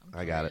 share? I'm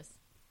I got it.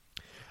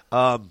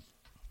 curious.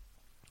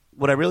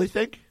 What I really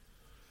think?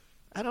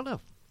 I don't know.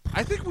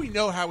 I think we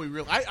know how we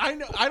really. I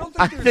know. I don't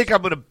I think. think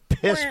I'm going to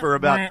piss for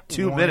about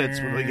 2 minutes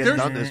when we get There's,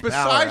 done this.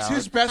 besides power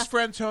his hour. best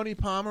friend Tony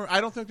Palmer,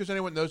 I don't think there's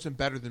anyone that knows him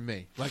better than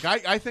me. Like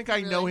I think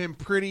I know Really? him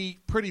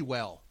pretty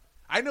well.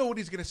 I know what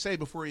he's going to say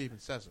before he even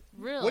says it.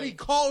 Really? When he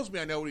calls me,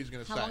 I know what he's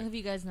going to How say. long have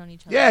you guys known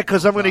each other? Yeah,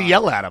 because I'm going to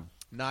yell at him.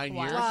 9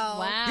 Wow. years.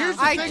 Wow. Here's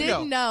the I thing,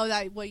 didn't though. know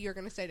that what you were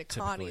going to say to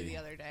Connie Typically. the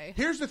other day.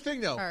 Here's the thing,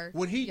 though. Or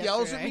When he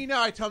yells at yesterday. me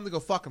now, I tell him to go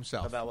fuck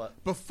himself. About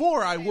what?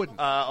 Before, I wouldn't.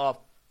 Off.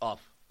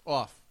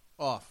 Off.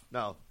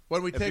 No.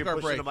 When we If take you're our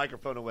pushing break. the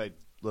microphone away,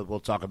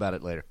 we'll talk about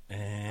it later. Oh,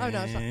 no,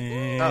 it's not.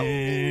 And No,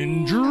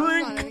 it's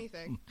drink. not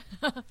anything.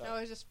 No,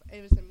 it was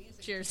the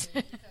music. Cheers.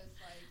 Because, like,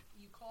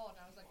 you called, and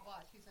I was like,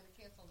 watch, he's going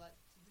to cancel that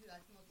to do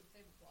that. He wants to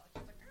save a watch. I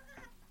was like,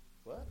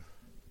 What?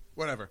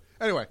 Whatever.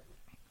 Anyway.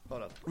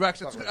 Hold on.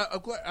 Rex,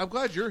 I'm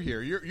glad you're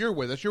here. You're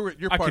with us. You're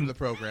part of the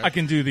program. I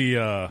can do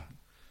the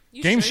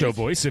You game sure? show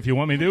voice if you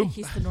want me I don't to.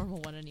 think he's the normal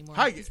one anymore.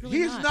 Hi, He's really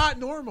he's not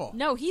normal.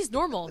 No, he's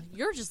normal.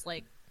 You're just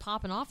like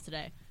popping off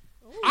today.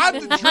 I'm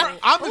the talent.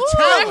 Rex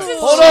is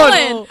Hold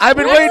chilling. on. I've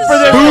been Rex waiting is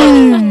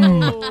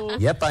for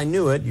this. Yep, I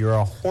knew it. You're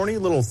a horny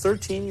little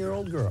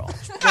 13-year-old girl.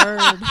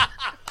 Bird.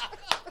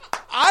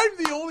 I'm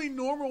the only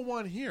normal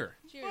one here.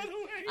 Cheers. I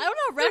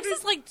don't know. Rex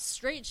is like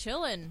straight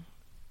chilling.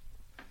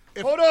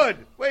 Hold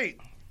on. Wait.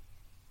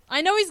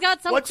 I know he's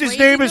got some. What's his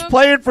crazy name is move.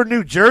 playing for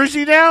New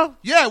Jersey now?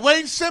 Yeah,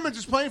 Wayne Simmons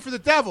is playing for the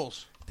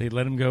Devils. They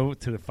let him go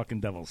to the fucking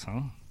Devils,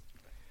 huh?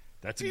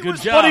 That's a He good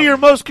was job. one of your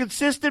most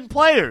consistent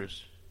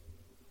players.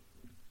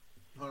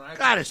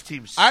 God, his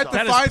team sucks. I have to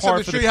That is find par something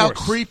to for show the you how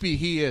course. creepy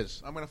he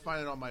is. I'm going to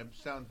find it on my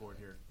soundboard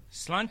here.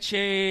 Slanche.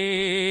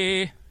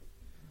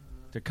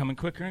 They're coming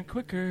quicker and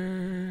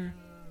quicker.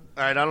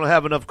 All right, I don't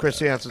have enough Chris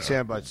Hansen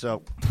soundbites,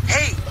 so.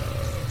 Hey!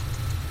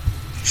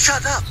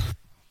 Shut up!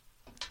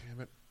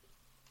 Damn it.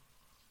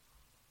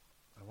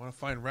 I want to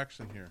find Rex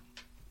in here.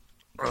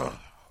 Ugh,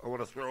 I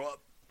want to throw up.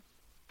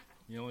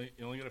 You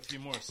only got a few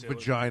more. Sailor.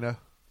 Vagina.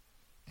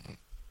 That's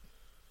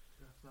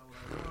not what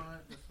I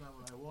want. That's not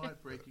what I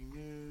want. Breaking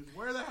news.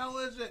 Where the hell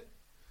is it?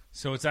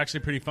 So it's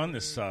actually pretty fun,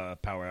 this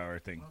Power Hour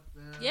thing.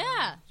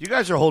 Yeah. You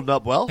guys are holding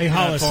up well. Hey,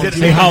 Hollis,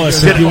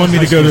 if you want me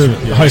to go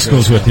to high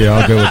schools with you,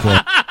 I'll go with you.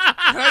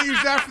 Can I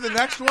use that for the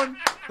next one?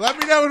 Let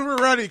me know when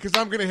we're ready, because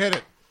I'm going to hit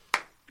it.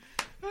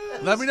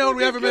 Let me know when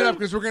we have a minute up,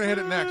 because we're going to hit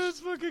it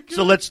next.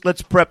 So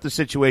let's prep the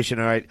situation,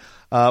 all right?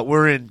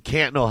 We're in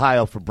Canton,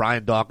 Ohio for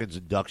Brian Dawkins'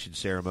 induction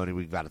ceremony.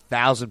 We've got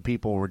 1,000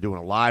 people, and we're doing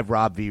a live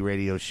Rob V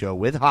radio show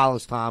with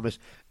Hollis Thomas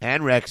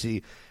and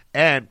Rexy.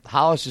 And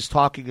Hollis is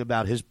talking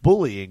about his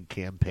bullying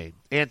campaign,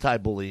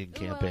 anti-bullying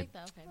campaign. I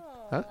like that.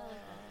 Okay.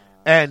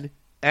 Huh?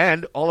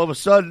 And all of a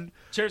sudden,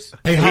 cheers.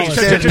 Hey, Hollis,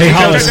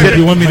 if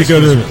you want me to go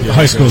to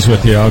high schools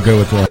with you, I'll go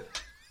with you.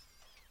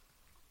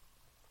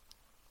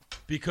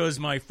 Because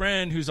my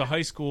friend, who's a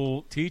high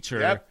school teacher,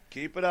 Yep,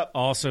 keep it up.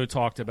 also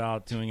talked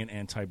about doing an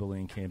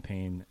anti-bullying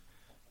campaign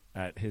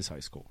at his high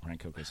school,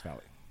 Rancocas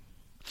Valley,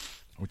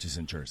 which is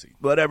in Jersey.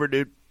 Whatever,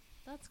 dude.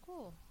 That's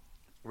cool.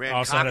 I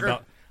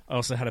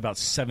also had about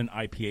 7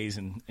 IPAs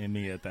in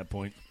me at that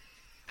point.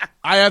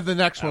 I have the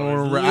next one. I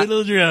When was we're a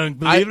little drunk.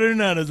 Believe it or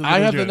not, I was a little I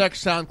have drunk. the next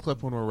sound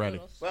clip when we're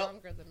ready. Well,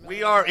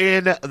 we are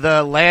in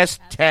the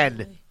last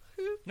 10.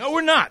 No,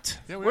 we're not.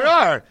 Yeah, We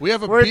are. We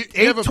have a We're be- at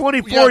we have a-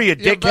 8:24, we you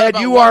have- you have dickhead.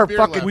 about You one are beer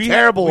fucking left.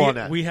 terrible on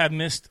that. We have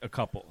missed a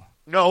couple.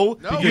 No,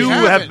 No, you we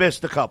have haven't.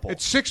 missed a couple.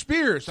 It's 6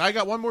 beers. I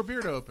got one more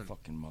beer to open.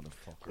 Fucking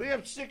motherfucker. We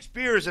have 6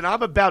 beers, and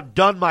I'm about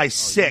done my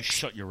 6.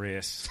 Shut your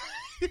ass.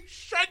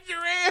 Shut your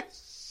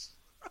ass.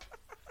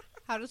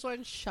 How does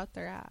one shut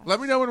their ass? Let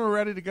me know when we're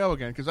ready to go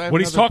again, because I have What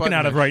he's another talking button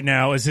out of next. right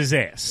now is his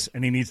ass,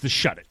 and he needs to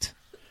shut it.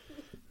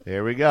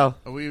 There we go.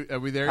 Are we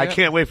there I yet?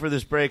 can't wait for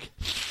this break.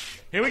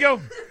 Here we go.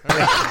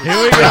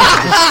 Here we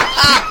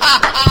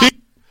go.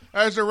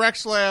 There's a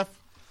Rex laugh.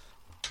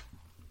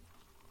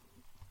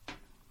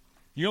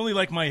 You only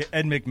like my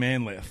Ed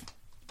McMahon laugh.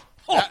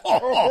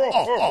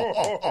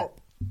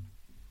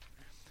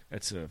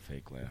 That's a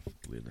fake laugh,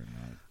 believe it or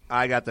not.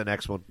 I got the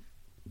next one.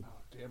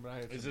 Damn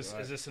it, Is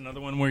this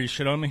another one where you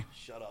shit on me?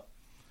 Shut up.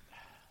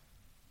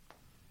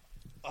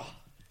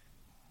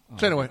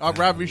 So anyway,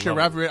 Rob V Show,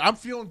 Rob V. I'm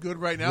feeling good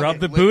right now. Rub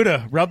the Getting lit.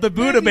 Buddha. Rub the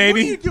Buddha, Randy, baby.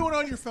 What are you doing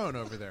on your phone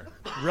over there?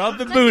 Rub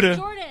the That's Buddha.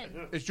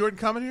 Jordan. Is Jordan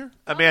coming here?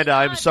 Amanda,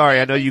 God, I'm sorry.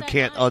 I know Jordan you plays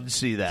can't that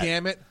unsee that.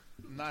 Damn it.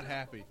 I'm not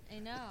happy. I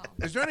know.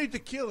 Is there any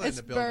tequila in It's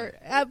the building?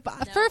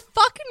 for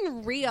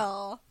fucking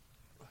real.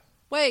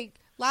 Wait,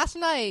 last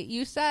night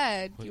you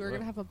said you were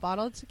going to have a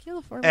bottle of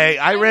tequila for me. Hey,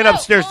 I ran know.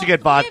 upstairs to Well,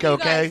 get vodka, you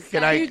guys okay? said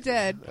Can I? You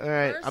did. All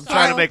right, First I'm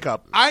trying to off- make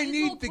up. I He's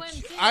need all Quinn,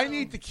 too. I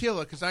need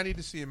tequila because I need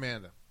to see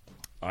Amanda.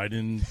 I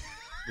didn't.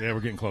 Yeah,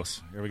 we're getting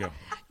close. Here we go.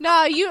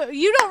 No,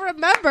 you don't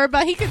remember,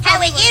 but he can tell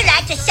me.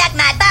 like to suck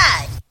my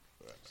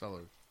butt?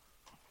 Salud.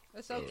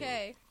 It's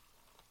okay.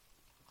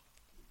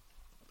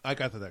 I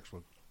got the next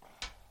one.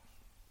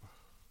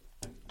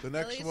 The At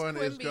next least one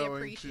is Quimby going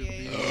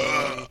appreciates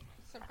to be.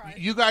 Surprise.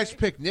 You guys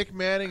pick Nick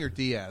Manning or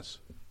Diaz.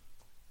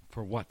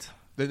 For what?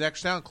 The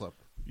next sound clip.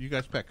 You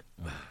guys pick.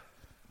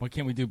 Why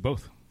can't we do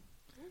both?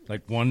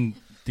 Like one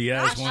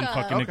Diaz, one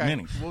Gotcha. fucking Nick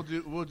Manning. We'll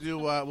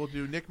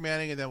do Nick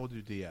Manning and then we'll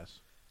do Diaz.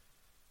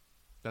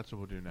 That's what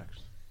we'll do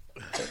next.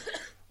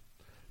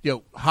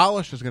 Yo,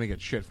 Hollis is gonna get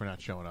shit for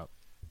not showing up.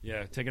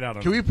 Yeah, take it out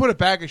on Can him. we put a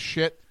bag of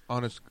shit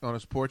on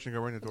his porch and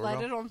go ring the doorbell?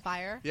 Light it on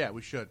fire. Yeah,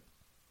 we should.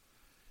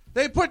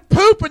 They put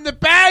poop in the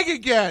bag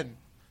again.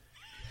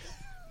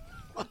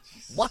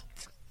 What?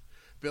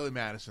 Billy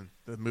Madison,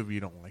 the movie you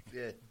don't like.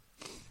 Yeah.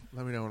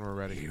 Let me know when we're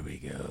ready. Here we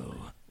go.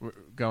 We're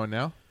going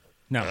now?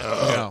 No,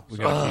 No.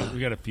 we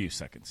got a few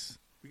seconds.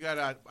 We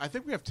got. I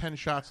think we have 10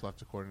 shots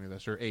left according to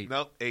this, or 8.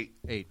 No, 8.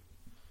 8.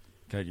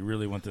 God, you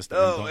really want this to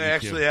Oh, end on I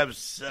actually EQ. have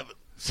 7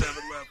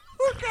 left.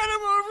 Look at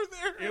him over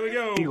there. Here we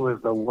go. He was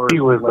the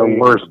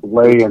worst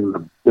lay in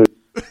the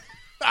business.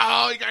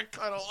 Oh, he got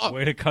cut off.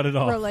 Way to cut it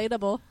off.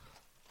 Relatable.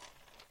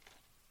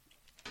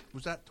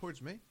 Was that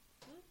towards me?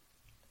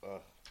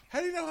 How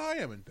do you know how I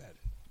am in bed?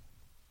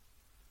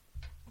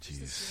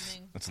 Jeez,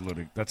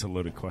 assuming. that's a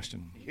loaded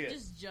question. You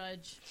just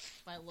judge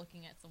by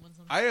looking at someone.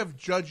 Sometimes. I have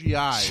judgy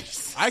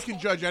eyes. I can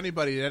judge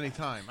anybody at any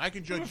time. I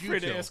can judge you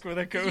Afraid too. to ask where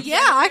that goes. Yeah,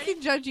 I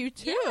can judge you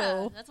too.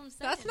 Yeah, that's what I'm saying.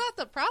 That's not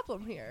the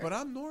problem here. But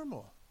I'm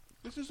normal.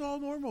 This is all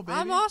normal, baby.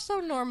 I'm also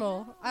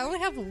normal. I only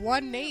have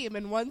one name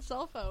and one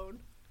cell phone,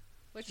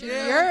 which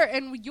Yeah.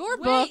 in your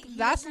Wait, book, he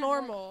that's doesn't have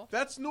normal.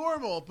 That's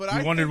normal, but You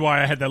I wondered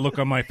why I had that look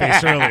on my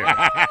face earlier.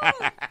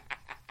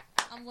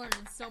 I'm I'm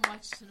learning so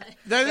much tonight.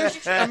 That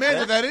is,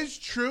 Amanda, that is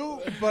true,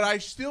 but I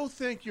still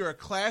think you're a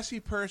classy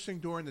person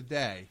during the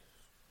day.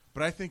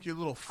 But I think you're a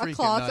little freak. A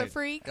closet at night.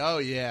 freak? Oh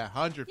yeah,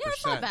 100%. Yeah,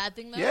 it's not a bad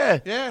thing though.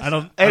 Yeah. I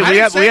don't.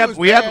 Hey, I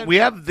we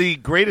have the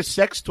greatest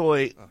sex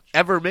toy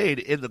ever made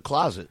in the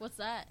closet. What's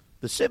that?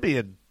 The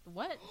Sibian.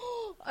 What?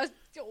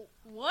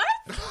 What?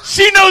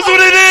 She knows what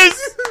it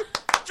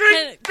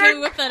is. Can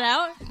we whip that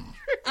out?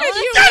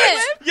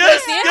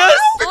 Yes.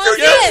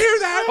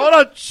 Hold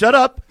on. Shut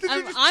up.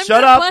 I'm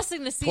Shut up.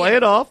 requesting to see Play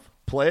it off.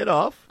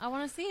 I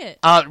want to see it.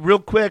 Real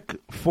quick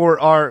for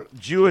our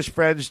Jewish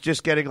friends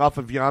just getting off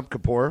of Yom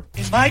Kippur.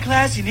 In my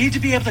class, you need to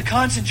be able to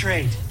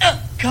concentrate.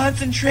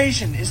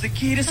 Concentration is the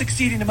key to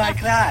succeeding in my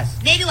class.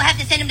 Maybe we'll have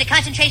to send him to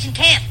concentration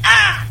camp.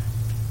 Ah!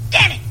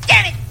 Damn it!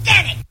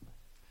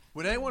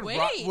 Would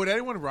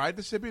anyone ride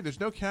the Sibian? There's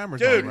no cameras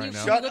Dude, on right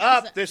now. shut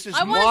up. This is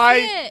I wanna see why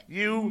it.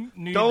 you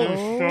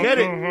don't get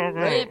it.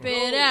 Whip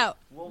it out.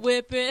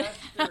 Whip it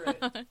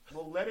out.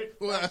 We'll let it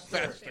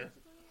fester.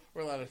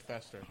 We'll let it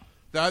fester.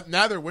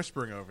 Now they're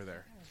whispering over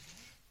there.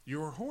 You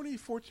were horny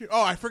 14.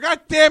 Oh, I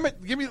forgot. Damn it!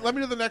 Let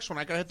me do the next one.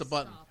 I gotta hit the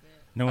button.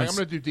 No, I'm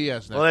gonna do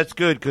Diaz now. Well, that's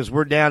good because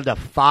we're down to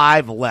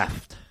 5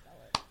 left.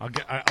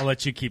 I'll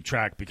let you keep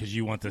track because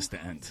you want this to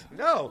end.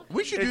 No,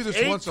 we should do it's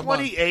this once a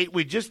month. 8:28.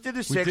 We just did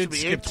the 6. did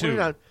skip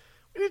 8:29.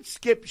 We didn't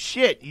skip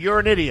shit. You're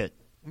an idiot.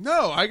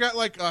 No, I got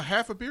like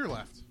half a beer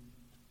left.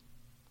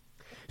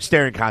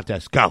 Staring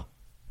contest. Go.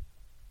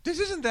 This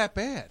isn't that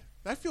bad.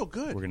 I feel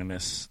good. We're gonna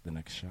miss the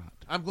next shot.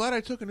 I'm glad I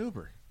took an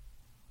Uber.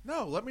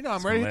 No, let me know. I'm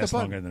It's ready gonna to hit last the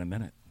button. longer than a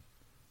minute.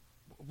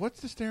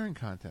 What's the staring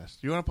contest?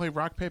 You want to play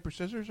rock, paper,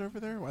 scissors over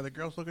there while the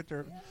girls look at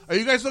their... Are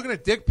you guys looking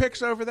at dick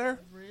pics over there?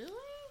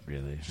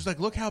 Really? She's like,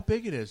 look how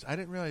big it is. I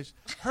didn't realize.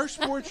 Her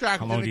sport track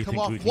How long do didn't you come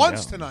think we off can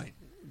once go? tonight.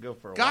 Go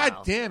for a God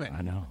while. damn it.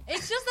 I know.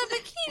 It's just a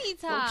bikini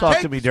top. Talk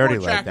Take to me the dirty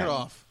sport like jacket that.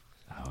 off.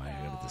 Oh, I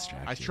gotta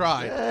distract I you.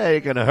 tried. Hey,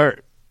 you're gonna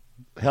hurt.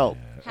 Help.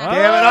 Damn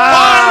Damn it!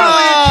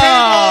 Finally, it came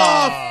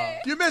off.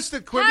 You missed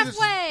it, Quimby.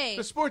 Halfway.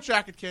 The sport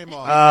jacket came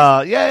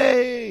off.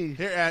 Yay!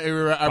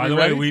 Here, are By we the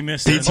ready? way, we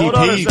missed Hold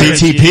on a BTP,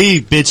 second.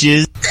 BTP,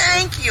 bitches.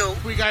 Thank you.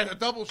 We got a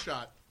double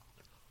shot.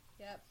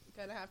 Yep,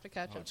 gonna have to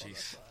catch up on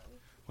this one.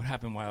 What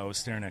happened while I was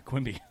staring at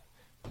Quimby?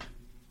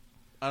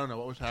 I don't know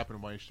what was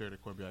happening while you stared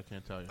at Quimby. I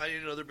can't tell you. I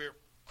need another beer.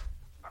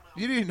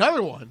 You need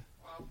another one.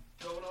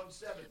 Going on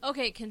 7.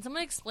 Okay, can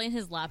someone explain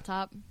his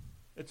laptop?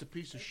 It's a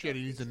piece of shit.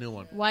 He needs a new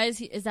one. Why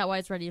is that why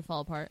it's ready to fall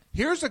apart?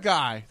 Here's a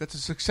guy that's a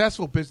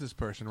successful business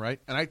person, right?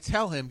 And I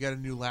tell him, get a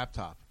new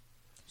laptop.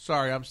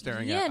 Sorry, I'm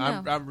staring Yeah,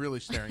 at no. I'm really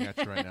staring at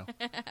you right now.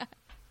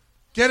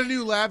 Get a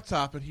new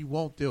laptop, and he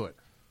won't do it.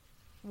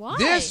 Why?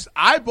 This,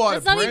 I bought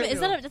That's a not brand even.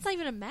 new. That's not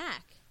even a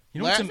Mac.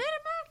 You know what's La- in- Is that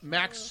a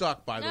Mac? Macs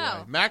suck, by the No.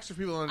 way. Macs are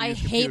people who don't I use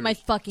hate computers. my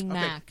fucking Okay,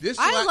 Mac. This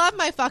I love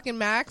my fucking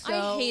Mac. So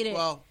I hate it.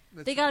 Well,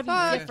 They gotta be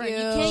Fuck different. You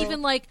you. can't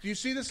even like do you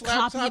see this copy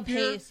laptop and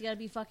here? paste. You gotta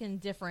be fucking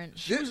different.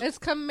 It's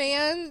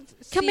Command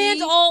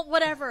Command Alt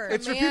whatever.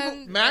 It's for people.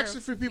 Command Macs or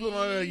are for people who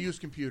don't know how to use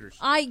computers.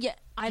 I Do you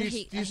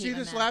hate see my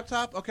this Mac.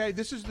 laptop? Okay,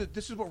 this is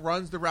what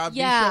runs the Rob V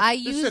Yeah, show. I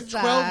This use is a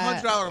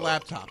that. $1,200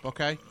 laptop.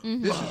 Okay,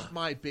 this is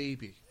my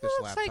baby. This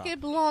Looks laptop. like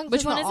it belongs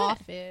Which in one the is it?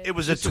 office. It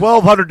was a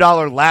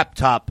 $1,200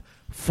 laptop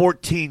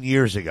 14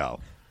 years ago.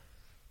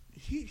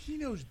 He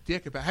knows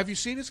dick about. Have you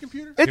seen his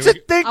computer? It's a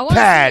I wanna see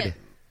ThinkPad. it.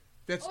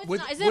 That's it's with,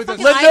 not- is it with a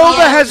fucking Lenovo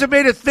IBM? hasn't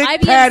made a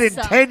ThinkPad in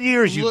sucks. 10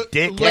 years, you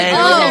dickhead.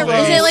 Lenovo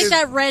Oh, is it like is-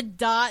 that red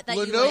dot that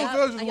you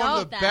Lenovo's like? one of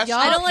the best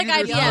I don't like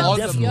computers IBM. on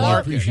the Definitely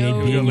market. appreciate No.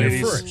 being here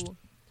Ladies. first.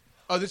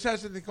 Oh, this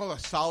has something called a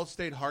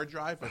solid-state hard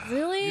drive.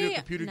 Really? You know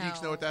computer geeks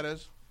No. know what that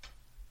is?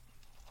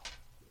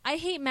 I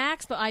hate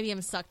Macs, but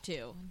IBM suck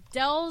too.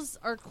 Dells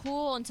are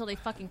cool until they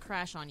fucking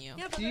crash on you.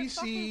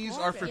 PCs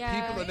are for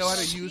Yeah. people that know how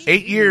to use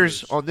 8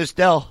 years on this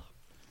Dell.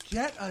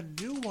 Get a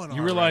new one.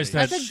 You realize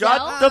that That's a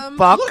Shut Dell? the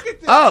fuck Look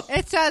at this. up.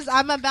 It says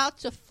I'm about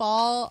to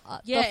fall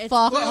Yeah, the it's-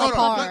 fuck Hold on.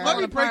 apart. Let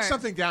me break Apart.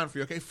 something down for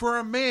you, okay? For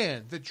a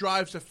man that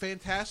drives a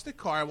fantastic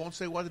car, I won't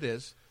say what it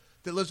is,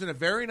 that lives in a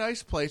very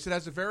nice place, that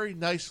has a very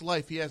nice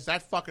life, he has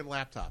that fucking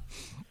laptop.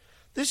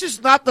 This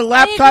is not the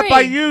laptop agree. I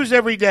use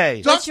every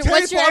day. What's Duct your-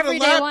 what's tape your on a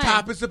everyday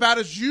laptop one? is about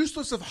as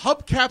useless as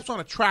hubcaps on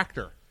a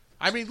tractor.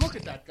 I mean, look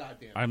at that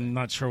goddamn. I'm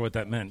not sure what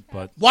that meant,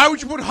 but Why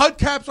would you put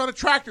hubcaps on a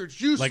tractor? It's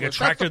useless. like a That's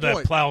tractor the that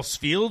point. plows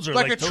fields, or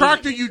like a those-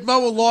 tractor you'd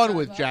mow a lawn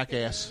with,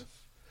 jackass.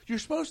 You're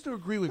supposed to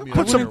agree with me.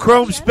 Put on some here,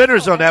 chrome Rob.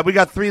 spinners on that. We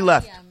got 3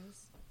 left.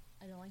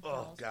 I don't like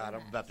Oh, God,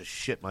 I'm about to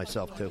shit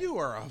myself, too. You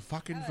are a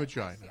fucking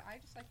vagina.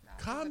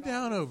 Calm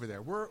down over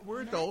there.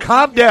 We're adults.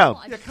 Calm down.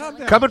 Yeah, calm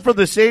down. Coming from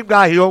the same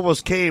guy who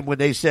almost came when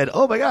they said,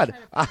 oh, my God.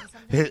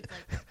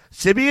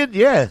 Sibian?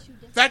 Yeah.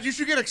 That you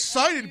should get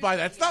excited by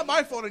that. It's not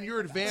my fault in your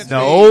advanced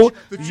No, age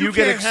that you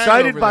get can't hang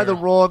excited over by there.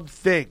 the wrong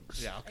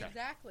things. Yeah, okay.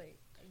 Exactly.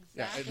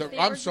 Yeah, They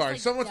I'm were just sorry.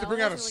 like Someone wants to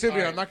bring out a Dells or like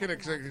Sibian. I'm not going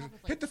to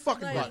hit the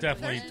fucking We're button.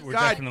 definitely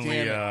God definitely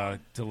damn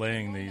it.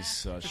 delaying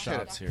these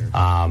shots it. here.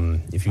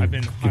 If you I've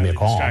been give me highly a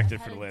call.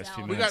 distracted for the last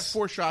few We got minutes.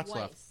 4 shots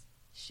left.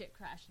 Shit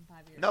crashed in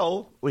 5 years.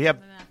 No, we have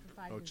I'm after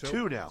 5 years.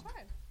 2 now.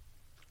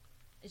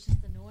 It's just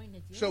annoying to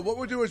deal So with. what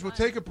we'll do is we'll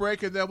take a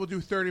break, and then we'll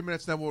do 30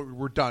 minutes, and then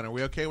we're done. Are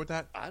we okay with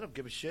that? I don't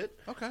give a shit.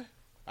 Okay.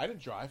 I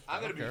didn't drive. I'm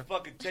going to be care.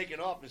 fucking taking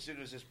off as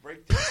soon as this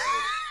break takes place.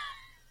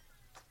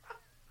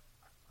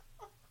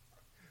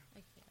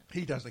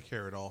 He doesn't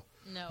care at all.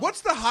 No.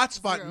 What's the hot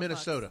spot Zero in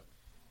Minnesota?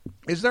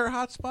 Is there a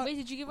hot spot? Wait,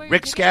 did you give away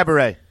Rick's your ticket?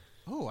 Cabaret.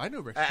 Oh, I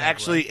know Rick's Cabaret.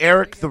 Actually,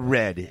 Eric the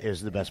Red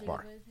is the best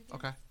bar.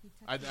 Okay.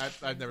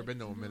 I've never been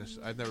to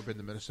Minnesota. I've never been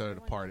to Minnesota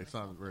to party. It's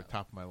not at the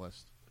top of my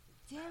list.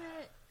 Damn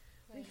it.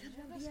 We could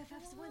have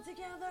BFFs went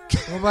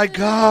together. Oh, my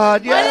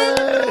God.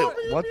 Yeah.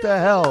 What the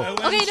hell?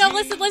 Okay, no,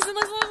 listen.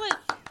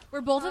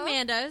 We're both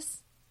Amandas.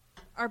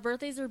 Our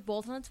birthdays are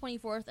both on the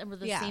 24th, and we're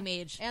the same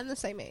age. And the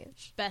same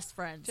age. Best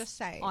friends. Just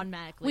saying.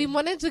 Automatically. We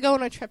wanted to go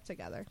on a trip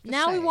together. Just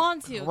Now saying. we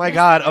want to. Oh, my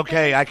God.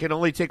 Okay, I can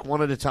only take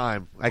one at a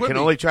time. I can Quibi.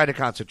 only try to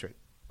concentrate.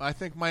 I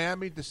think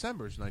Miami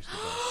December is nice to go.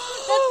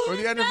 Or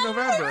the end of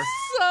November.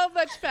 So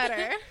much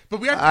better. But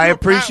we have to I do a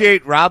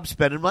appreciate Rob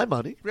spending my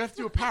money. We have to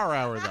do a power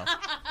hour, though.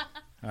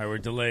 All right, we're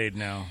delayed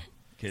now,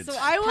 kids. So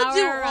I will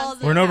do all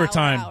the We're in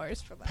overtime.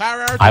 hours for that.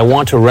 Power hour. I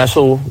want to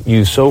wrestle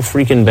you so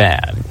freaking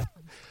bad.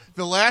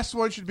 The last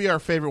one should be our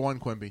favorite one,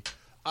 Quimby.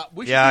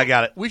 I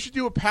got it. We should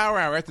do a power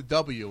hour at the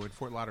W in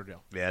Fort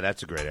Lauderdale. Yeah,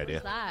 that's a great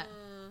idea. What's that?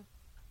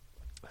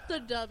 The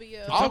W.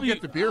 I'll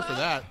get the beer for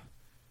that.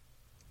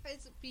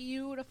 It's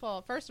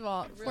beautiful. First of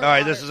all, All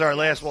right, this is our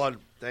last one.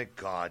 Thank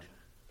God.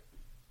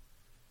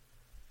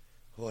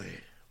 Boy.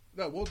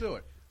 No, we'll do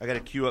it. I got to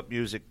cue up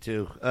music,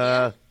 too.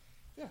 Yeah.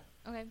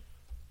 Okay.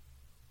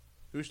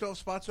 Do we still have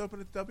spots open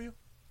at the W?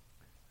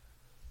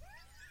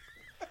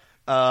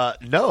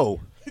 No.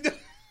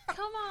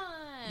 Come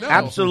on. No.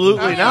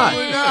 Absolutely not.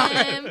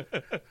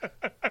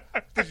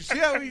 Did you see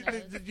how you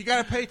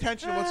got to pay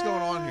attention to what's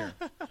going on here?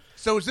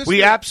 So is this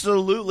We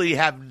absolutely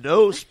have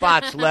no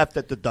spots left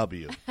at the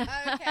W.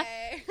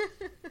 Okay.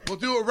 We'll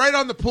do it right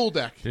on the pool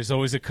deck. There's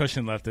always a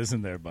cushion left,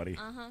 isn't there, buddy?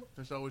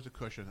 There's always a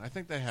cushion. I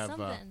think they have.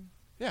 Something.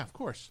 Yeah, of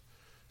course.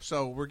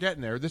 So we're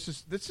getting there. This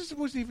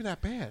wasn't even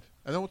that bad.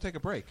 And then we'll take a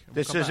break.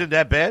 This isn't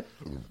that bad?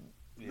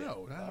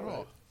 No, not at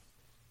all.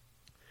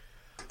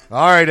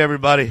 All right,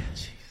 everybody.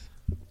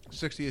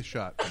 60th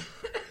shot.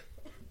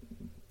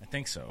 I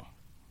think so.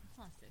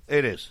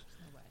 It is.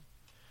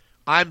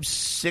 I'm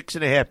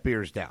 6.5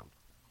 beers down.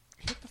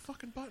 Hit the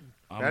fucking button.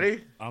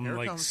 Ready? I'm Here it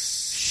like,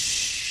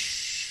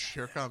 comes.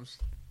 Here it comes.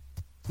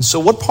 So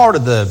what part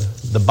of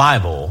the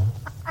Bible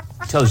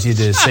tells you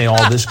to say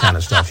all this kind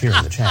of stuff here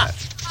in the chat?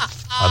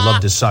 I'd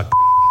love to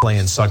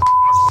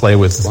play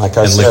with Like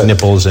I and said, lick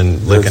nipples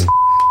and licking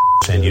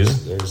and you.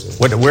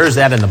 Where's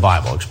that in the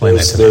Bible? Explain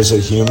that to me. There's a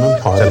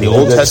human part Is that of the me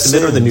Old that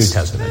Testament or the New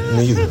sins. Testament?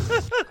 Neither.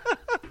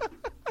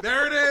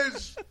 There it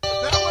is.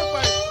 That went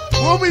by.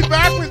 We'll be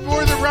back with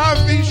more of the Rob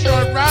V Show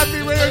at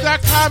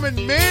RobVRadio.com, and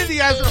Mandi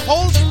has her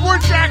whole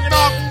sport jacket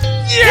off.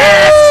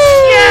 Yes!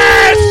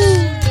 Yes!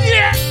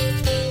 Yes!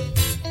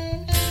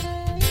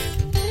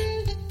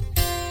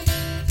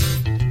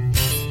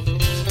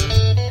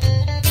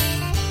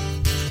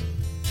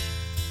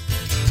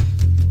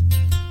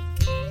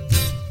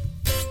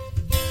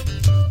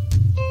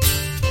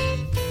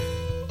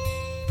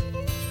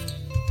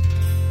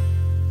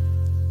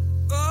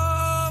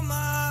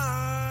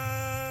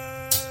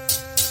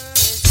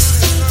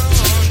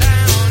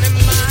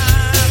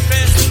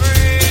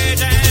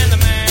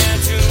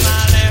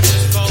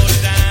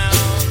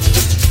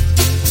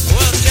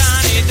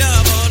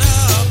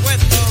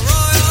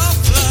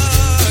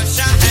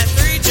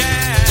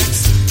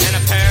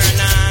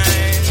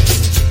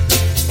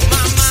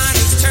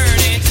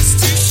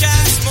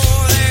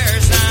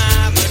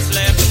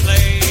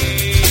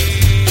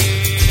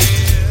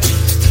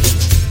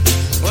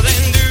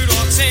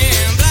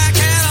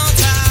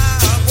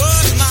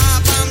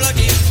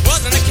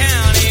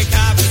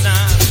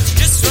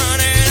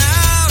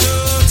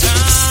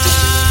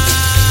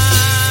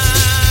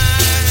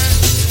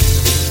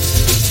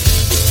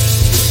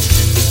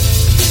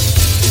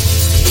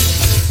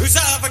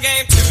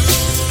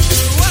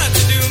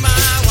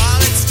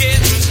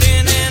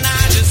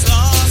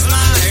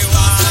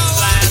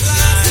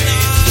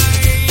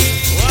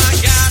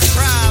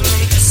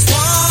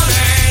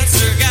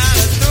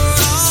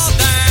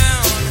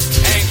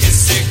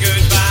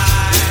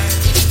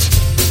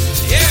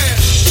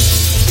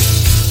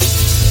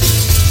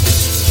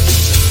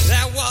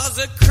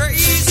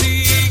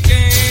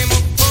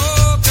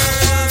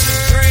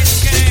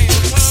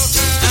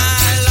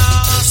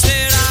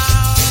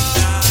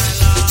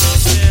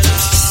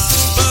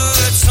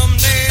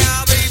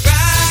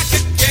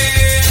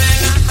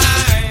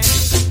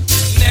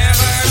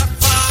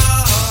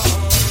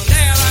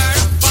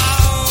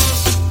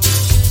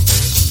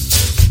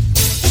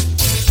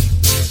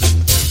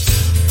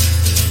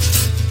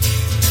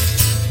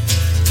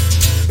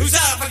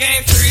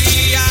 Game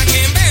 3, I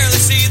can barely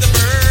see the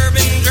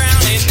bourbon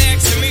drowning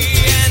next to me.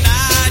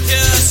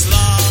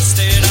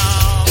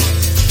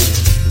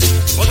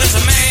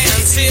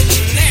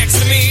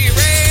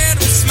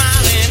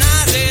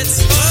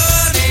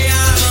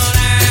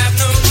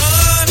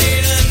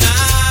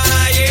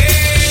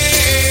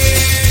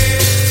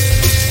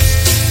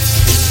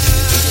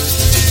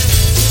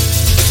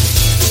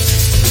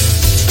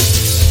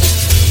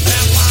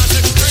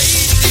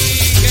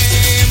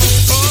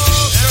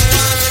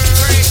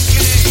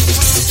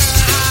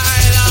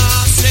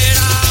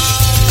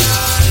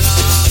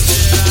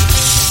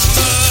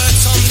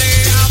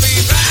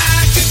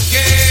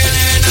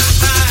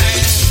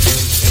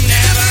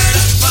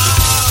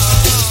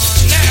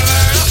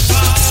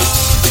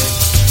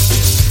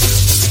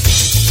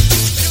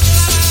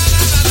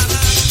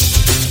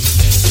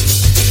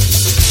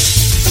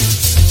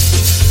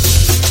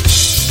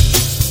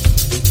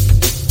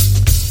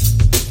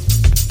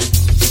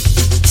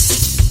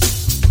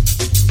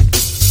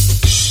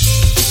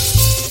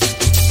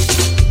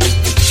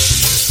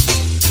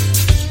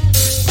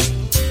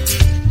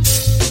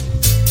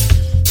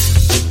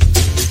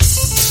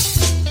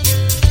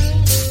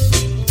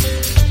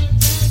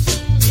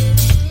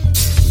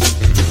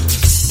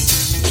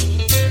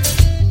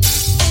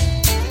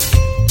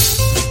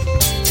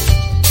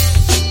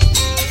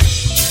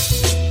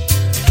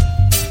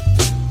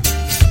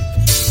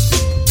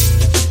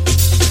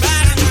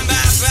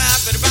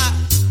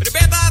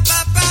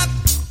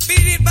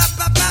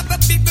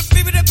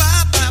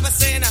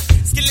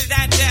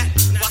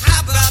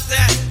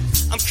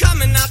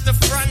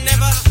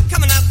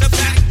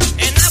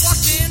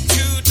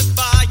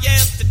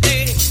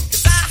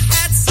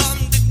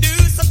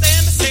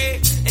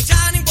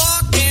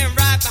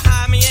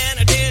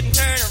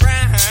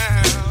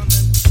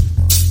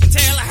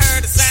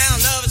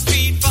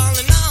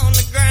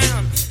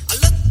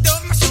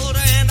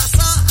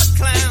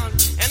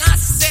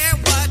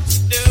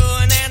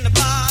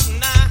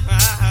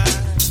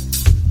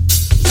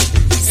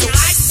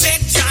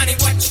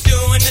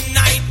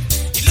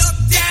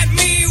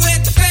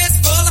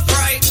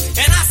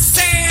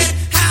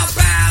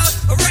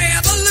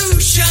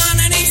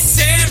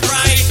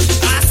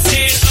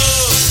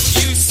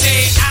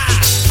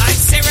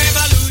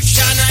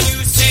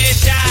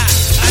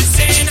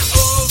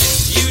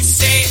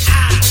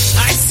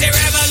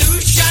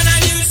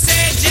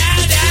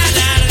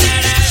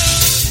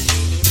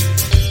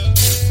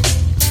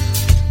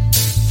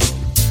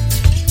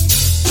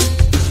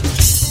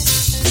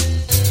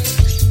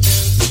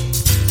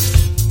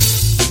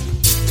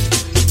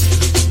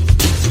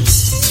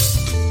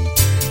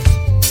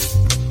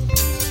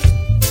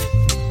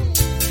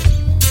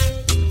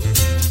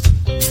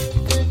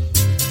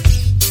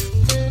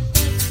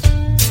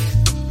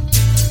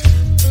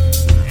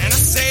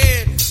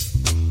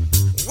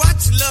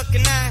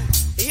 tonight.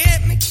 He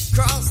hit me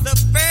across the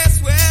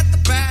face with the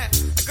bat.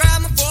 I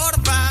grabbed my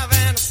 45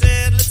 and I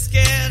said, let's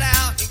get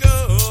out and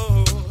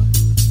go.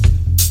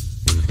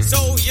 So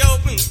he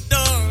opened the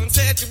door and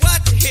said, what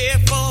you here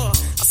for?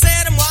 I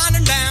said, I'm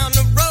wandering down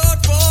the road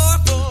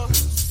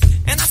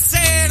 404. And I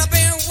said, I've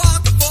been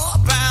walking for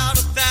about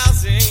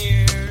 1,000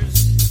 years.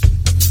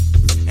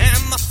 And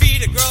my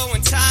feet are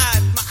growing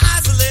tired, my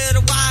eyes a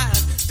little wide.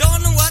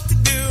 Don't know what to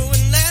do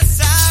unless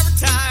I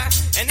retire.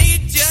 And he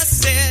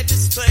just said,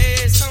 just play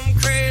some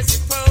crazy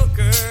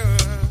poker.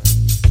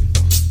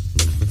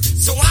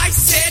 So I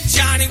said,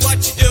 Johnny, what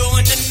you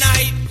doing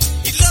tonight?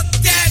 He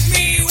looked at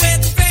me with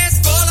a face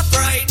full of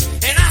fright.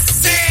 And I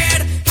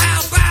said, how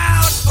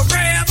about a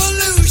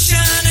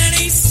revolution? And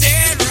he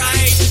said,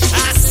 right.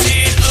 I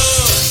said,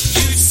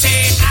 you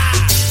say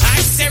I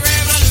say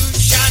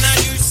revolution. And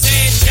you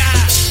say ja.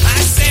 I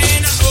say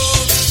no,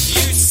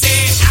 you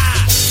say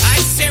I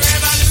say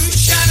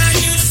revolution. And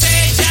you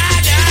say ja,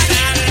 da,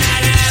 da,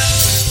 da, da.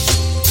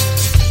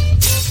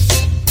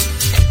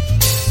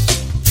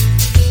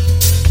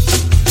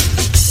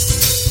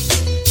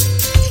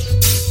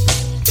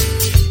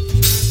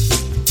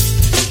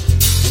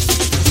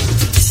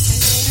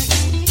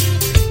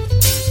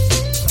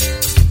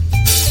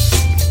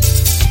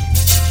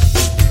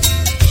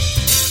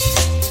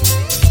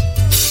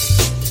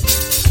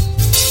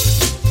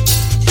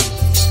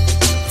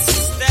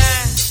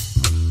 That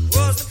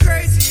was the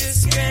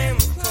craziest game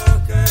of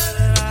poker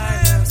that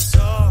I ever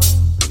saw.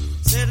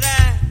 Said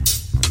that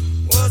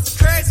was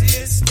the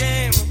craziest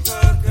game of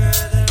poker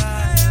that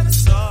I ever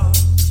saw.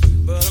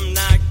 But I'm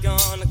not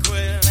gonna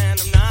quit and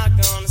I'm not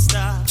gonna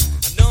stop.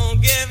 I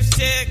don't give a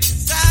shit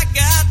 'cause I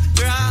got the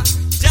draw.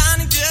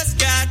 Johnny just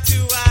got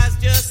two eyes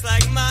just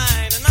like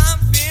mine. And I'm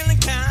feeling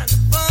kinda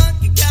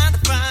funky, kinda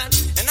fine.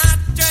 And I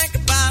drank a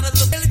bottle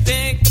of really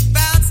think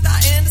about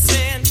starting to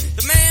sin.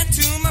 The man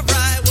to my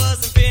right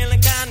wasn't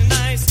feeling kinda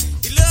nice.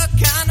 He looked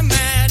kinda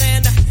mad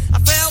and I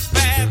felt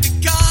bad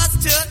because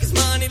I took his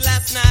money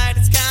last night.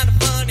 It's kinda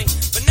funny,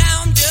 but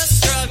now I'm just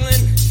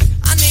struggling.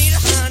 I need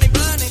a honey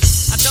bunny.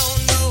 I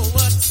don't know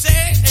what to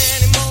say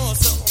anymore,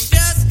 so I'm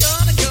just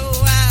gonna go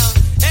out.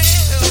 Hey,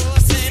 oh, I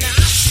say now,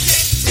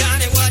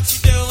 Johnny, what you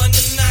doing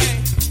tonight?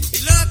 He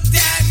looked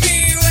at me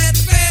with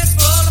a face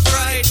full of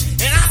fright,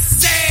 and I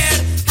said,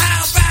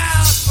 how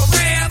about a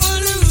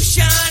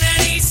revolution?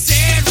 And he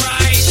said,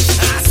 right.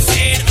 I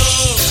said,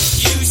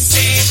 you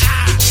say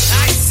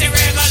I say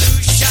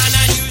revolution,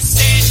 and you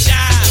say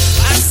ja.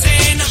 I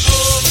say no,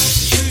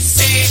 you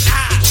say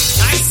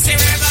I say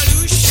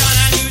revolution,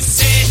 and you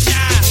say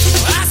ja.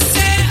 I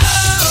say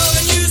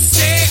and you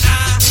say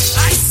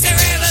I say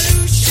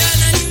revolution,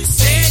 and you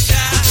say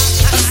ja.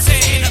 I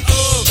say no,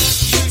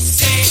 you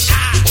say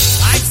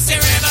I say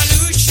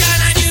revolution,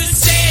 and you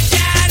say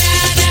ja, da,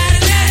 da,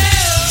 da,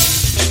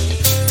 da.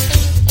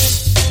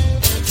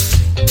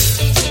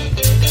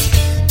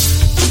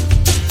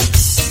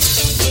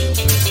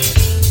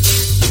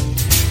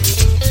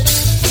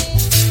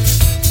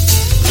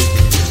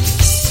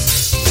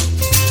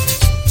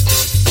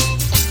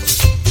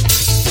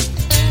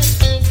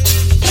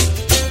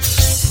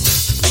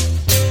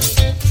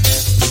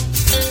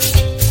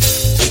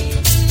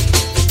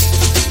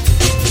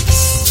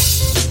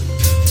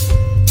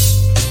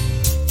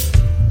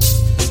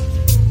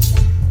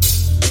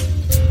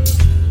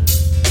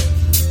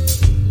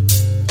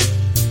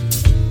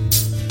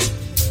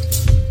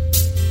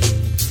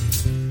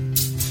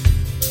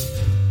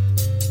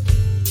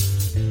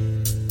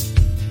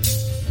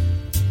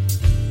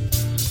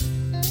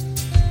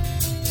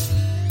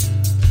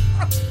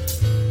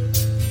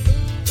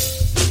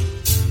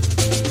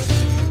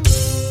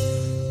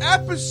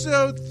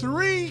 Episode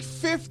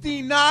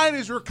 359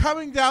 as we're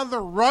coming down the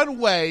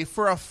runway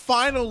for a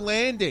final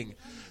landing.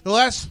 The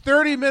last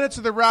 30 minutes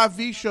of the Rob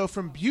V Show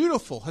from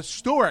beautiful,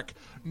 historic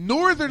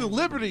Northern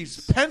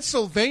Liberties,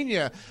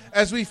 Pennsylvania,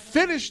 as we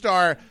finished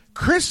our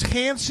Chris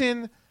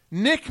Hansen,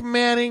 Nick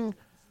Manning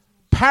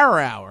Power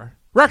Hour.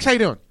 Rex, how you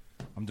doing?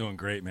 I'm doing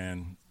great,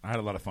 man. I had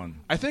a lot of fun.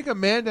 I think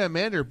Amanda and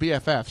Amanda are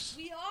BFFs.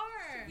 We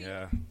are.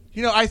 Yeah.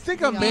 You know, I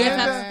think BFFs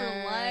Amanda,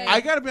 for life. I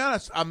got to be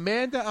honest,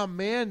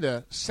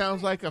 Amanda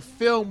sounds like a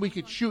film we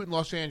could shoot in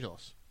Los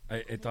Angeles.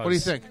 It does. What do you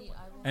think?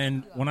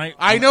 And when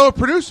I know a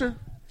producer.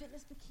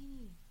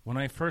 When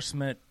I first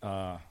met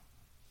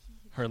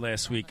her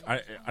last week,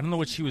 I don't know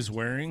what she was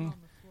wearing.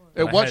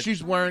 What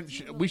she's wearing,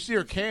 we see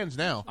her cans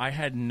now. I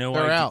had no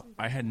They're idea. out.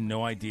 I had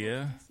no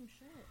idea.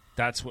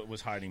 That's what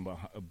was hiding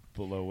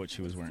below what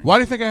she was wearing. Why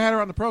do you think I had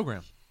her on the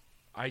program?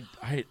 I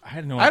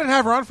had no. I didn't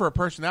have her on for her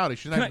personality.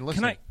 She's not Can I- even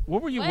listening.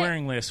 What were you What?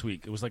 wearing last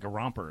week? It was like a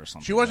romper or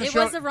something. She wasn't It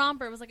showing. was a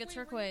romper. It was like a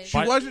turquoise. She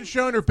wasn't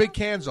showing her big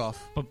cans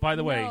off. But by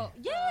the way, No.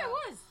 Yeah, it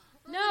was.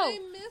 No.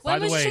 By When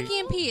the was way- Chicky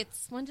and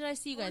Pete's? When did I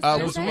see you guys?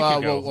 It was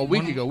Thursday? a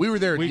week ago. We were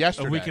there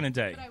yesterday. A week and a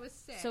day. But I was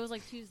sick. So it was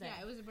like Tuesday.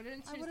 Yeah, it was but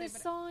Tuesday. I would have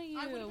but saw you.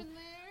 I would have been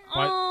there.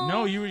 But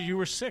no, you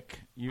were sick.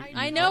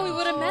 I know we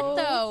would have met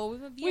though.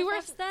 We were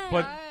then.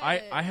 But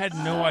I had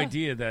no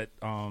idea that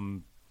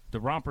the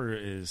romper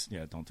is.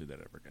 Yeah, don't do that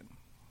ever again.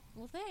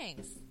 Well,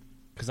 thanks.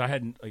 Because I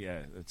hadn't.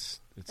 It's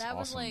that awesome.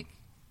 was like.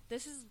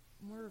 This is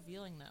more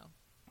revealing though.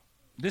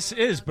 This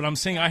is, but I'm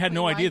saying I had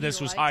no why idea he this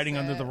was likes hiding it.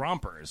 under the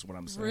romper. Is what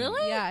I'm saying.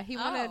 Really? Yeah, he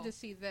wanted to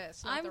see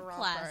this. Not I'm the romper.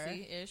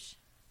 classy-ish.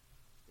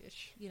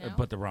 You know?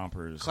 But the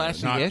romper is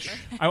Classy-ish?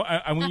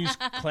 I wouldn't use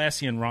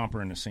classy and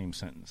romper in the same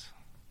sentence.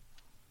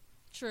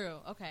 True.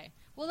 Okay.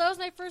 Well, that was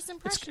my first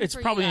impression. It's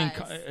for probably you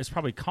guys. it's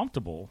probably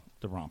comfortable.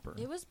 The romper.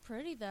 It was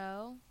pretty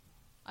though.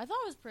 I thought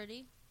it was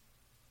pretty.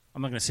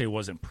 I'm not going to say it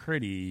wasn't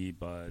pretty,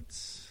 but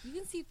You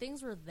can see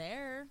things were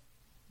there.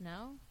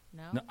 No.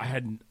 no, I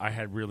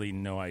had really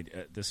no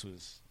idea. This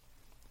was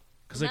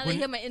Because now they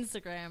hit my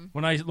Instagram.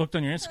 When I looked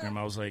on your Instagram,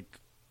 I was like,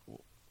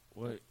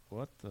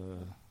 "What the?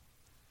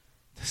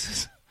 This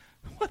is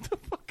what the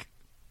fuck?"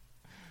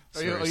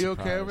 Are you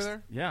okay over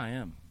there? Yeah, I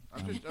am.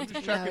 I'm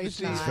just checking to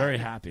see. He's very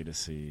happy to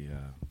see.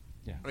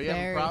 Yeah. Are you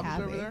having problems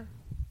over there?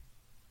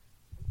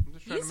 I'm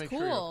just trying He's to make cool.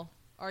 sure.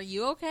 Are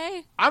you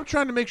okay? I'm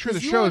trying to make sure the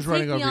 'Cause you show's won't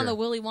running take me over on here. the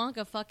Willy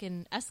Wonka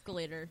fucking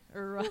escalator,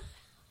 or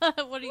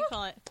what do you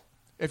call it?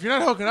 If you're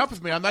not hooking up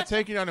with me, I'm not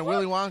taking you on a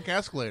Willy Wonka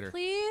escalator.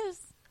 Please.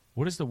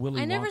 What is the Willy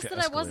Wonka I never said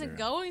escalator? I wasn't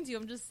going to.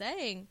 I'm just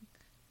saying.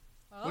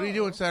 What are you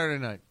doing Saturday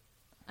night?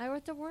 I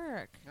went to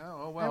work.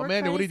 Oh, well,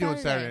 Amanda, what are you doing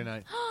Saturday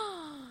night?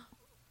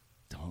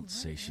 Don't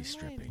say she's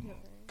stripping.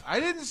 I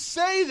didn't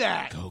say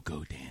that.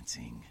 Go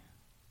dancing.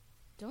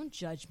 Don't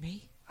judge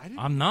me.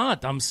 I'm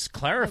not. I'm I will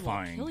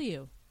clarifying. kill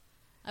you.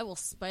 I will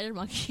spider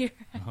monkey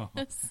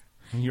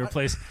your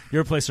ass.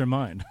 Your place or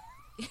mine.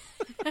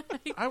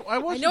 I I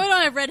wasn't. know I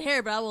don't have red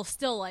hair, but I will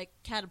still like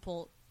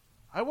catapult.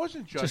 I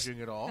wasn't judging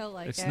at all. I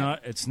like It's it.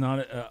 not. It's not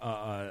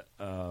a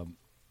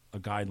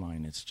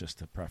guideline. It's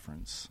just a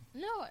preference.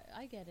 No,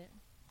 I get it.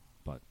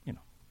 But you know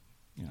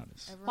how it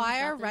is. Everyone's Why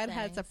got are their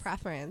redheads a things.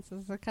 preference?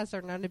 Is it because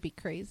they're known to be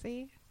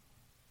crazy?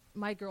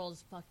 My girl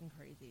is fucking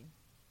crazy.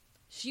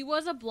 She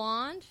was a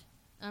blonde.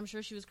 I'm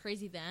sure she was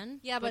crazy then.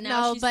 Yeah, but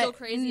now no, she's but still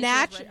crazy. and she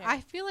has red hair. I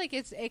feel like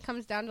it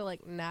comes down to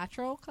like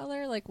natural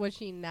color. Like, was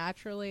she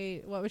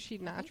naturally? What was she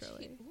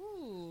naturally?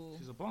 Ooh.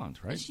 She's a blonde,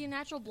 right? Is she a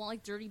natural blonde,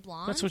 like dirty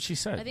blonde? That's what she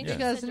said, I think yeah. she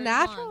Because said dirty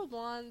natural blonde.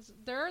 blondes,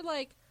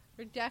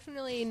 they're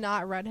definitely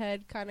not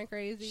redhead kind of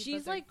crazy.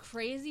 She's but like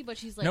crazy, but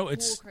she's like No, cool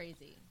it's-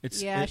 crazy.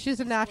 yeah,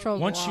 she's a natural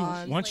once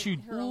blonde. you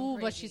Ooh,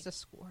 but she's a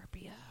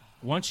Scorpio.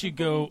 once you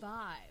go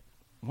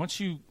once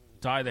you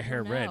dye the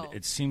hair red, No.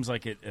 it seems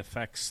like it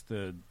affects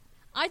the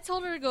I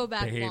told her to go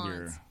back behavior.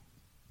 blonde.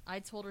 I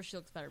told her she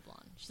looks better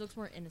blonde. She looks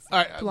more innocent. All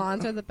right,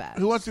 Blondes are the best.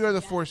 Who wants to go to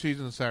the Four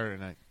Seasons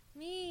Saturday night?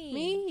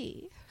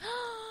 Me.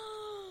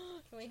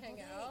 Can we hang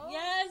out?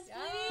 Yes,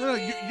 please.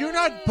 No, you're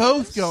not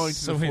both going to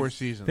So the wait, Four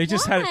Seasons. they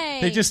just had Why?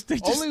 they just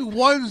Only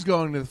one's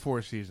going to the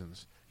Four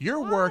Seasons. You're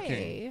Why?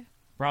 working.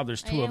 Rob,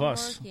 there's I two of am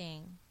us.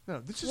 Working. No,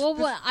 this is Well,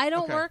 this, I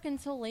don't okay. work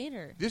until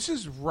later. This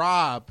is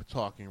Rob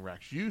talking,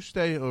 Rex. You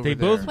stay over They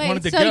there. both Wait,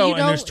 wanted to so go, you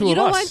and there's two you of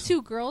don't us. want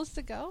two girls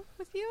to go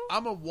with you?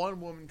 I'm a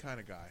one-woman kind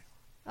of guy.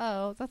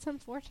 Oh, that's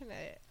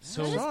unfortunate.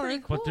 So, That is pretty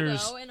cool, but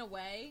there's though, in a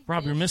way.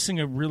 Rob, you're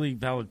missing a really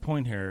valid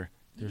point here.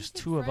 There's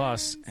can two of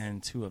us friends.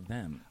 and two of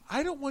them.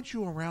 I don't want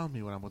you around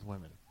me when I'm with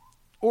women.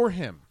 Or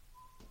him.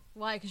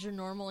 Why? Because you're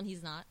normal and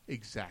he's not.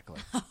 Exactly.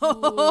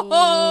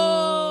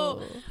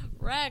 Oh,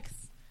 Rex.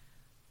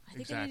 I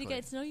think I need Exactly. to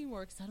get to know you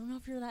more because I don't know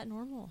if you're that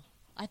normal.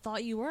 I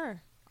thought you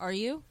were. Are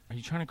you? Are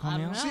you trying to call I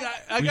me don't out? know. See,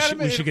 I we gotta should,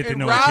 we admit, should get to in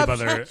know Rob's- each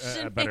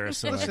other better.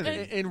 So Listen,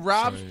 in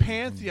Rob's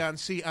pantheon,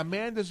 see,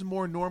 Amanda's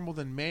more normal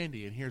than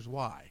Mandy, and here's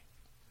why.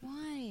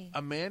 Why?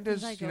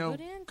 Amanda's, Does I go-go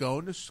dance?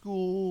 going to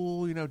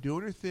school,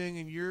 doing her thing,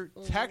 and you're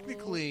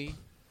technically,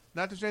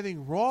 not that there's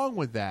anything wrong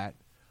with that,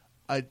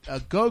 a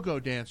go-go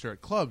dancer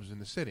at clubs in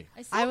the city.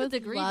 I still I have a would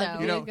degree, love though.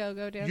 to You know,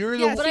 go dance. you're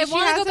the- Yeah, But see, I she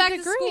want to has go a back to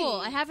degree.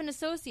 school. I have an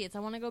associate's. I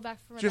want to go back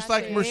for my Just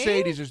like bachelor's.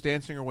 Mercedes is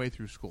dancing her way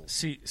through school.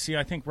 see,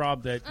 I think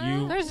Rob that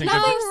you There's think no-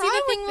 of See, it-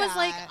 the thing with was that.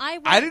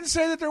 like I didn't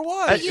say that there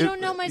was. But you don't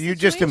know my You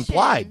just situation.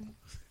 implied.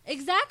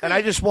 Exactly. And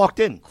I just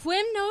walked in.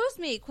 Quim knows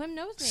me. Quim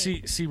knows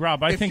me. see,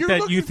 Rob. I If think you're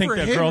that you looking think for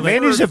that him, girl that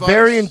Mandy's a advice.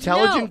 very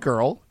intelligent No.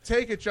 girl.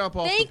 Take a jump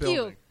off Thank the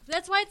building. you.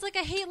 That's why it's like a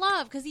hate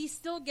love because he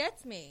still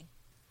gets me.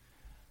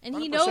 And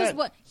he 100%.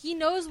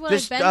 knows what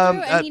This, I've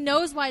been through, and he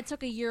knows why I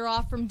took a year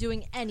off from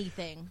doing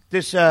anything.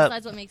 This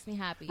besides what makes me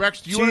happy.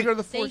 Rex, do you want to go to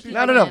the Four Thank you Seasons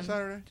No, no, on no.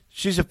 Saturday?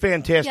 She's a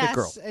fantastic Yes,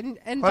 girl. and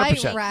invite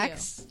 100%.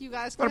 Rex. You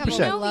guys can have 100%.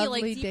 a You know me, like,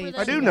 lovely deeper date.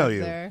 than I do know you.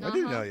 together. I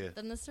do know you.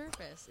 Than the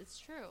surface. It's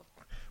true.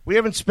 We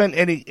haven't spent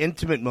any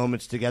intimate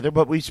moments together,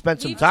 but we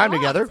spent some We've time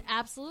talked, together.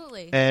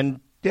 Absolutely. And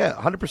yeah,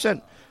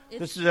 100%.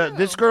 It's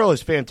This girl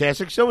is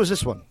fantastic. So is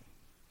this one.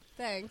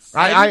 Thanks.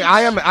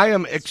 I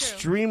am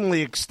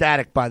extremely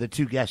ecstatic by the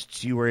two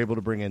guests you were able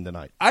to bring in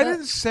tonight. I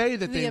didn't say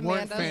that The they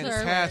weren't Amandas are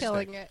fantastic.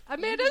 killing it.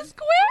 Amanda's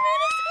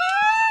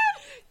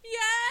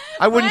Yes.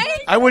 I wouldn't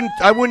right?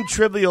 I wouldn't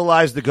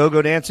trivialize the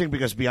go-go dancing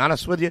because, to be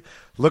honest with you,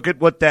 look at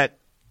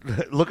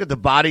the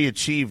body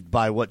achieved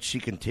by what she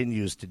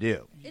continues to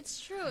do. It's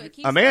true. It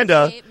keeps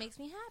Amanda, me in shape, makes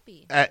me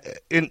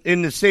happy.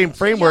 In the same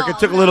framework, it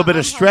took a little bit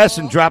of stress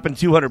and dropping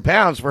 200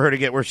 pounds for her to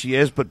get where she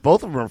is, but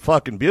both of them are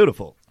fucking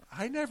beautiful.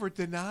 I never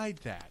denied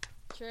that.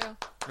 True.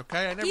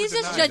 Okay, I never He's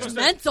just denied it.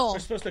 judgmental. We're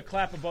supposed to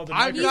clap above the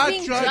I'm mic. not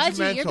being judgmental.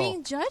 judgy. You're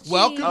being judgy.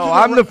 Welcome. Oh, to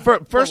I'm the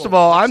First first of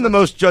all, I'm the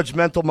most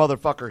judgmental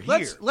motherfucker here.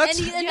 Let's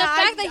And the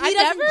fact that he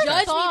doesn't judge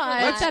me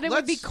for that it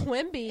would be let's-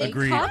 Quimby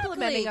Agreed.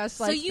 complimenting us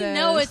so like you this.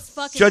 know it's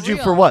fucking Judge you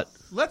real. for what?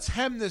 let's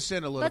hem this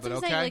in a little That's bit,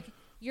 what I'm okay? saying. Like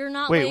you're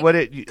not. Wait, like,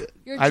 what? you're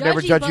I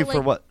never judgy, judge but, you for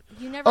like, what?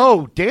 You never.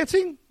 Oh,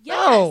 dancing? Yes.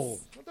 No.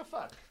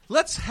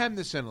 Let's hem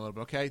this in a little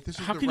bit, okay? This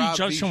is How the can Rob you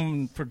judge V-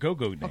 someone for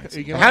go-go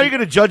dancing? Okay, you How are you going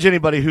to judge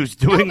anybody who's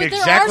doing But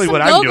exactly there what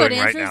are I'm some go-go doing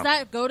right dancers now?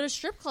 that go to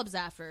strip clubs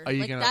after. Are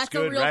you Like gonna- that's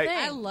Good, a real right? thing.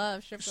 I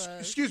love strip clubs.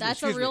 Excuse me.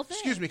 That's a excuse real me. thing.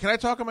 Excuse me. Can I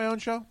talk on my own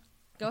show?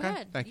 Go Okay.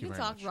 ahead. Thank you can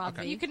very talk, much. Rob.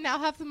 Okay. You can now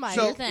have the mic.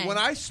 So your thing. when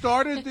I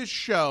started this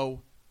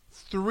show,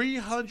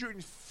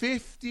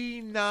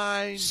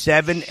 359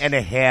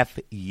 7.5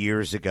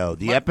 years ago.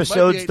 The Might be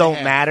episodes 8.5.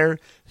 don't matter.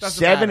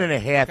 Doesn't matter,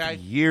 7.5 okay?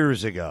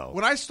 years ago.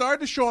 When I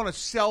started the show on a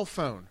cell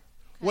phone,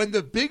 when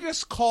the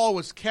biggest call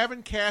was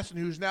Kevin Casson,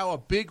 who's now a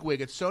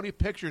bigwig at Sony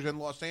Pictures in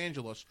Los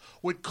Angeles,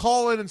 would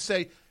call in and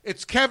say,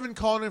 "It's Kevin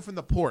calling in from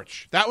the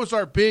porch." That was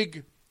our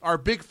big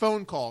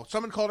phone call.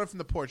 Someone called in from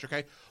the porch.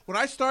 Okay, when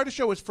I started the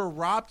show, it was for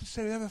Rob to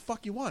say whatever the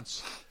fuck he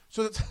wants.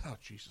 So that's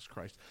Jesus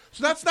Christ.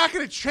 So that's not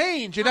going to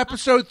change in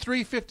episode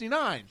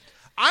 359.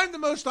 I'm the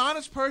most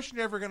honest person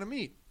you're ever going to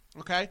meet.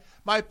 Okay,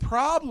 my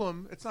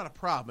problem, it's not a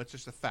problem, it's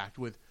just a fact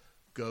with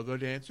go-go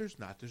dancers.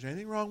 Not there's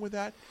anything wrong with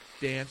that.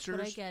 Dancers,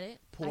 But I get it.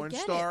 porn I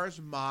get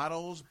stars,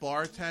 models,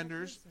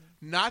 bartenders.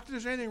 Not that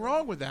there's anything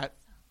wrong with that.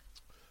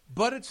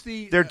 But it's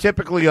the They're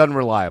typically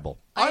unreliable.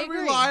 I agree.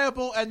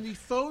 unreliable and the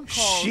phone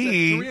calls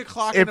She, at 3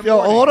 o'clock if in the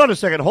morning. hold on a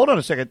second.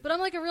 But I'm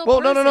like a real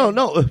Well, person.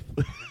 no.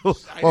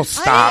 Well,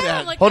 stop.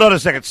 am, like- Hold on a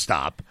second.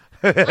 Stop.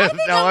 I think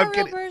I'm a real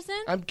kidding. person.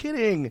 I'm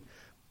kidding,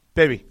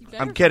 baby.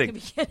 better I'm kidding.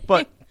 fucking be kidding.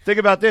 But think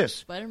about this.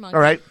 Spider monkey.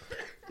 All right.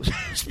 Yeah,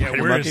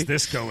 Spider where monkey. is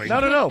this going?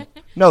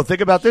 No.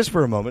 Think about this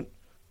for a moment.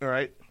 All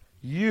right.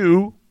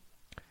 You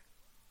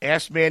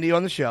asked Mandi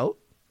on the show.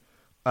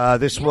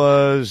 This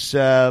was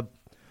in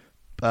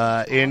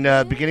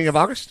beginning of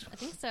August. I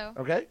think so.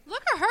 Okay.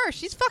 Look at her.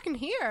 She's fucking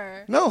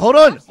here. No, hold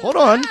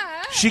on.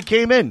 She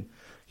came in.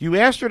 You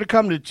asked her to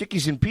come to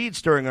Chickies and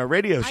Pete's during our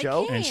radio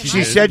show. And she she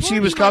did. said she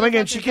was coming,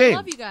 and she I came.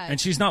 love you guys.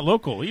 And she's not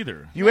local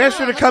either. You asked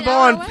her to come an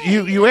hour on.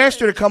 away. You asked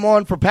her to come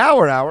on for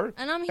Power Hour,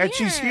 And I'm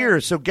she's here.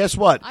 here. So guess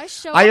what? I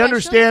show up, I I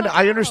understand. show up,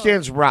 I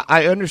understand.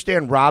 I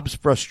understand Rob's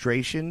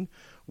frustration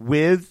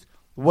with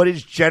what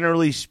is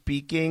generally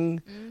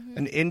speaking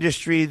an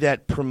industry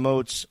that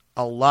promotes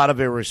a lot of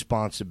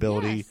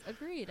irresponsibility. Yes,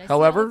 agreed. I see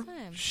However, all the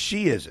time.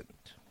 she isn't,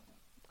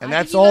 and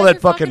I that's think you all guys that are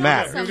fucking awesome.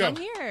 matters. I'm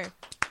here.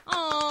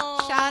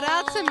 Oh, Shout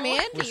out to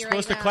Mandi We're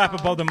supposed to right clap now.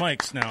 above the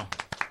mics now.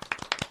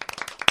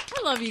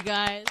 I love you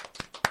guys.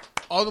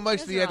 All the mics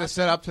Those that you are had to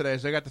set up today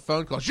is I got the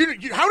phone calls.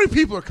 How many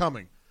people are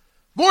coming?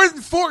 More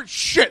than 4?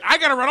 Shit, I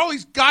got to run all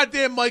these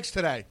goddamn mics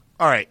today.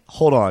 All right,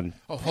 hold on.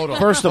 Oh, hold on.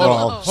 First of Hold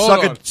all, on. Hold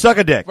on. suck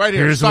a dick. Right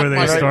here. Here's suck where they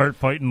my dick. start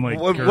fighting like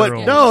What-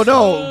 girls.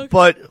 no,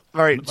 but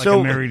all right. Like so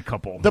a married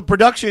couple. The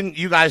production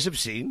you guys have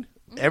seen,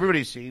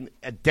 everybody's seen,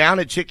 down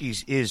at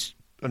Chickies is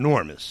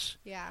enormous,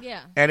 Yeah.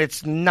 and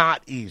it's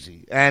not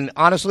easy. And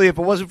honestly, if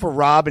it wasn't for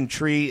Rob and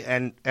Tree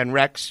and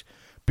Rex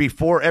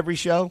before every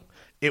show,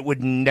 it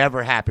would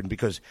never happen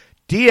because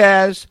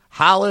Diaz,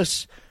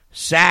 Hollis,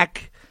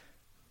 Sack,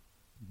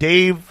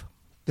 Dave,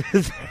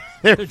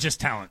 They're just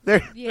talent.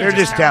 they're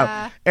just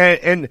talent.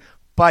 And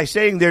by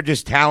saying they're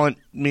just talent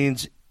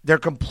means they're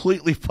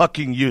completely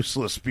fucking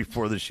useless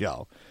before the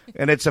show.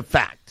 And it's a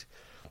fact.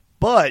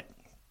 But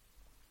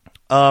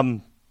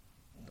I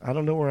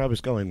don't know where I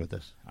was going with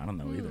this. I don't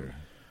know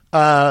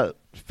either.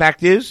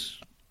 Fact is,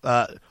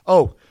 I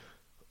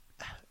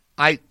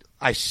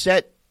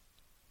set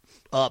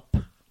up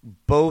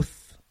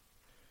both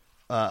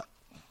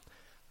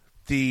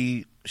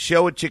the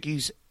show at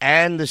Chickies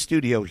and the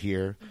studio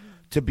here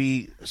to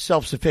be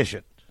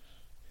self-sufficient.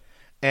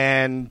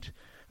 And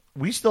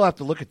we still have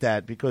to look at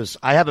that because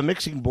I have a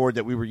mixing board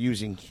that we were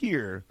using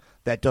here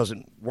that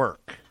doesn't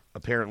work,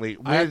 apparently,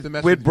 I have to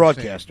mess with with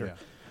Broadcaster.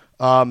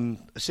 Sam,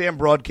 yeah. Sam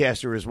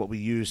Broadcaster is what we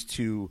use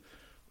to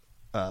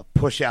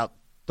push out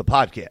the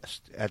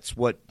podcast. That's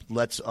what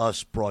lets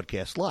us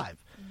broadcast live.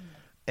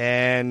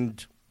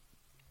 And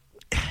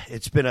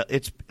it's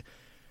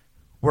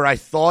where I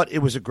thought it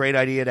was a great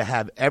idea to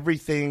have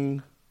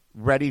everything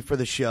ready for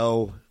the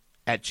show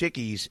at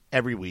Chickies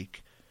every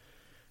week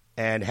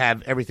and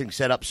have everything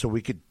set up so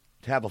we could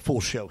have a full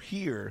show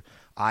here.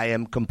 I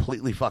am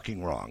completely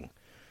fucking wrong.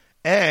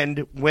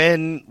 And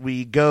when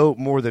we go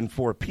more than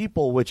 4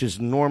 people, which is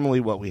normally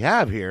what we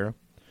have here,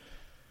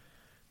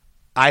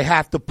 I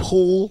have to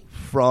pull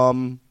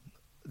from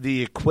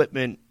the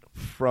equipment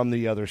from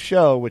the other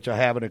show, which I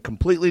have in a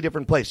completely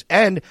different place.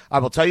 And I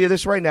will tell you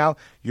this right now,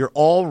 you're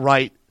all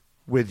right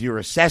with your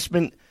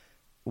assessment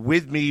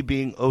with me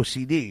being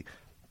OCD.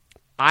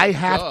 I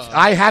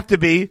have to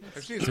be.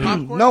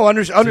 No,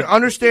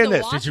 understand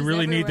this. Did you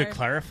really need to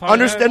clarify?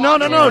 Understand?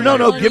 that?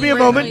 No. Give me a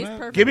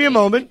moment. Give me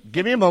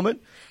a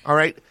moment. All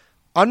right.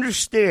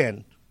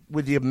 Understand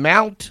with the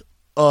amount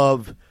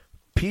of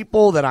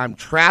people that I'm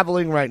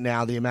traveling right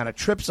now, the amount of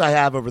trips I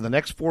have over the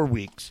next 4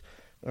 weeks,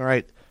 all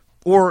right,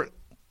 or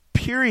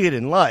period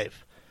in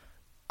life,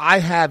 I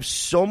have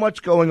so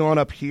much going on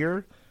up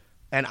here,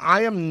 and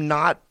I am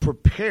not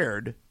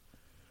prepared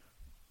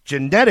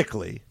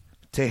genetically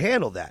to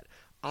handle that.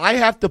 I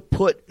have to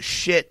put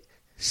shit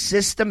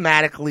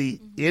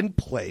systematically in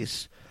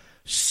place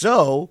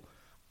so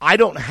I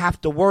don't have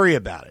to worry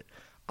about it.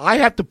 I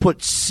have to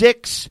put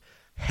 6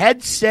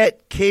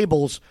 headset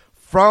cables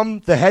from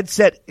the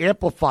headset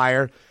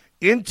amplifier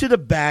into the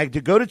bag to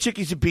go to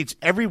Chickies and Pete's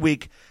every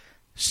week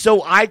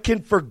so I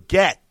can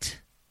forget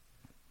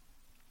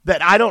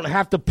that I don't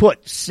have to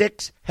put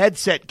 6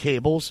 headset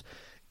cables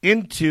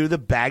into the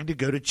bag to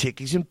go to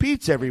Chickies and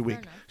Pete's every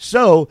week.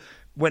 So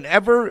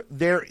whenever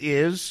there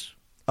is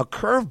a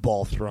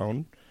curveball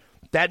thrown,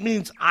 that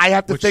means I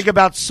have to think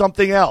about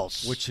something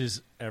else. Which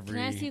is every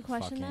Can I ask you a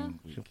question, though?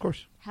 week. Of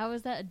course. How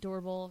is that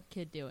adorable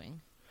kid doing?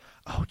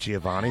 Oh,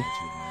 Giovanni.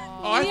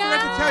 Oh, I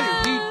forgot to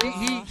tell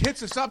you, he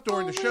hits us up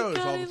during the shows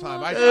all the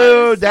time. I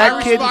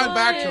That kid. respond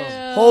back to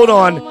him. Hold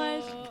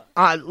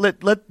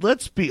on.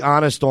 Let's be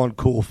honest on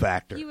cool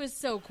factor. He was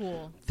so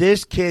cool.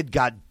 This kid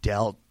got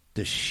dealt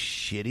the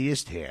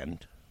shittiest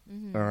hand.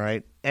 All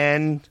right.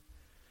 And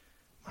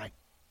my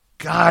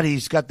God,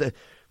 he's got the.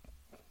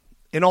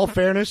 In all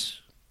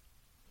fairness,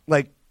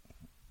 like,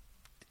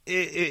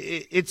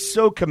 it's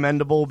so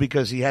commendable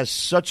because he has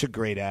such a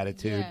great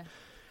attitude.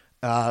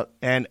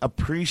 And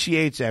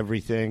appreciates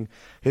everything.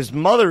 His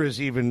mother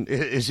is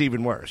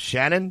even worse.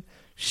 Shannon,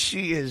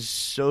 she is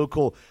so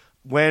cool.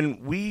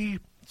 When we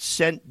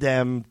sent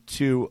them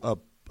to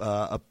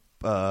a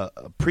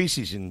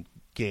preseason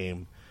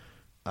game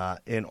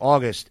in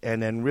August,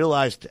 and then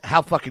realized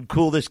how fucking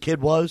cool this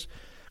kid was,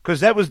 because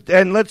that was.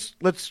 And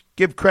let's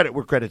give credit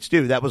where credit's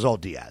due. That was all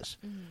Diaz.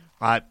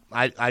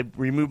 I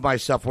remove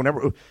myself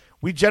whenever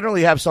we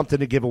generally have something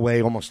to give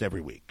away almost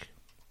every week,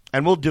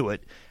 and we'll do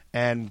it.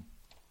 And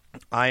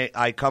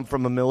I come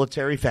from a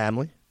military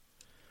family,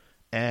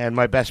 and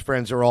my best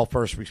friends are all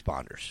first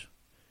responders.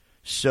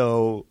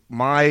 So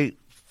my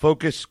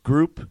focus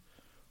group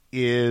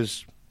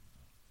is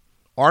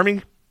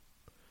Army.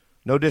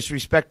 No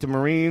disrespect to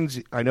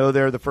Marines. I know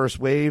they're the first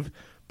wave,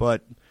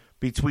 but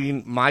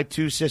between my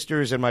 2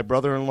 sisters and my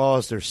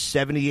brother-in-laws, there's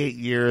 78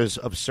 years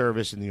of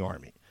service in the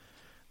Army.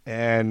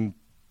 And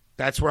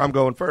that's where I'm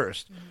going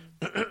first.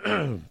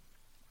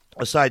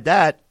 Aside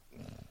that,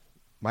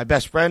 my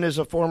best friend is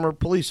a former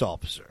police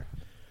officer.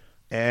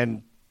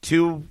 And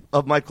 2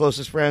 of my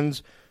closest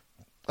friends,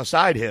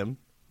 aside him,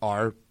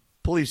 are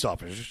police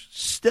officers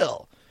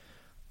still.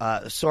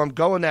 So I'm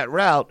going that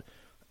route,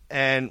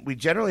 and we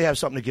generally have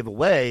something to give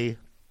away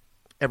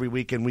every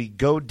week, and we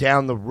go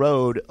down the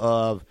road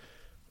of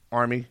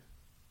Army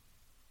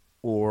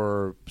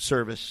or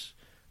service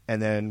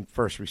and then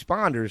first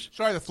responders.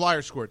 Sorry, the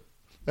Flyers scored.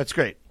 That's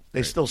great.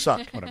 They still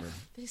suck. Whatever.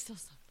 They still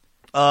suck.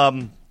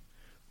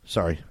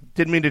 Sorry.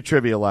 Didn't mean to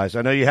trivialize.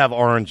 I know you have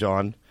orange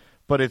on,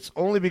 but it's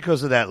only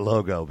because of that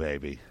logo,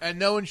 baby. And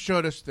no one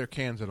showed us their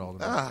cans at all.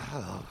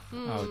 Oh,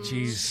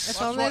 jeez.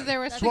 If only there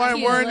was. That's why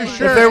I'm wearing the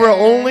shirt. If there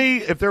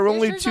were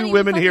only 2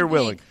 women here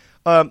willing.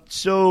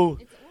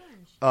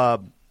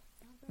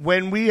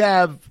 When we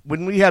have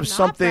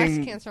something,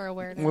 breast cancer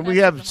awareness. when we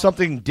have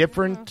something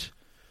different,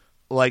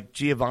 like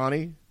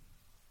Giovanni,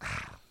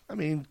 I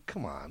mean,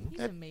 come on,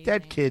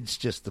 that kid's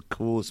just the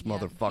coolest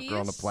motherfucker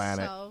on the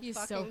planet. He's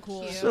so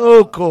cool.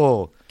 So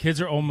cool. Kids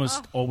are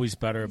almost always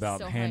better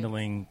about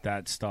handling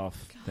that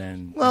stuff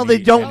than. Well, they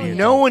don't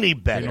know any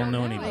better. They don't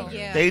know any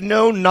better. They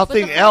know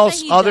nothing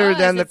else other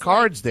than the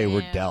cards they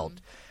were dealt.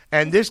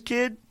 And this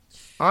kid,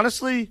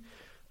 honestly,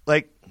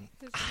 like,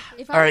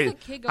 all right,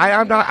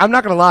 I'm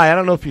not going to lie. I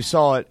don't know if you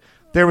saw it.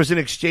 There was an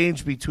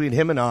exchange between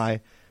him and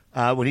I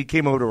when he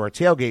came over to our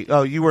tailgate.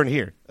 Oh, you weren't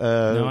here.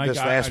 No, I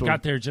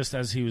got there just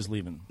as he was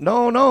leaving.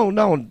 No.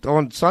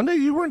 On Sunday,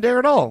 you weren't there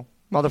at all,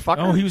 motherfucker.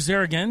 Oh, he was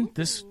there again?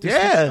 This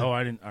yeah. Oh,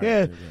 I didn't. All yeah.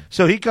 right.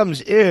 So he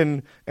comes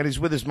in, and he's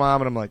with his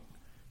mom, and I'm like,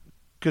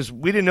 because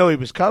we didn't know he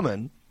was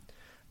coming.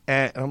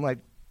 And I'm like,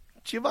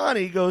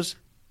 Giovanni, he goes,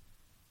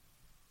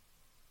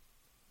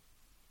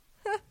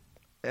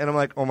 and I'm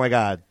like, oh, my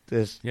God. You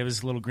have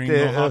his little green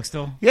mohawk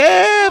still?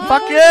 Yeah,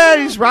 fuck yeah.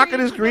 He's rocking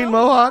his green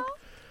mohawk.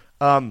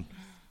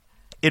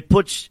 It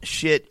puts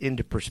shit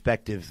into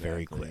perspective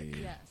very quick.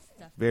 Yes,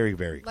 very,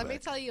 very quick. Let me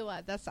tell you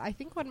what. I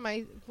think one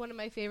of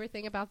my favorite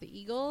thing about the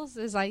Eagles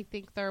is I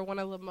think they're one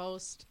of the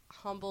most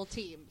humble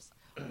teams.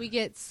 We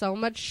get so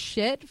much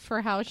shit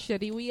for how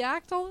shitty we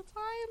act all the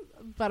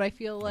time, but I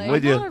feel like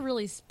I'm not a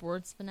really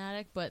sports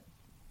fanatic, but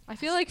I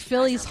feel like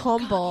Philly's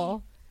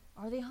humble.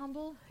 Are they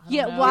humble?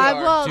 Yeah,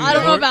 well, I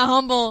don't know about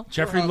humble.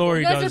 Jeffrey Lurie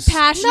you guys does. are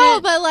passionate. No,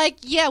 but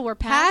we're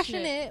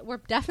passionate. We're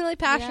definitely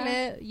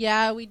passionate.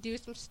 Yeah, we do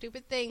some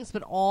stupid things,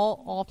 but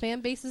all fan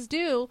bases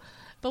do.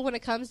 But when it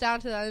comes down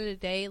to the end of the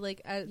day,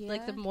 like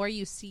the more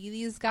you see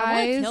these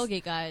guys,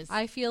 tailgate guys,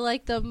 I feel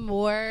like the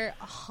more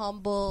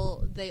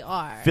humble they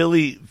are.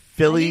 Philly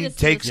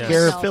takes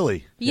care of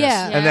Philly.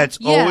 Yeah, and that's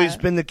always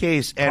been the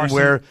case. And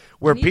Carson,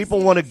 where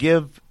people want to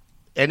give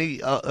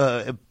any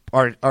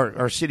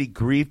our city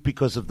grief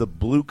because of the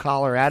blue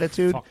collar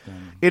attitude.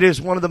 It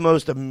is one of the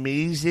most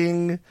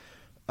amazing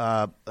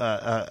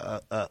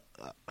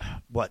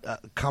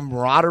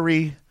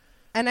camaraderie.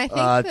 And I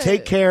think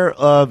take care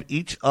of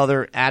each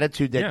other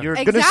attitude that you're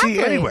going to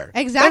see anywhere.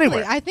 Exactly.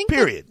 Anywhere, I think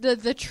period.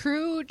 The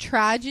true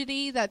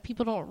tragedy that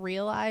people don't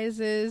realize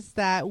is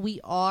that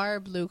we are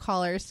blue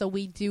collar, so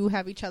we do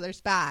have each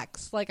other's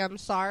backs. Like, I'm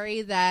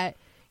sorry that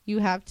you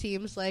have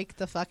teams like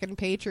the fucking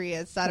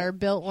Patriots that are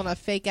built on a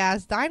fake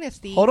ass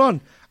dynasty. Hold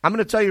on. I'm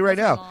going to tell you right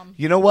now.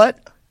 You know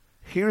what?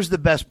 Here's the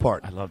best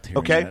part. I loved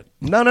hearing that.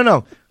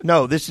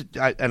 No. This is,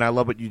 and I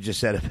love what you just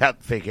said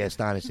about fake ass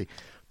dynasty.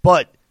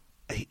 But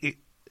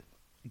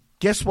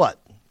guess what?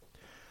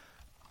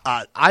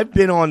 I've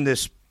been on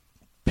this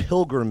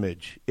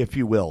pilgrimage, if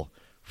you will,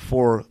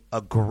 for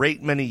a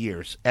great many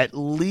years, at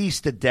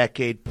least a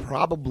decade,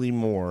 probably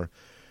more,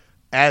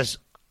 as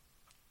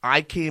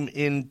I came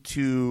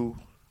into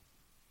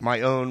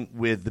my own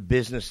with the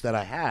business that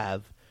I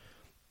have.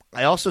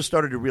 I also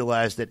started to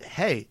realize that,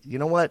 hey, you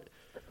know what?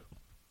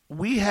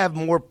 We have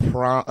more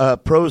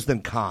pros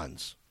than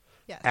cons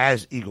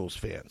as Eagles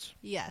fans.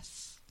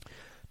 Yes.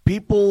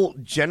 People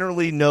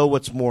generally know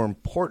what's more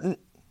important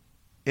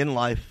in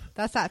life.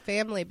 That's that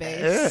family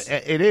base.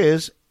 It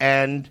is.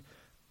 And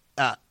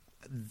that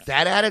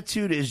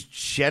attitude is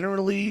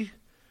generally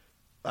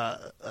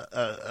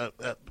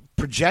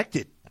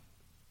projected.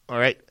 All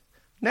right.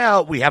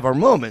 Now, we have our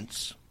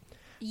moments.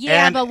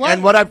 Yeah, and, but what?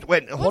 And what I've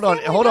hold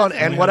on.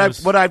 And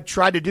what I've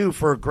tried to do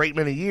for a great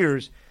many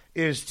years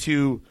is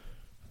to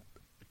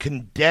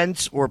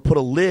condense or put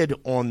a lid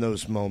on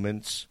those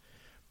moments,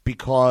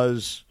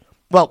 because,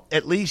 well,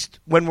 at least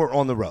when we're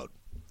on the road,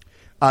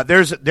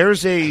 there's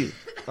a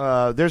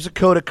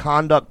code of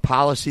conduct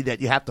policy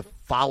that you have to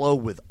follow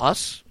with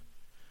us,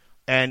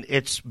 and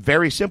it's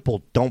very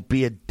simple. Don't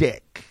be a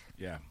dick.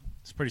 Yeah,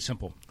 it's pretty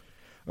simple.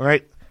 All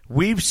right.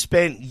 We've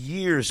spent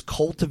years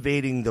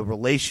cultivating the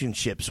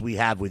relationships we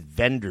have with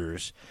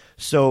vendors.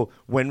 So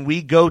when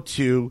we go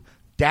to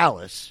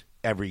Dallas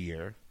every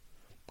year,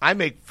 I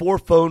make 4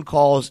 phone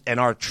calls and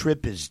our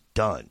trip is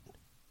done.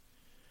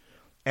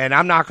 And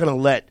I'm not going to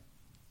let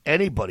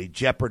anybody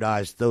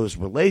jeopardize those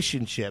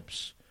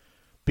relationships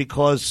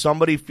because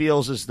somebody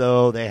feels as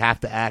though they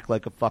have to act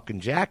like a fucking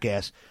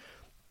jackass.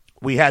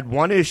 We had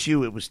one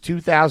issue. It was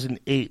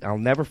 2008. I'll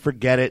never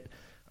forget it.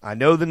 I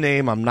know the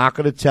name. I'm not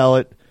going to tell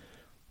it.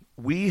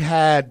 We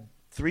had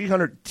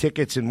 300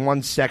 tickets in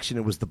one section.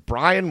 It was the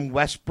Brian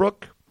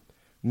Westbrook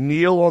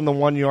kneel on the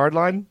 1 yard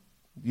line.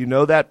 You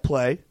know that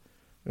play,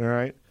 all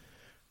right?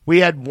 We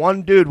had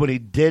one dude when he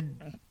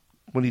did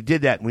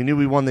that, we knew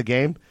we won the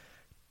game,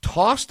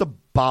 tossed a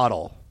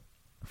bottle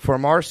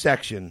from our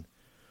section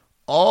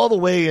all the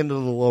way into the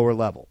lower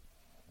level.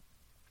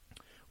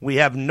 We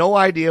have no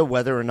idea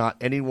whether or not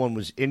anyone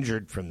was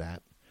injured from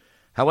that.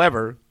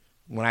 However,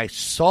 when I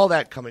saw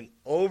that coming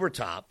over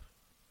top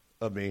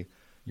of me,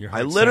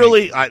 my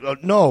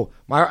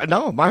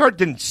heart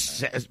didn't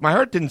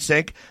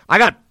sink. I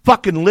got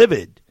fucking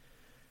livid.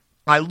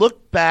 I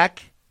looked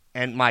back,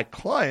 and my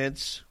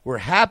clients were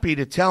happy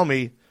to tell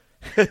me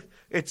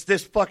it's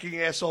this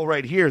fucking asshole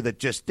right here that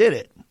just did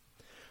it.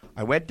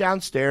 I went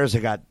downstairs. I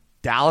got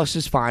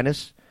Dallas's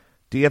finest,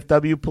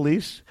 DFW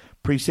police,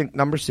 precinct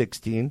number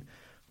 16,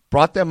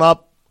 brought them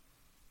up,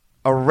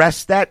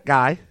 arrest that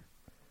guy.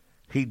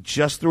 He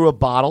just threw a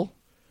bottle,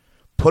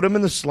 put him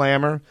in the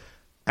slammer,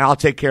 and I'll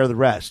take care of the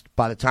rest.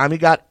 By the time he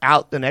got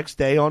out the next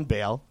day on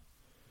bail,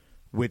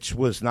 which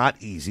was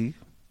not easy,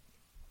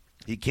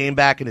 he came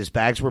back and his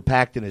bags were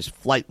packed and his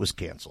flight was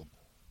canceled.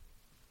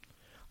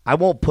 I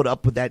won't put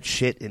up with that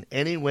shit in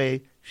any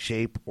way,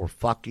 shape, or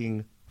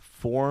fucking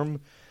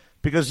form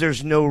because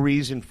there's no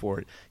reason for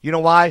it. You know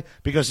why?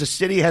 Because the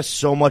city has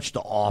so much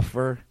to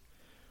offer,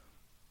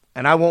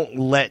 and I won't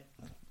let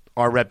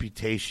our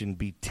reputation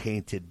be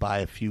tainted by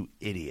a few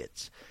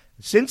idiots.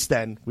 Since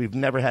then, we've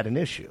never had an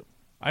issue.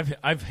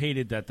 I've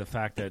hated that the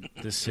fact that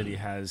this city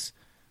has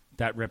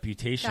that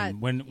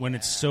reputation when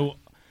it's so.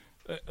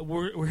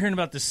 We're hearing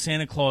about this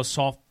Santa Claus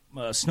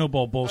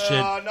snowball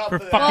bullshit for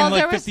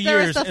fucking 50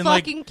 years. There was the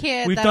fucking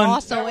kid that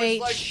also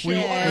ate shit.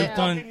 We've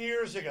done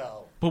years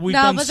ago. But we've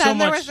done so much. No, but then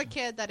there was a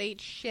kid that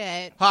ate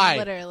shit.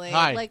 Literally.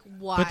 Like,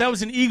 why? But that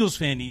was an Eagles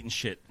fan eating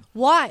shit.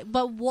 Why?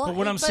 But what? But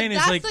what I'm saying is,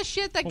 that's like, the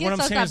shit that gives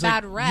us a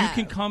bad rap.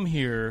 You can come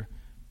here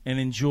and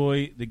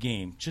enjoy the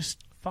game.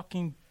 Just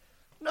fucking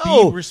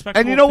be respectful.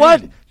 And you know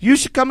what? You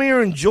should come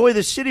here and enjoy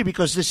the city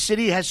because the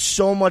city has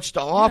so much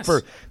to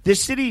offer. Yes.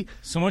 This city,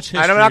 so much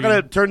history. And I'm not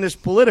going to turn this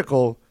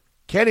political.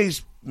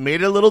 Kenny's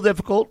made it a little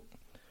difficult.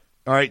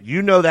 All right,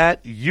 you know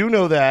that. You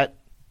know that.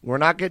 We're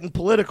not getting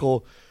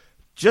political.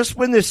 Just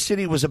when this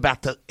city was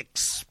about to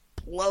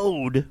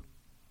explode,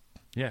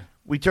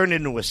 we turned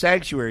into a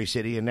sanctuary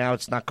city, and now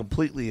it's not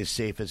completely as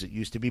safe as it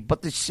used to be.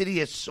 But the city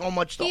has so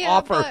much to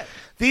offer.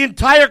 The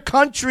entire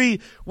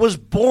country was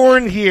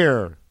born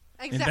here.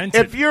 Exactly.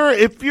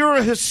 If you're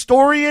a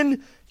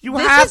historian, you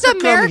have to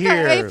come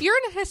here. If you're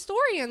a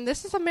historian,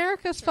 this is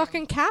America's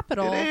fucking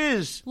capital. It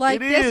is.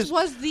 Like, it this is.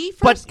 was the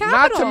first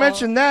capital. But not to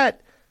mention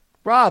that,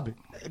 Rob,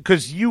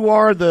 because you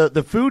are the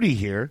foodie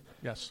here.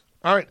 Yes.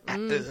 All right.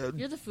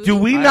 You're the foodie. Do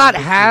we I not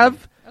am the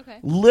have Okay.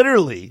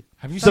 literally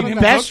Have you the seen him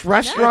best cook?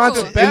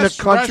 restaurants The in best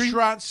the country?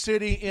 restaurant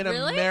city in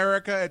Really?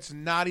 America. It's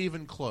not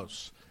even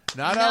close.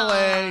 Not No.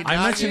 L.A. I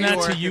not mentioned New that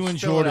York, to you it's and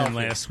Jordan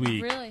Philadelphia. last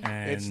week. Really?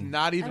 And It's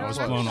not even I was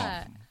close. blown remember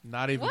off. that.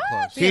 Not even What?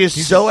 close. He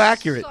is so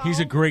accurate. He's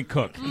a great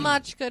cook.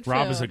 Much good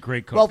Rob food. is a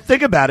great cook. Well,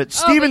 think about it. Oh,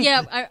 but Steven,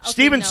 yeah, okay,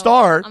 Steven no,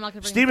 Starr. I'm not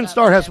gonna bring Steven this up.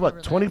 Starr has I what,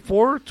 remember that.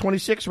 24,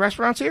 26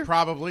 restaurants here?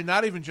 Probably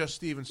not even just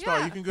Steven Starr.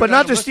 Yeah. You can go But down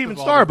not the just list Steven of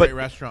all Starr, the but great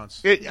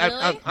restaurants. I mean,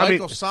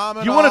 Michael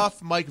Samanoff, you want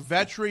to? Mike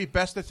Vetri,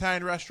 best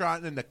Italian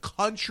restaurant in the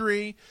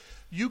country.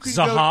 You can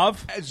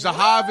Zahav? Go,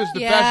 Zahav is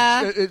the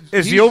Yeah. best.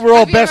 Is he's the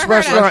overall Have you best ever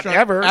heard of- restaurant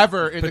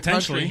ever? in the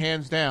Potentially. country,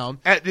 hands down.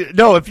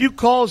 No, if you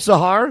call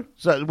Zahar,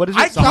 what is it?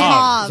 I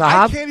Zahav.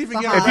 I can't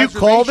even get a If you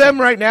call reservation. them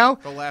right now,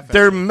 They'll laugh at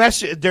their me.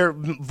 their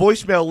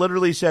voicemail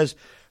literally says,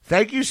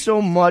 "Thank you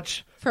so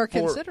much For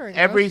considering us."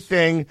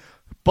 everything,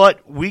 but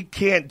we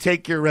can't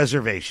take your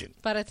reservation."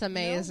 But it's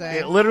amazing.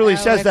 It literally Oh,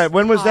 says it's that.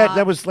 When was that? top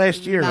That was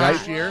last year, right?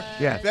 Last year.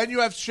 Yeah. Then you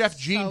have Chef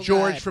Gene So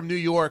George good. from New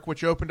York,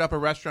 which opened up a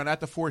restaurant at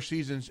the Four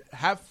Seasons.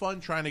 Have fun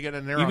trying to get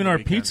in there. on Even the our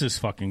weekend. pizza's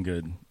fucking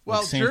good.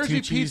 Well, Like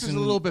Jersey Santucci's pizza's a and-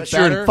 little bit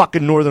You're better. in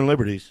fucking Northern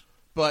Liberties.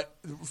 But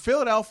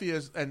Philadelphia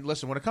is, and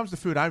listen, when it comes to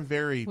food, I'm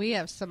very, We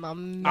have some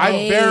amazing.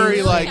 I'm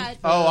very like,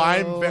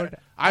 food.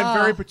 I'm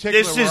very particular.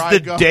 This where is I the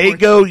go.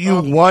 Dago you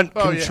Oh, want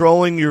oh, yeah.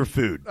 controlling your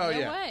food. Oh No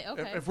yeah. way,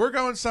 okay. If we're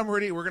going somewhere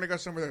to eat, we're going to go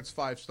somewhere that's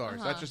 5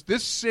 stars. Uh-huh. That's just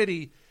this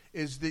city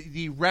is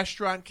the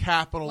restaurant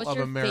capital What's of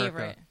your America.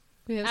 favorite?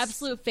 We have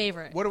Absolute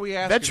favorite. What are we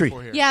asking Vetri.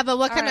 for here? Yeah, but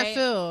what All kind right. of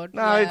food?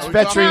 No, Yeah. it's Are we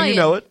Vetri, talking- you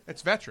know it.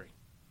 It's Vetri.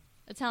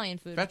 Italian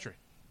food. Vetri.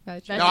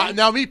 Vetri.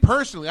 Now, me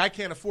personally, I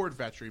can't afford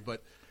Vetri,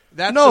 but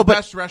that's No, the but-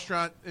 best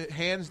restaurant,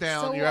 hands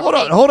down. So you're what-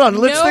 ever- Hold on.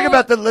 Let's No- think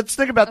about Let's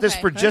think about this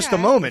Okay. for just a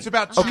Okay. moment. It's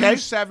about okay.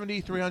 270,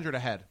 300 a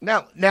head.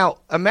 Now,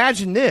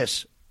 imagine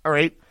this. All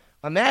right,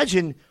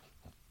 imagine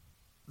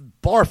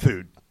bar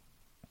food.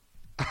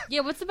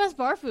 Yeah, what's the best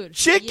bar food?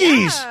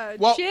 Chickies. Yeah,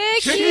 Well,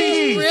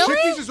 Chickies. Really?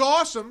 Chickies is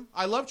awesome.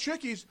 I love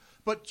Chickies,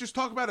 but just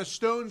talk about a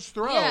stone's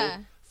throw Yeah.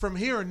 from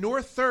here in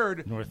North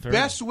Third. North Third.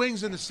 Best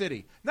wings in the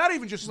city. Not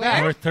even just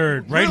that. North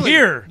Third. Right Literally-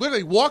 here.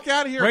 Literally, walk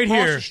out of here Right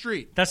across here. the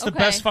street. That's the Okay.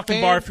 best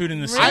fucking bar food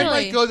in the city. I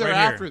Really? might go there Right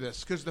here. after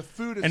this because the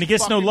food is And he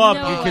gets no fucking love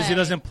No because he way.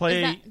 doesn't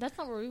play. Is that- that's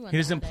not where we went. He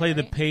doesn't that play day,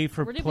 the right? pay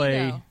for Where did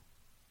play. We go?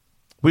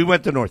 We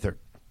went to North Third.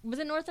 Was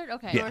it North Third?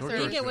 Okay. Yeah. We North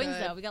didn't Third. get wings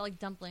though. We got like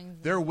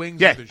dumplings. Their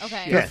wings Yeah. are the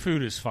Okay. shit. Their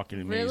food is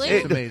fucking amazing. Really?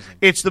 It's amazing.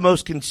 It's the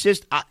most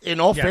consistent. In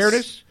all Yes.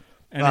 fairness,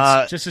 And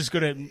it's just as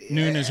good at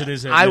noon as it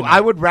is at midnight.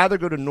 I would rather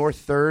go to North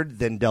Third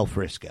than Del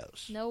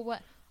Frisco's. No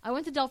what? I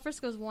went to Del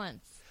Frisco's once.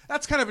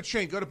 That's kind of a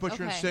chain. Go to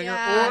Butcher and Okay. Singer.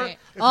 Yeah. Or Right.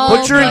 if Oh,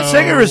 you Butcher and no.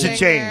 Singer is a Singer.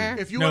 chain.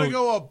 If you No. want to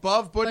go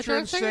above Butcher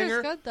and Singer's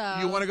Singer, good, though.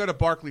 you want to go to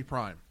Barclay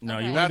Prime. No,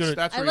 Okay. you want to go to.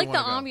 That's I where like you the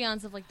wanna go.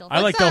 ambiance of like Del I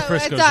like Del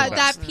Frisco's That, the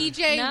that best.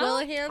 PJ No?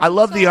 Willihan. I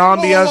love the song.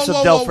 ambiance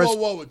of Del Frisco.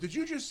 Whoa. Did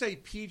you just say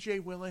PJ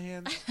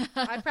Willihan?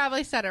 I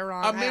probably said it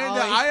wrong.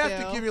 Amanda, I I have always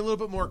to do. give you a little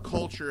bit more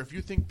culture if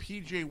you think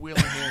PJ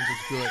Willihan's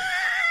is good.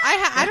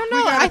 I don't know.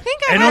 We gotta- I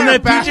think I And had on a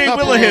that back PJ up a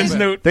little Willihan's bit.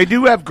 note, They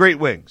do have great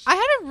wings. I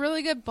had a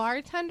really good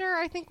bartender,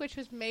 I think, which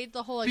was made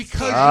the whole Because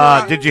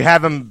experience. Did you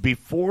have them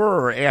before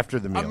or after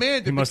the meal?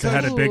 Amanda, he must have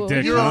had a because big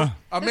dick, you're huh?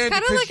 Amanda, it's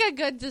kind of because like a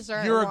good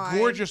dessert. you're a wine.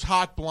 gorgeous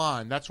hot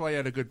blonde. That's why you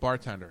had a good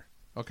bartender.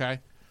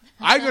 Okay.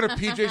 I go to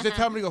PJ's. They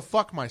tell me to go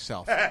fuck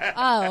myself.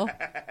 Oh,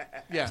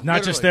 Yeah,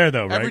 Not just literally. there,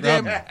 though, right, Every day,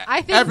 Rob?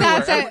 I think everywhere.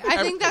 that's it. I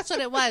Every- think that's what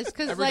it was.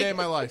 Because every like, day of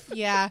my life.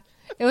 yeah,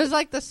 it was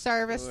like the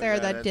service there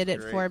that did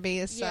it for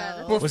me. So,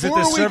 Yeah. Was it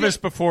Before the we service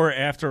get- before,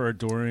 after, or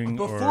during?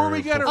 Before or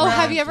we get before? oh, around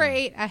have you ever to-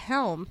 ate a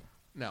helm?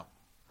 No.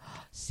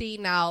 See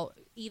now,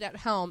 eat at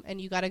home,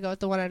 and you got to go with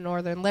the one at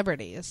Northern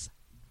Liberties.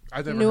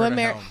 I've never New heard of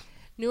Amer- Helm.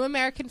 New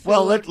American food.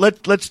 Well,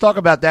 let's talk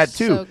about that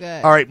too. So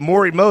good. All right,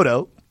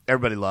 Morimoto,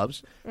 everybody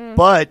loves,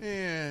 but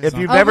if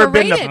you've ever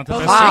been to Overrated.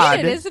 Pod,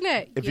 Overrated, isn't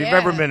it? if you've Yeah.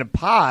 ever been to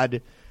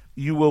Pod,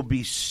 you will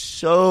be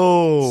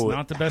so It's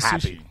not the best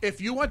happy. sushi. If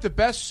you want the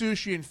best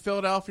sushi in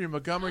Philadelphia,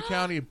 Montgomery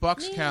County,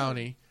 Bucks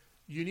County,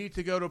 you need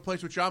to go to a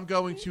place which I'm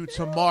going to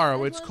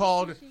tomorrow. It's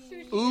called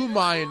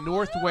Umai in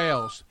North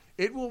Wales.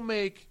 It will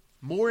make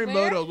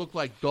Morimoto look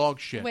like dog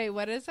shit. Wait,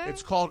 what is it?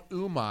 It's called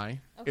Umai.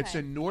 It's Okay.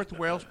 in North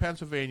Wales,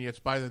 Pennsylvania. It's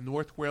by the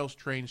North Wales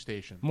train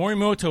station.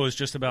 Morimoto is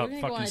just about We're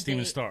gonna go on fucking a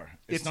Steven date. Starr.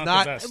 It's not,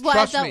 not. the best. Well,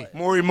 Trust that- me.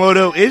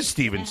 Morimoto is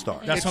Steven Starr.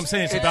 That's what I'm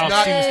saying. It's It's about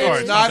not, Steven Starr.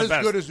 it's not the as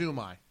best. good as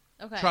Umai.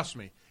 Okay. Trust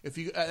me. If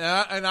you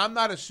and I'm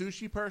not a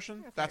sushi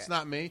person. That's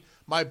not me.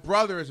 My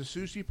brother is a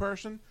sushi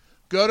person.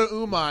 Go to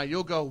Umai.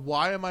 You'll go,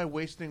 why am I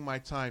wasting my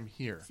time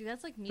here? See,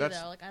 that's like me That's,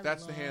 though. Like I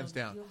that's the love- hands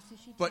down. You have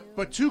sushi too?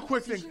 But two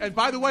quick things. And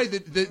by the way,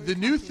 the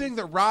new thing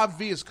that Rob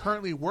V is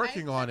currently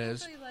working on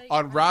is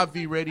on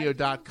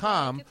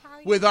RobVRadio.com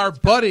with our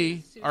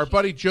buddy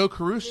Joe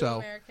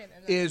Caruso.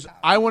 Is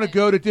I want to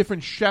go to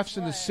different chefs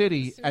in the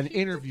city and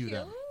interview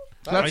them.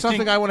 So that's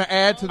something I want to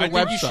add to the I website.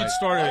 think you should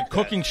start a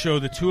cooking show,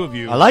 the two of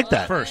you. I like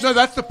that. First. No,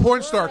 that's the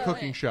porn star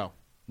cooking show.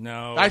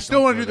 No, I still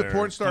don't want to go do the there.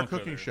 porn star Don't go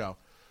cooking there. show.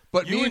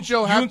 But You me and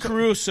Joe have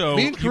Caruso.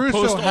 Me and you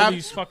Caruso post all have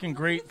these fucking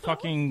great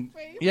fucking.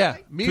 Yeah,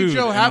 me and food,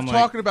 Joe and have I'm like,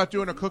 talking about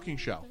doing a cooking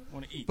show.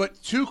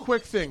 But two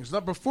quick things.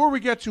 Now, before we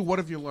get to what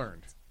have you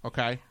learned,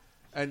 okay?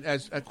 And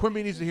as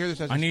Quimby needs to hear this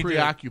as he's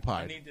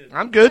preoccupied.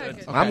 I'm good.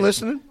 Okay. I'm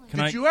listening.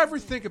 Did you ever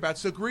think about,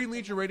 so Green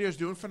Legion Radio is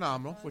doing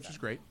phenomenal, which is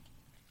great.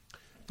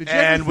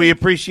 And we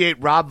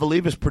appreciate Rob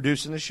Valivas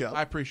producing the show.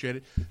 I appreciate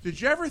it. Did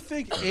you ever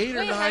think 8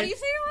 or 9? How do you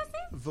say your last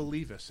name?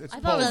 Valivas. It's I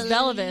thought it was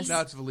Polish. Velivis. No,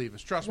 it's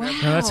Valivas. Trust me. Wow.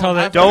 No, that's how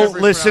that. Don't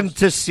listen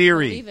to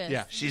Siri. Valivas.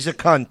 Yeah. She's a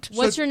cunt.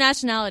 What's your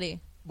nationality?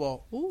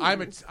 Well,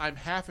 I'm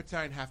half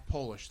Italian, half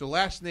Polish. The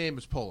last name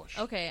is Polish.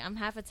 Okay, I'm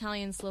half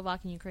Italian,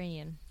 Slovak, and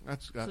Ukrainian.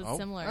 That's so it's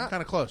similar.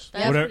 Kind of close.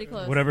 That's pretty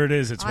close. Whatever it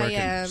is, it's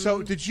working.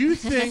 So did you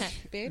think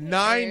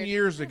 9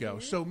 years ago?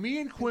 So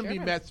me and Quimby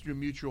met through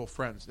mutual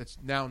friends. It's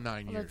now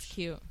 9 years. That's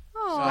cute.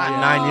 Not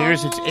 9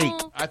 years, it's 8.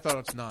 I thought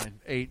it's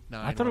 9, 8,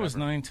 9. I thought it was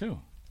 9 too.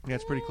 Yeah,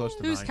 it's pretty close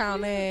to 9. Who's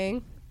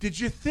counting? Did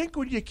you think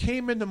when you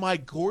came into my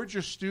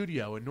gorgeous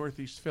studio in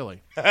Northeast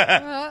Philly?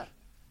 Uh,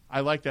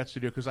 I like that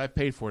studio because I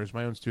paid for it. It's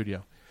my own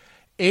studio.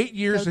 8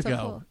 years That's so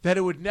ago, cool. that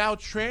it would now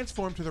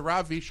transform to the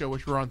Rob V Show,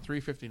 which we're on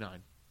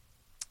 359,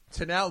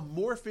 to now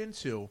morph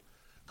into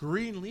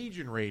Green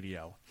Legion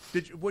Radio.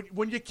 Did you,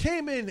 when you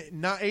came in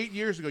 8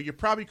 years ago, you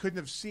probably couldn't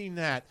have seen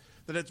that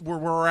it's where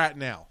we're at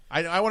now.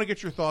 I want to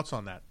get your thoughts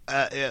on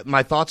that.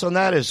 My thoughts on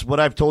that is what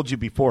I've told you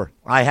before.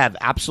 I have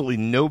absolutely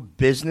no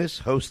business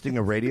hosting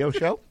a radio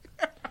show.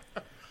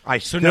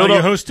 So now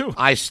you host too.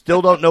 I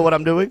still don't know what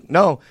I'm doing.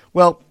 No.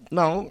 Well,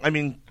 no. I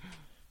mean,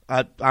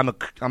 I'm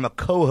a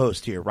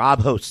co-host here. Rob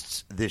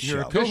hosts this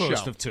You're show. a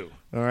co-host of two.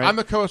 All right. I'm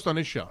the co-host on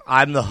this show.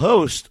 I'm the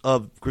host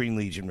of Green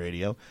Legion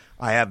Radio.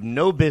 I have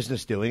no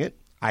business doing it.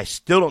 I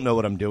still don't know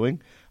what I'm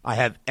doing. I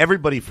have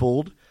everybody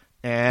fooled.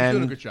 And You're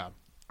doing a good job.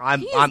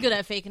 I'm good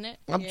at faking it.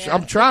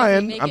 I'm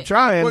trying. I'm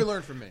trying. Boy,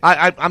 learn from me.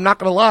 I'm not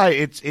going to lie.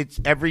 It's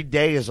every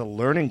day is a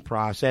learning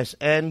process.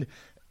 And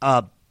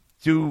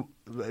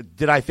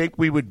did I think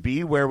we would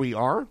be where we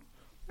are?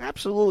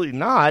 Absolutely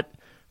not.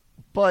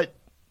 But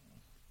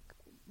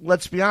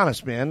let's be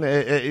honest, man.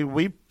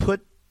 We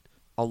put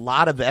a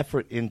lot of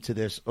effort into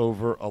this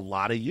over a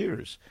lot of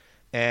years,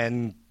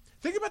 and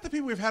think about the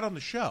people we've had on the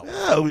show.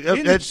 Oh,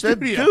 in the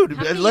studio. Dude,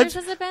 How many years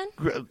has it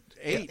been?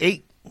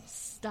 8.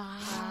 Stop.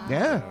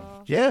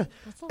 Yeah.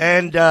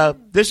 And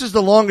this is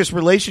the longest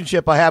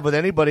relationship I have with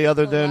anybody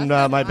other than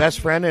my best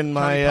friend and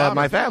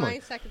my family. My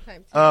second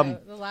time.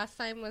 The last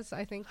time was,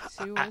 I think,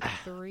 2 or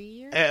 3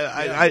 years.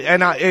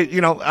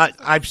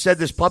 I've said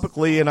this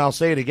publicly, and I'll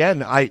say it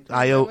again. I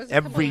owe was a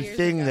couple of years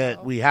everything ago.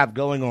 that we have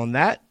going on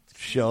that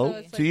show So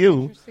it's, to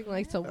you. interesting,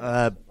 like,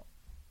 to-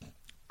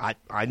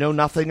 I know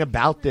nothing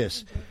about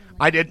this.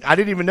 I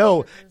didn't even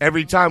know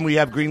every time we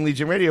have Green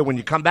Legion Radio, when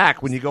you come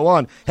back, when you go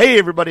on, hey,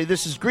 everybody,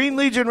 this is Green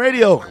Legion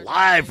Radio,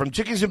 live from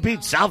Chickies and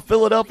Pete's, South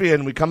Philadelphia,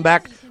 and we come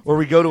back or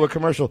we go to a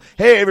commercial.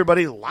 Hey,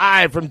 everybody,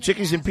 live from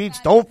Chickies and Pete's.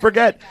 Don't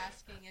forget,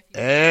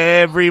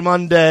 every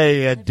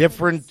Monday, a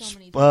different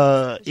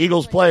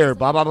Eagles player,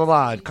 blah, blah, blah,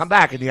 blah. And come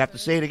back, and you have to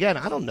say it again.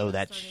 I don't know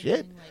that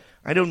shit.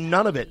 I know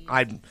none of it.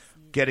 I'm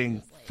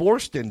getting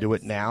forced into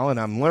it now, and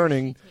I'm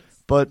learning,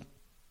 but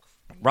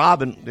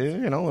Rob, and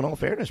in all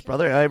fairness,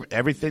 brother,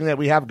 everything that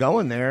we have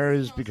going there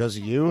is because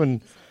of you,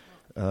 and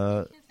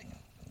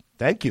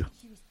thank you.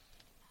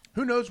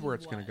 Who knows where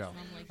it's going to go?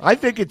 I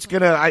think it's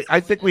gonna. I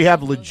think we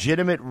have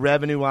legitimate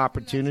revenue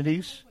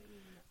opportunities,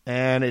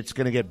 and it's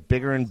going to get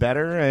bigger and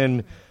better.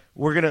 And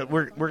we're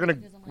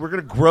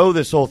gonna grow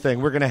this whole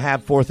thing. We're gonna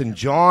have 4th and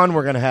John.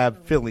 We're gonna have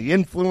Philly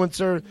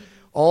Influencer.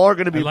 All are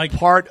going to be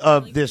part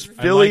of this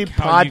Philly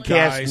how you podcast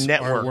guys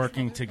network. Are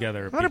working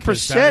together.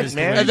 100%,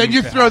 man. And then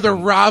you throw the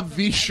Rob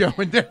V Show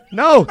in there.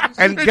 No,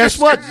 and guess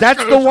what?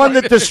 That's the one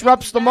that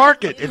disrupts the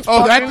market. It's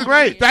fucking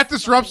great. That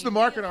disrupts the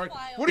market.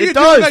 What are It you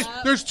does. doing?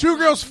 There's 2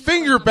 girls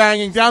finger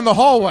banging down the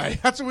hallway.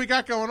 That's what we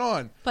got going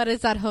on. But is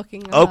that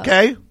hooking up?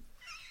 Okay.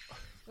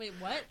 Wait,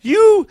 what?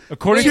 You,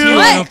 according to you,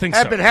 I don't think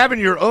have so. been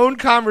having your own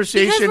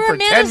conversation for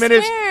 10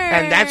 minutes,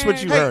 and that's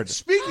what you heard.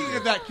 Speaking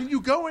of that, can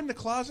you go in the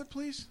closet,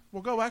 please?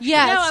 We'll go actually.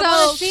 Yeah, No, I so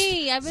wanna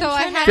see. I've been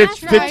trying to ask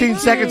 15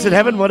 seconds in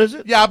heaven, what is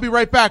it? Yeah, I'll be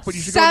right back, but you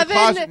should go in the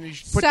closet and you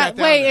should put that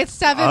down Wait, there. it's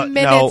 7 No,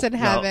 minutes in no,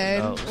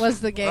 heaven no. was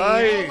the game.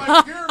 Hey.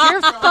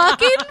 You're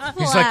fucking fly.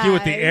 He's like you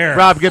with the air.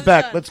 Rob, get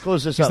back. Let's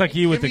close this He's up. like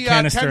you with Give the me,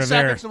 canister 10 of air.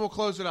 seconds and we'll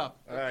close it up.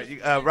 All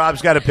right,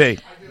 Rob's got to pee.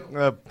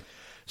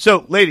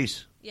 So,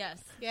 ladies, Yes.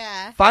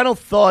 Yeah. final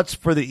thoughts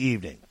for the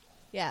evening.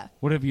 Yeah.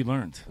 What have you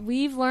learned?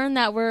 We've learned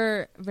that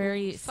we're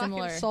very Fucking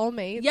similar.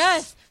 soulmates.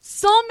 Yes,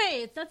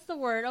 soulmates. That's the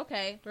word.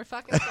 Okay. We're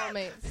fucking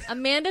soulmates.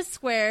 Amanda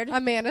squared.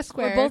 Amanda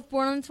squared. We're both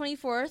born on the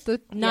 24th. Yeah.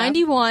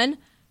 91.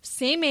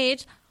 Same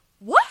age.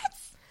 What?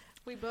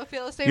 We both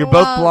feel the same. You're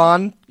both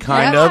blonde,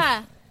 kind of.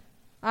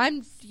 I'm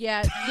like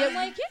yeah.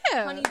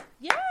 Honey,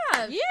 yeah.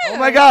 Oh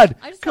my God!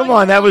 I just Come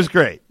like on, that was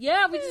great.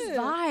 Yeah, we just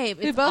vibe.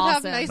 We It's both have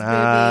awesome.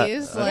 nice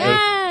movies. Like,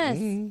 Yes.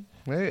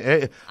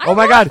 Hey. I Oh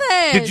my love God!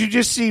 it. Did you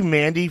just see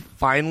Mandi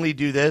finally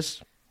do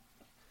this?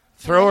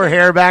 throw her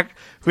hair back.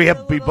 We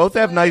both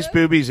have nice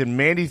boobies, and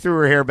Mandy threw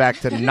her hair back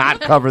to not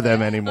cover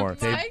them anymore.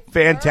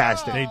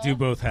 Fantastic. They do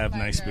both have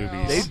nice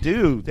boobies.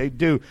 They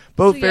do.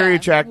 Both very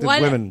attractive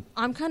women.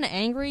 I'm kind of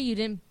angry you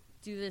didn't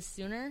do this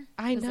sooner.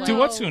 I know. Do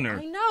what sooner?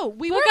 I know.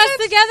 We Book were us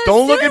together.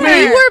 Don't look at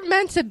me. We were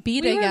meant to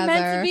be We were together.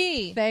 meant to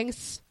be.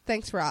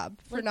 Thanks, Rob,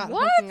 for not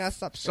what? hooking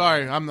us up.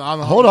 Sorry, I'm the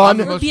Hold on. I'm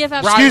the most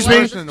BFF. rotten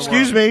person in the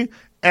Excuse world. me.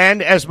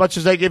 And as much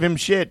as I give him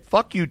shit,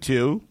 fuck you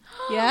two.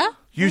 Yeah?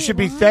 You should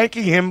be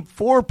thanking him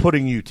for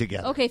putting you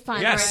together. Okay,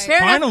 fine. Yes, Fair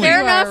finally. enough.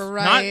 Fair enough. You are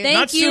right. Thank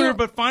Not you. sooner,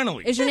 but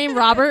finally. Is your name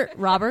Robert?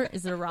 Robert?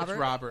 Is it Robert? It's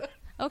Robert.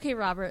 Okay,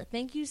 Robert.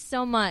 Thank you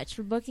so much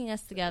for booking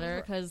us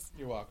together because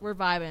You're welcome. we're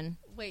vibing.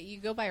 Wait, you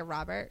go by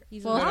Robert?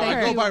 He's Well, a No, thank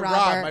I go you, by Rob.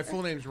 Robert. My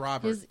full name's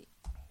Robert.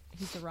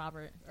 He's a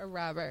Robert.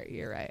 Robert,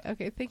 you're right.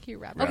 Okay, thank you,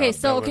 Robert. Okay,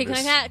 so can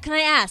I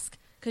ask?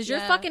 Because your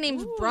Yeah. fucking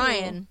name's Ooh.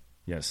 Brian.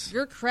 Yes.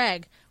 You're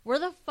Craig. Where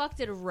the fuck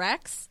did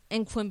Rex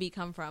and Quimby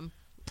come from?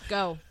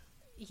 Go.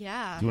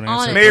 Yeah. Do you want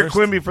to answer Mayor first?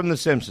 Quimby from The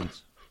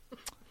Simpsons.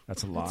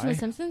 That's a From lie. The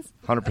Simpsons?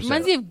 100%.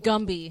 Reminds me of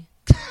Gumby.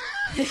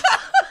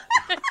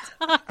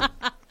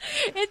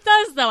 It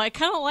does, though. I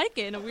kind of like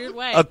it in a weird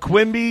way. A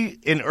Quimby,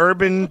 in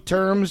urban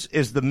terms,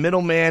 is the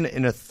middleman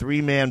in a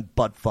three-man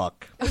butt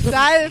fuck. Is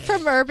that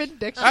from Urban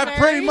Dictionary? That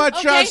pretty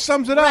much Okay,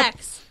 sums it up.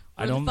 Rex.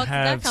 I Where the don't fuck did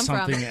that have come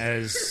something from?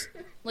 as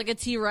Like a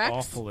T-Rex?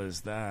 awful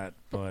as that,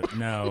 but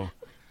no.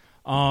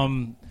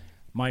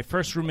 My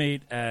first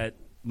roommate at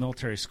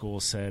military school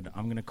said,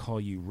 I'm going to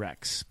call you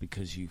Rex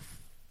because you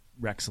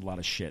Rex a lot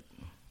of shit.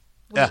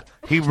 Yeah,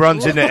 he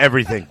runs into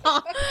everything.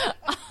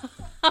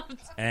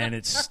 And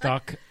it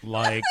stuck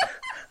like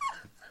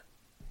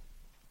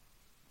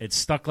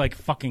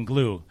fucking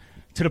glue,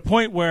 to the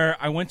point where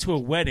I went to a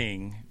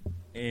wedding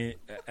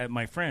at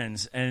my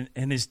friend's, and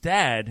his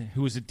dad,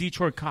 who was a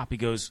Detroit cop, he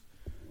goes,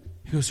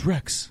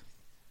 Rex,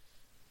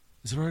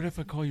 is it all right if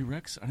I call you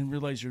Rex? I didn't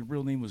realize your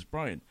real name was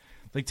Brian.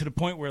 Like, to the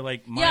point where,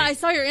 like, Yeah, I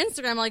saw your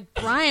Instagram. Like,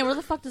 Brian, where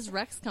the fuck does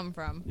Rex come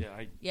from?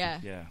 Yeah.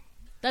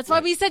 That's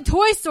why we said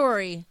Toy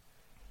Story.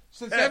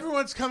 Since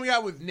everyone's coming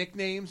out with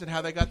nicknames and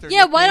how they got their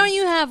Yeah, nicknames, why don't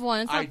you have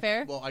one? It's not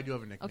fair. Well, I do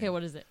have a nickname. Okay,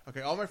 what is it?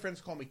 Okay, all my friends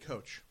call me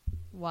Coach.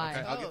 Why?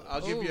 Okay, I'll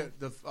give you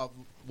the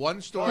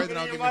one story, Talking then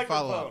I'll to give your you a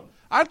follow-up. microphone.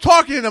 I'm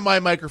talking into my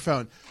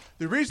microphone.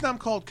 The reason I'm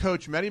called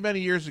Coach, many, many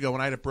years ago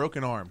when I had a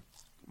broken arm,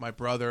 my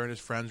brother and his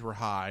friends were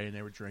high and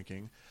they were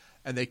drinking,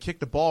 and they kicked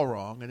the ball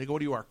wrong, and they go, "What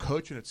do you are,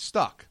 Coach?" And it's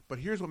stuck. But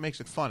here's what makes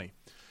it funny.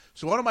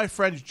 So one of my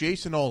friends,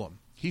 Jason Olam,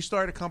 he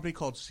started a company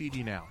called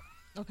CD Now.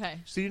 Okay.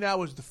 CD Now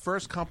was the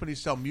first company to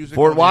sell music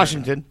Fort on the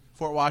Washington. internet.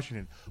 Fort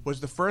Washington was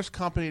the first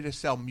company to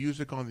sell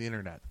music on the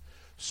internet.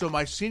 So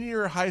my senior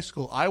year of high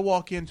school, I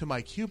walk into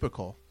my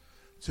cubicle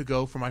to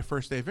go for my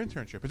first day of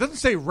internship. It doesn't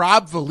say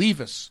Rob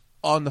Valivas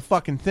on the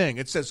fucking thing.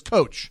 It says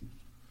Coach.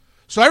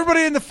 So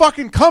everybody in the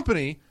fucking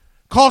company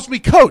calls me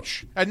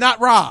Coach and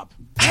not Rob.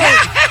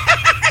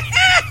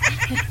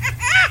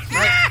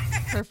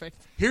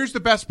 Perfect. Here's the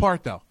best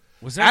part, though.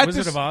 Was that At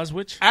Wizard this- of Oz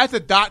witch? At the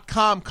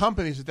 .com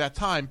companies at that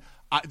time,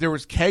 there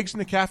was kegs in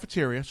the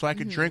cafeteria, so I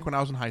could drink when I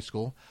was in high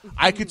school.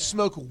 I could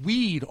smoke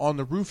weed on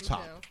the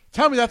rooftop.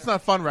 Tell me that's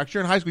not fun, Rex.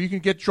 You're in high school. You can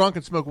get drunk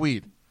and smoke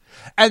weed.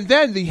 And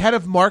then the head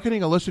of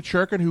marketing, Alyssa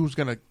Churkin, who was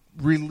going to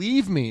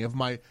relieve me of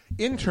my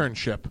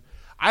internship,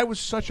 I was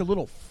such a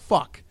little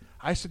fuck.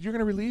 I said, "You're going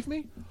to relieve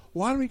me?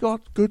 Why don't we go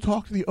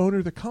talk to the owner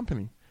of the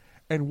company,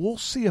 and we'll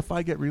see if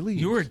I get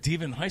relieved." You were a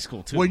diva in high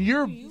school, too. When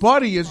your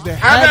buddy is the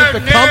head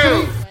of the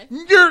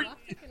company,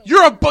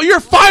 you're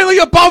finally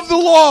above the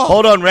law.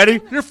 Hold on, ready?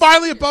 You're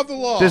finally above the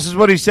law. This is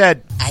what he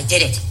said. I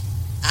did it.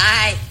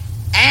 I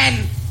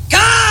am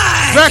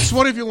God! Rex,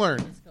 what have you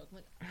learned?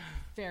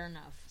 Fair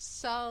enough.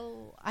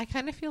 So I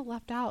kind of feel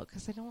left out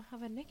because I don't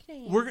have a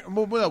nickname. We're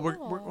hold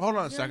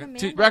on a second.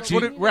 You're Rex,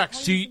 Amanda.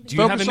 Rex, Do you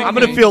have a I'm going to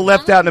nickname? feel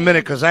left out in a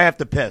minute because I have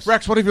to piss.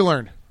 Rex, what have you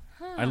learned?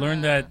 I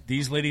learned that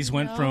these ladies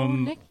went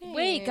from nickname.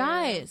 Wait,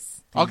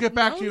 guys. I'll get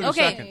back to you in a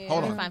Okay. second.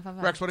 Hold on. Fine.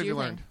 Rex, what have Do you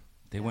your learned? thing.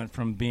 they went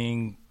from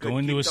being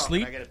going to a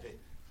sleep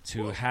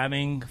to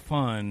having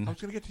fun, I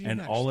was gonna get to you and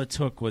next. all it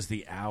took was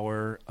the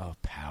hour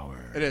of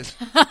power. It is.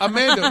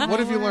 Amanda, what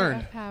have you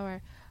learned?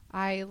 Power.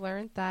 I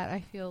learned that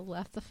I feel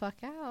left the fuck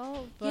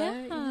out. But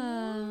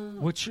Yeah.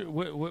 What's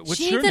what's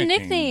She your needs a nickname?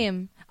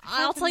 nickname.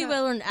 I'll tell you what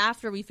I learned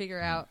after we figure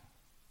out.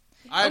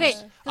 I Okay,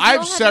 have, 'cause I we have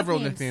all have several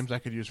nicknames. nicknames I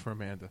could use for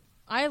Amanda.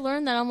 I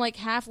learned that I'm like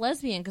half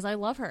lesbian because I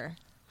love her.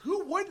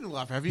 Who wouldn't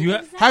love her? Have You you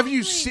ha- have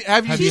you se-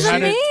 have you She's seen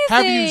amazing.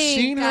 have you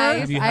seen her? guys,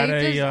 Have you had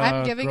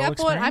I'm a giving girl up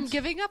on. I'm experience?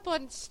 giving up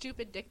on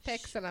stupid dick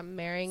pics, and I'm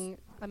marrying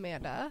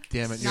Amanda.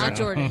 Damn it, Not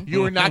Jordan.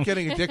 You were not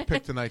getting a dick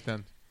pic tonight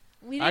then.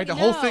 We I had the didn't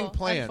whole know. thing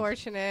planned.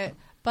 Unfortunate.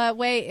 But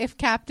wait,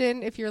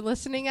 if you're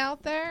listening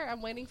out there,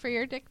 I'm waiting for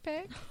your dick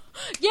pic.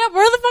 Yeah,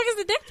 where the fuck is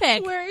the dick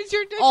pic? Where is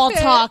your dick All pic?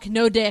 talk,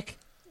 no dick.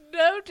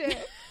 No dick.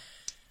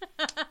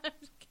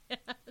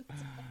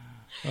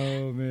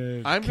 Oh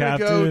man, I'm going to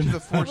go to the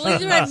Four We'll either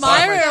Seasons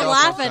admire by it or myself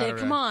laugh on at it. Saturday.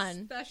 Come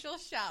on. Special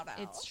shout out.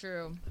 It's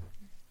true.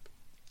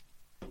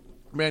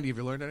 Mandy, have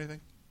you learned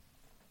anything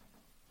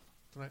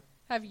tonight?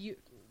 Have you?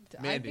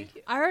 Mandi.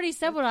 I already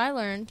said what I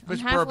learned. I'm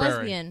Miss half Burberry.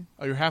 lesbian.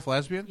 Oh, you're half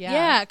lesbian?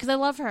 Yeah, because I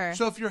love her.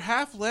 So if you're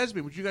half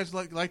lesbian, would you guys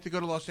like to go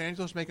to Los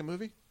Angeles, make a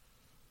movie?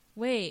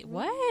 Wait,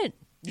 what?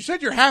 You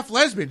said you're half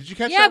lesbian. Did you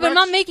catch that? Yeah, but I'm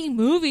Rex? not making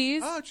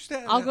movies. Oh, just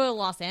I'll go to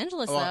Los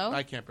Angeles, Oh, though.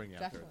 I can't bring you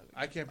out there.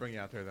 I can't bring you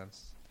out there then.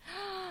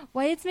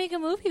 Why it's make a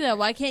movie, though?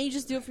 Why can't you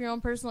just do it for your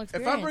own personal If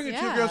experience? I'm bringing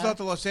two girls out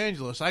to Los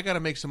Angeles, I got to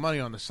make some money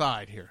on the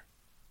side here.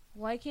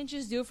 Why can't you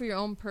just do it for your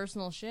own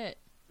personal shit?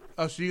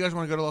 Oh, so you guys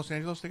want to go to Los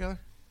Angeles together?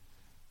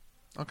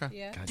 Okay.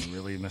 Yeah. God, you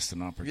really missed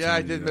an opportunity. Yeah,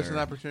 I did miss there. an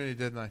opportunity,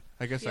 didn't I?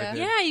 I guess I did.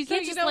 Yeah, you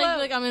can't just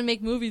like I'm going to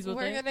make movies with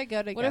We're it. gonna go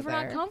What if we're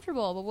not together.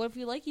 comfortable? But what if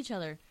we like each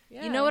other?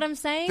 Yeah. You know what I'm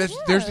saying?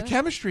 There's the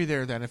chemistry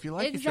there then if you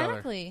like each other.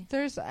 Exactly.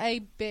 There's a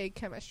big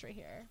chemistry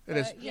here. It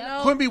is. You know,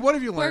 Quimby, what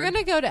have you we're learned?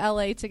 gonna go to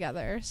LA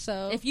together.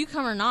 So if you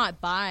come or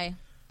not, bye.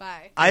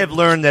 Bye. I have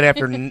learned that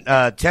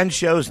after 10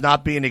 shows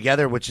not being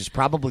together, which is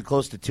probably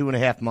close to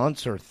 2.5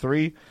 months or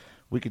 3,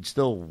 we could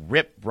still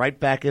rip right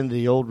back into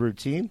the old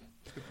routine.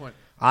 Good point.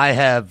 I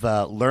have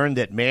learned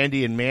that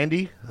Mandi and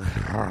Mandi.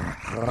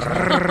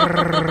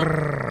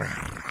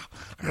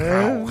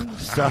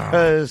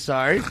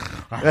 Sorry.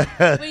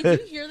 Wait, do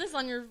you hear this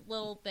on your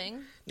little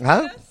thing?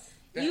 Huh?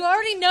 You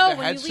already know The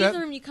when you leave headset? the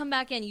room, you come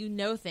back in, you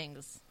know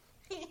things.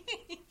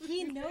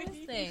 He knows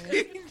things.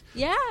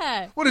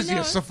 Yeah. What is he, a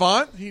knows.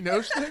 savant? He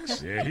knows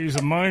things? Yeah, he's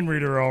a mind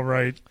reader, all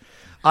right.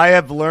 I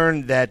have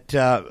learned that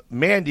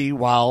Mandi,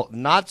 while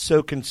not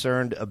so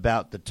concerned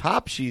about the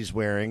top she's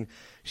wearing,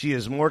 she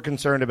is more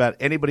concerned about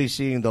anybody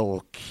seeing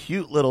the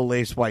cute little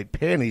lace white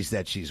panties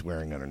that she's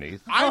wearing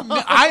underneath.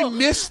 I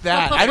missed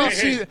that. I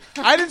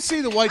didn't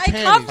see the white I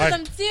panties. covered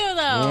them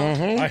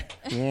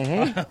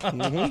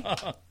too,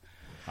 though.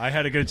 I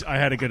had a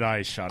good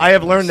eye shot. I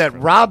have learned that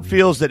Rob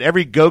feels that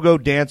every go-go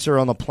dancer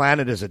on the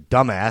planet is a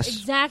dumbass.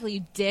 Exactly,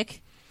 you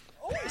dick.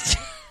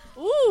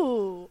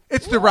 Ooh.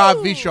 It's the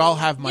Rob V show. I'll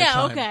have my yeah,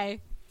 time.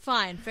 okay.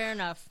 Fine, fair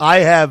enough. I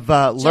have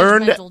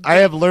learned. Judgmental I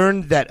have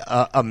learned that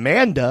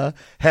Amanda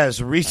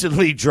has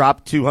recently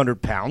dropped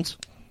 200 pounds.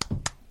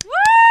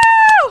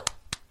 Woo!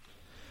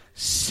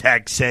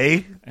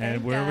 Sexy.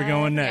 And where are we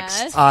going next?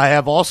 Yes. I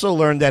have also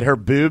learned that her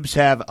boobs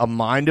have a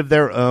mind of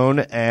their own,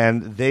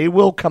 and they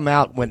will come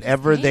out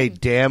whenever they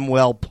damn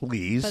well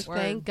please. But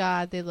thank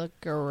God they look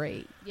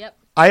great. Yep.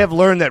 I have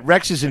learned that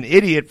Rex is an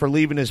idiot for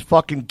leaving his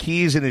fucking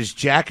keys in his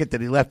jacket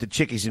that he left at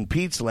Chickies and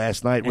Pete's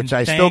last night, which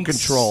I still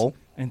control.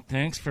 And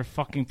thanks for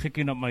fucking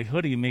picking up my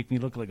hoodie and make me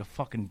look like a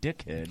fucking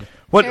dickhead.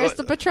 What? Here's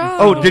the Patron.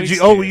 Oh, did you?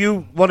 Oh,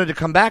 you wanted to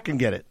come back and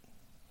get it.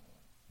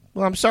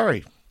 Well, I'm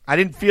sorry. I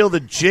didn't feel the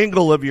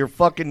jingle of your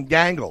fucking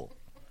dangle.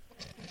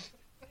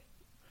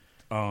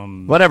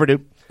 Whatever,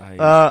 dude.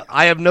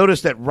 I have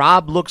noticed that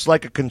Rob looks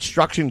like a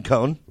construction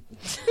cone.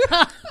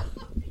 That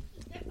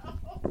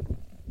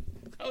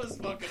was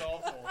fucking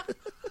awful.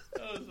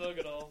 That was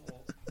fucking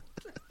awful.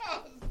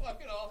 That was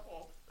fucking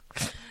awful.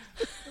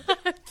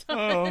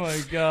 Oh my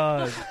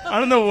god! I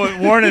don't know what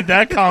warranted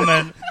that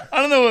comment.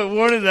 But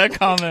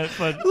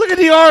Look at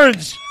the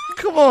orange.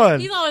 Come on.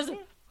 He's always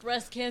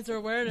breast cancer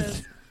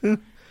awareness.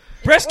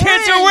 Breast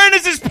cancer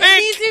awareness is pink. It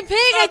needs to be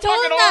pink. I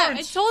told him that.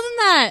 I told him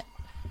that.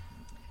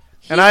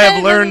 And I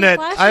have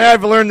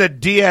learned that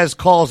Diaz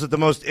calls at the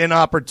most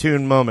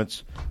inopportune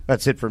moments.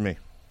 That's it for me.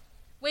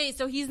 Wait,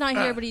 so he's not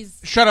here, but he's.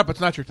 Shut up.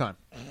 It's not your time.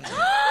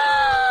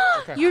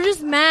 You're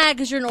just mad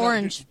because you're an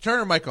orange. Turn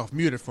your mic off.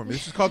 Mute it for me.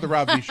 This is called the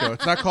Rob V show.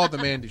 It's not called the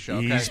Mandi show.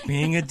 Okay? He's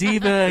being a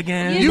diva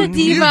again. He's a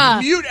diva.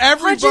 Mute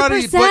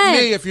everybody 100%. but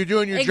me if you're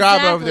doing your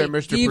job over there,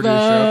 Mr. Diva. Producer.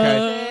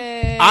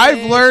 Okay.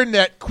 I've learned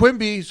that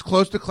Quimby's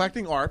close to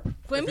collecting ARP. If he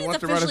Quimby's wants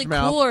to run his officially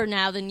mouth. cooler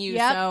now than you,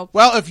 so.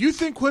 Well, if you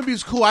think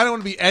Quimby's cool, I don't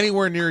want to be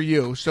anywhere near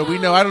you. So we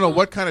know. I don't know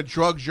what kind of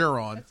drugs you're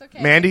on.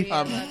 Okay, Mandy,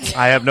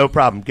 I have no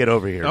problem. Get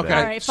over here. Okay. man.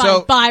 All right, fine.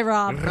 So Bye,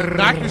 Rob.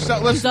 knock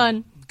yourself. Listen,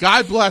 done.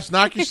 God bless.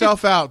 Knock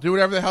yourself out. Do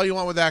whatever the hell you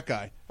want with that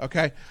guy.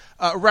 Okay.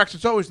 Rex,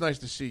 it's always nice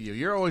to see you.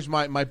 You're always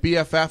my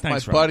BFF,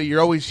 Thanks, my Rob. buddy.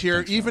 You're always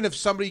here. Even if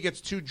somebody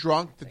gets too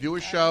drunk to do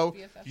a show,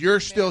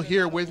 you're still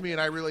here with me, and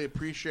I really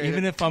appreciate it.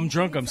 Even if I'm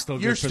drunk, I'm still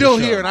good You're for still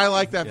the show. here, and I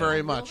like that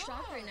very much.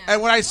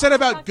 And when I said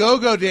about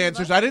go-go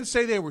dancers, I didn't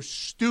say they were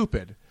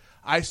stupid.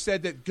 I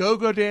said that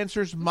go-go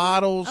dancers,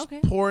 models,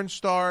 porn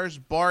stars,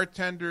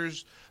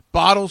 bartenders,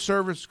 bottle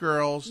service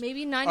girls,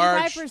 Maybe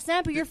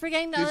 95%, but you're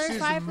forgetting the this other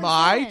is 5%.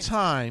 my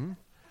time,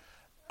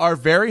 are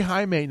very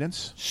high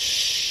maintenance.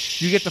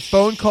 You get the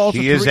phone calls.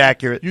 He is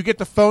accurate. You get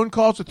the phone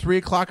calls at 3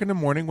 o'clock in the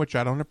morning, which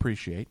I don't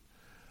appreciate,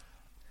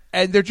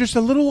 and they're just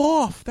a little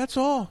off. That's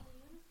all.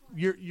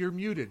 You're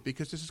muted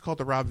because this is called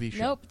the Rob V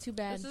show. Nope, too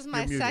bad. This is my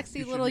You're muted. sexy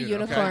You should little mute it,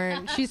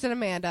 unicorn. She's an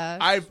Amanda.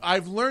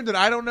 I've learned that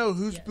I don't know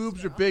whose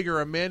boobs are bigger,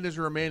 Amanda's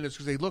or Amanda's,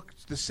 because they look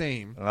the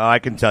same. Oh, I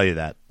can tell you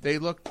that. They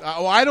look.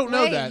 I don't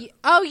know Wait, that.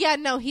 Oh yeah,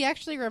 no, he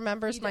actually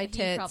remembers my He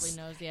tits. probably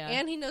knows, yeah.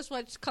 And he knows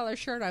what color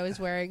shirt I was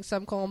wearing, so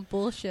I'm calling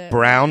bullshit.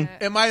 Brown?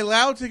 Am I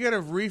allowed to get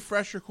a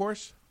refresher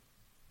course?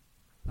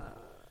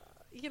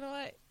 You know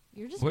what?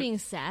 You're just What- being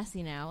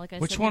sassy now. Like I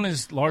Which said one from-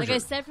 is larger? Like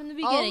I said from the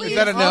beginning. Only, Is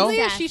that a no? only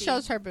if Sassy. she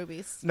shows her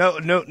boobies.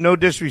 No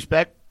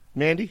disrespect.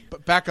 Mandy?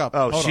 Back up.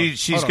 Oh, Hold on.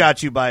 she's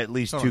got you by at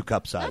least 2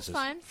 cup sizes. That's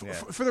fine. Yeah.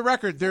 For the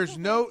record, there's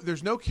no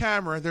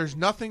camera. There's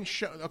nothing.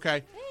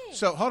 Okay,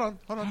 so hold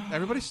on.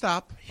 Everybody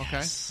stop. Okay,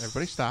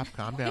 everybody stop.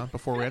 Calm down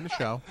before we end the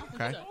show.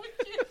 Okay.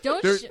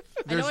 Don't.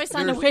 I know I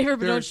signed a waiver,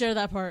 but don't share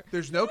that part.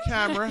 There's no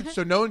camera,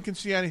 so no one can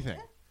see anything.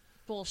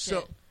 Bullshit.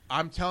 So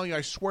I'm telling you,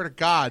 I swear to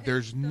God,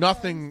 there's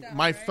nothing.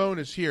 My phone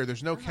is here.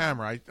 There's no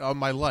camera on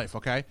my life.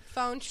 Okay.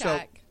 Phone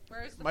check. So,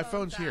 where's the my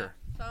phone's here.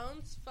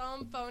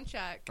 Phone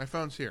check. My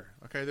phone's here.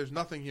 Okay, there's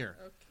nothing here.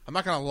 Okay. I'm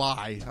not gonna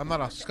lie. I'm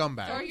not a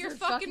scumbag. Throw your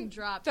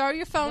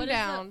phone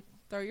down.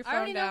 Throw your phone I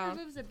already down. know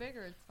your boobs are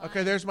bigger. It's fine.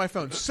 Okay, there's my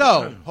phone.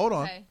 So hold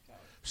on. Okay.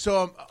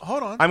 So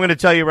hold on. I'm going to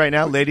tell you right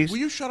now, ladies. Will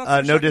you shut up? For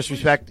a no second,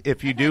 disrespect. Please?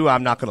 If you do,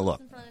 I'm not going to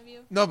look.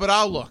 No, but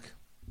I'll look.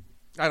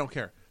 I don't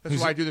care. That's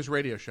why I do this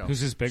radio show.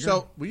 Who's this bigger?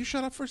 So will you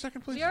shut up for a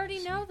second, please? We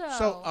already know though.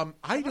 So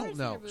I don't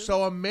know.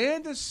 So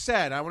Amanda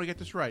said, I want to get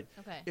this right.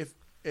 Okay.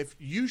 If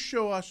you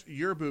show us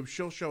your boobs,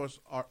 she'll show us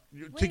our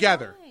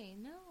together. Why?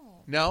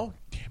 No.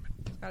 Damn it.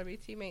 It's got to be a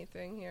teammate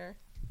thing here.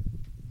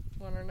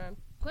 One or none.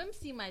 Quim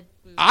see my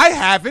boobs. I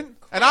haven't,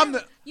 and I'm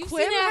the. You've Quim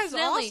seen it has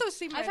accidentally. also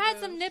seen my I've had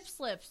boobs. some nip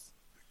slips.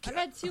 I've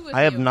had 2 with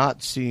I have you.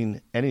 not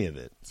seen any of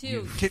it.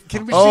 2.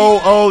 Can we see?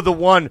 Oh, the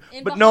one.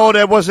 In But behind. no,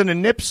 that wasn't a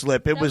nip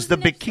slip. It That was was the a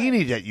nip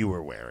bikini that you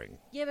were wearing.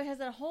 Yeah, but it has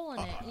that hole in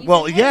it. And you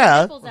Well, can pull your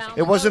yeah, nipples out.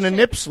 it Like, wasn't oh, a shit.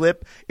 nip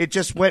slip. It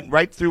just went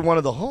right through one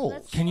of the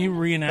holes. Can you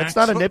reenact? That's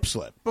not a nip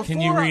slip. Can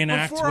you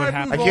reenact before I what move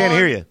happened? I can't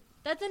hear you.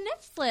 That's a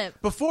nip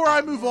slip. Before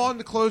I move on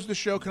to close the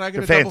show, can I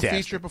get a They're double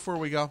fantastic. feature before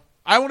we go?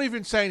 I won't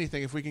even say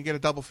anything if we can get a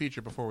double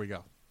feature before we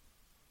go.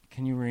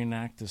 Can you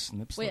reenact this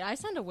nip slip? Wait, I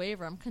signed a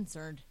waiver. I'm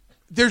concerned.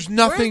 There's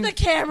nothing. Where's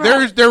the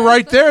camera? They're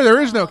right there.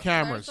 There is no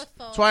cameras.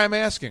 That's why I'm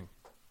asking.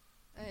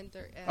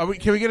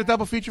 Can we get a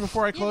double feature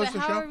before I close but the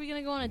how show? are we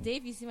going to go on a date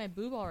if you see my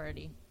boob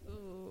already?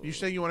 You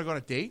say you want to go on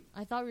a date?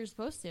 I thought we were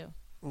supposed to.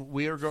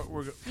 We're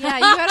Yeah,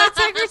 you gotta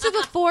take her to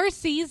the 4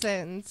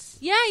 Seasons.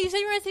 Yeah, you said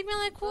you were going to take me on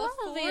that cool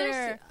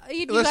elevator.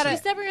 You Listen. You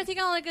said we were going to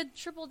take on like a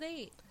triple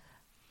date.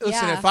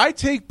 Listen, Yeah. if I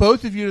take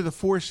both of you to the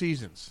 4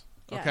 Seasons,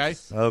 okay?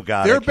 Yes. Oh,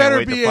 God. There I can't better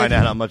wait be to find a-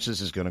 out how much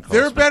this is going to cost.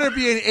 There me. better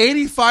be an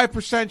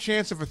 85%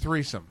 chance of a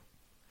threesome.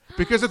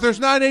 Because if there's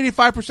not an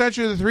 85% chance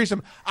of a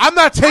threesome, I'm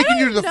not taking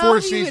you to the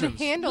 4 Seasons.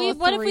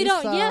 What if we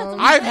don't? Yeah,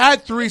 I've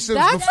had threesomes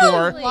That's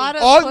before. a lot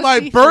of On my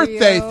pussy for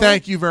birthday, you.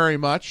 thank you very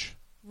much.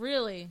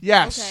 Really?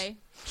 Yes. Okay.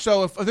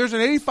 So if there's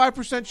an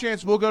 85%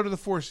 chance, we'll go to the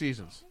 4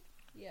 Seasons.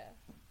 Yeah.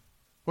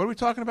 What are we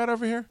talking about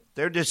over here?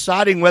 They're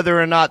deciding whether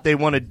or not they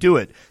want to do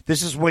it.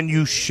 This is when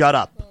you shut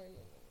up.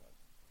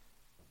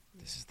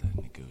 This is the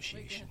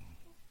negotiation.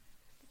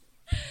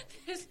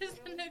 This is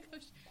the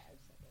negotiation.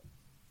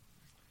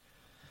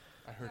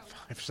 I heard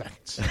 5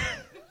 seconds.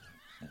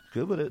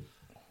 Good with it.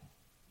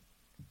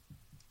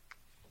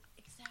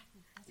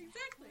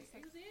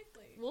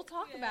 We'll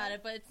talk about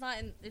it, but it's not.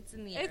 It's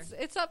in the air.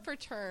 It's up for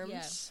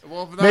terms. Yeah.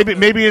 Well,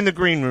 Maybe in the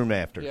green room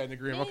after. Yeah, in the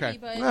green room. Maybe, Okay.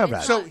 but All it's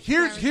right. So not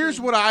here's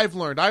guaranteed. what I've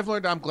learned.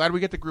 I'm glad we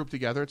get the group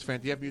together. It's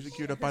fantastic. Do you have music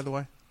queued up, by the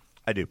way?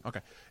 I do.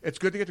 Okay. It's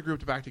good to get the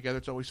group back together.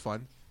 It's always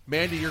fun.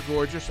 Mandy, you're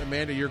gorgeous.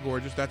 Amanda, you're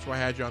gorgeous. That's why I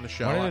had you on the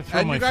show. Why did I throw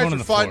and my you guys phone are on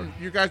the fun. floor?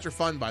 You guys are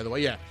fun, by the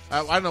way. Yeah.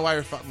 I don't know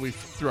why we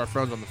threw our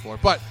phones on the floor.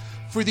 But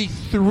for the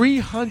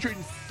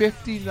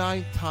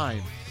 359th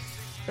time,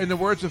 in the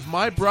words of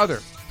my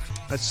brother,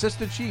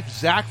 Assistant Chief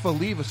Zach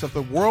Valivas of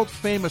the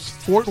world-famous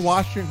Fort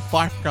Washington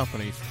Fire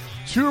Company,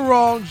 2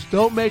 wrongs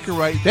don't make a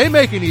right. They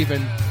make an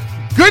even.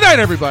 Good night,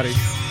 everybody.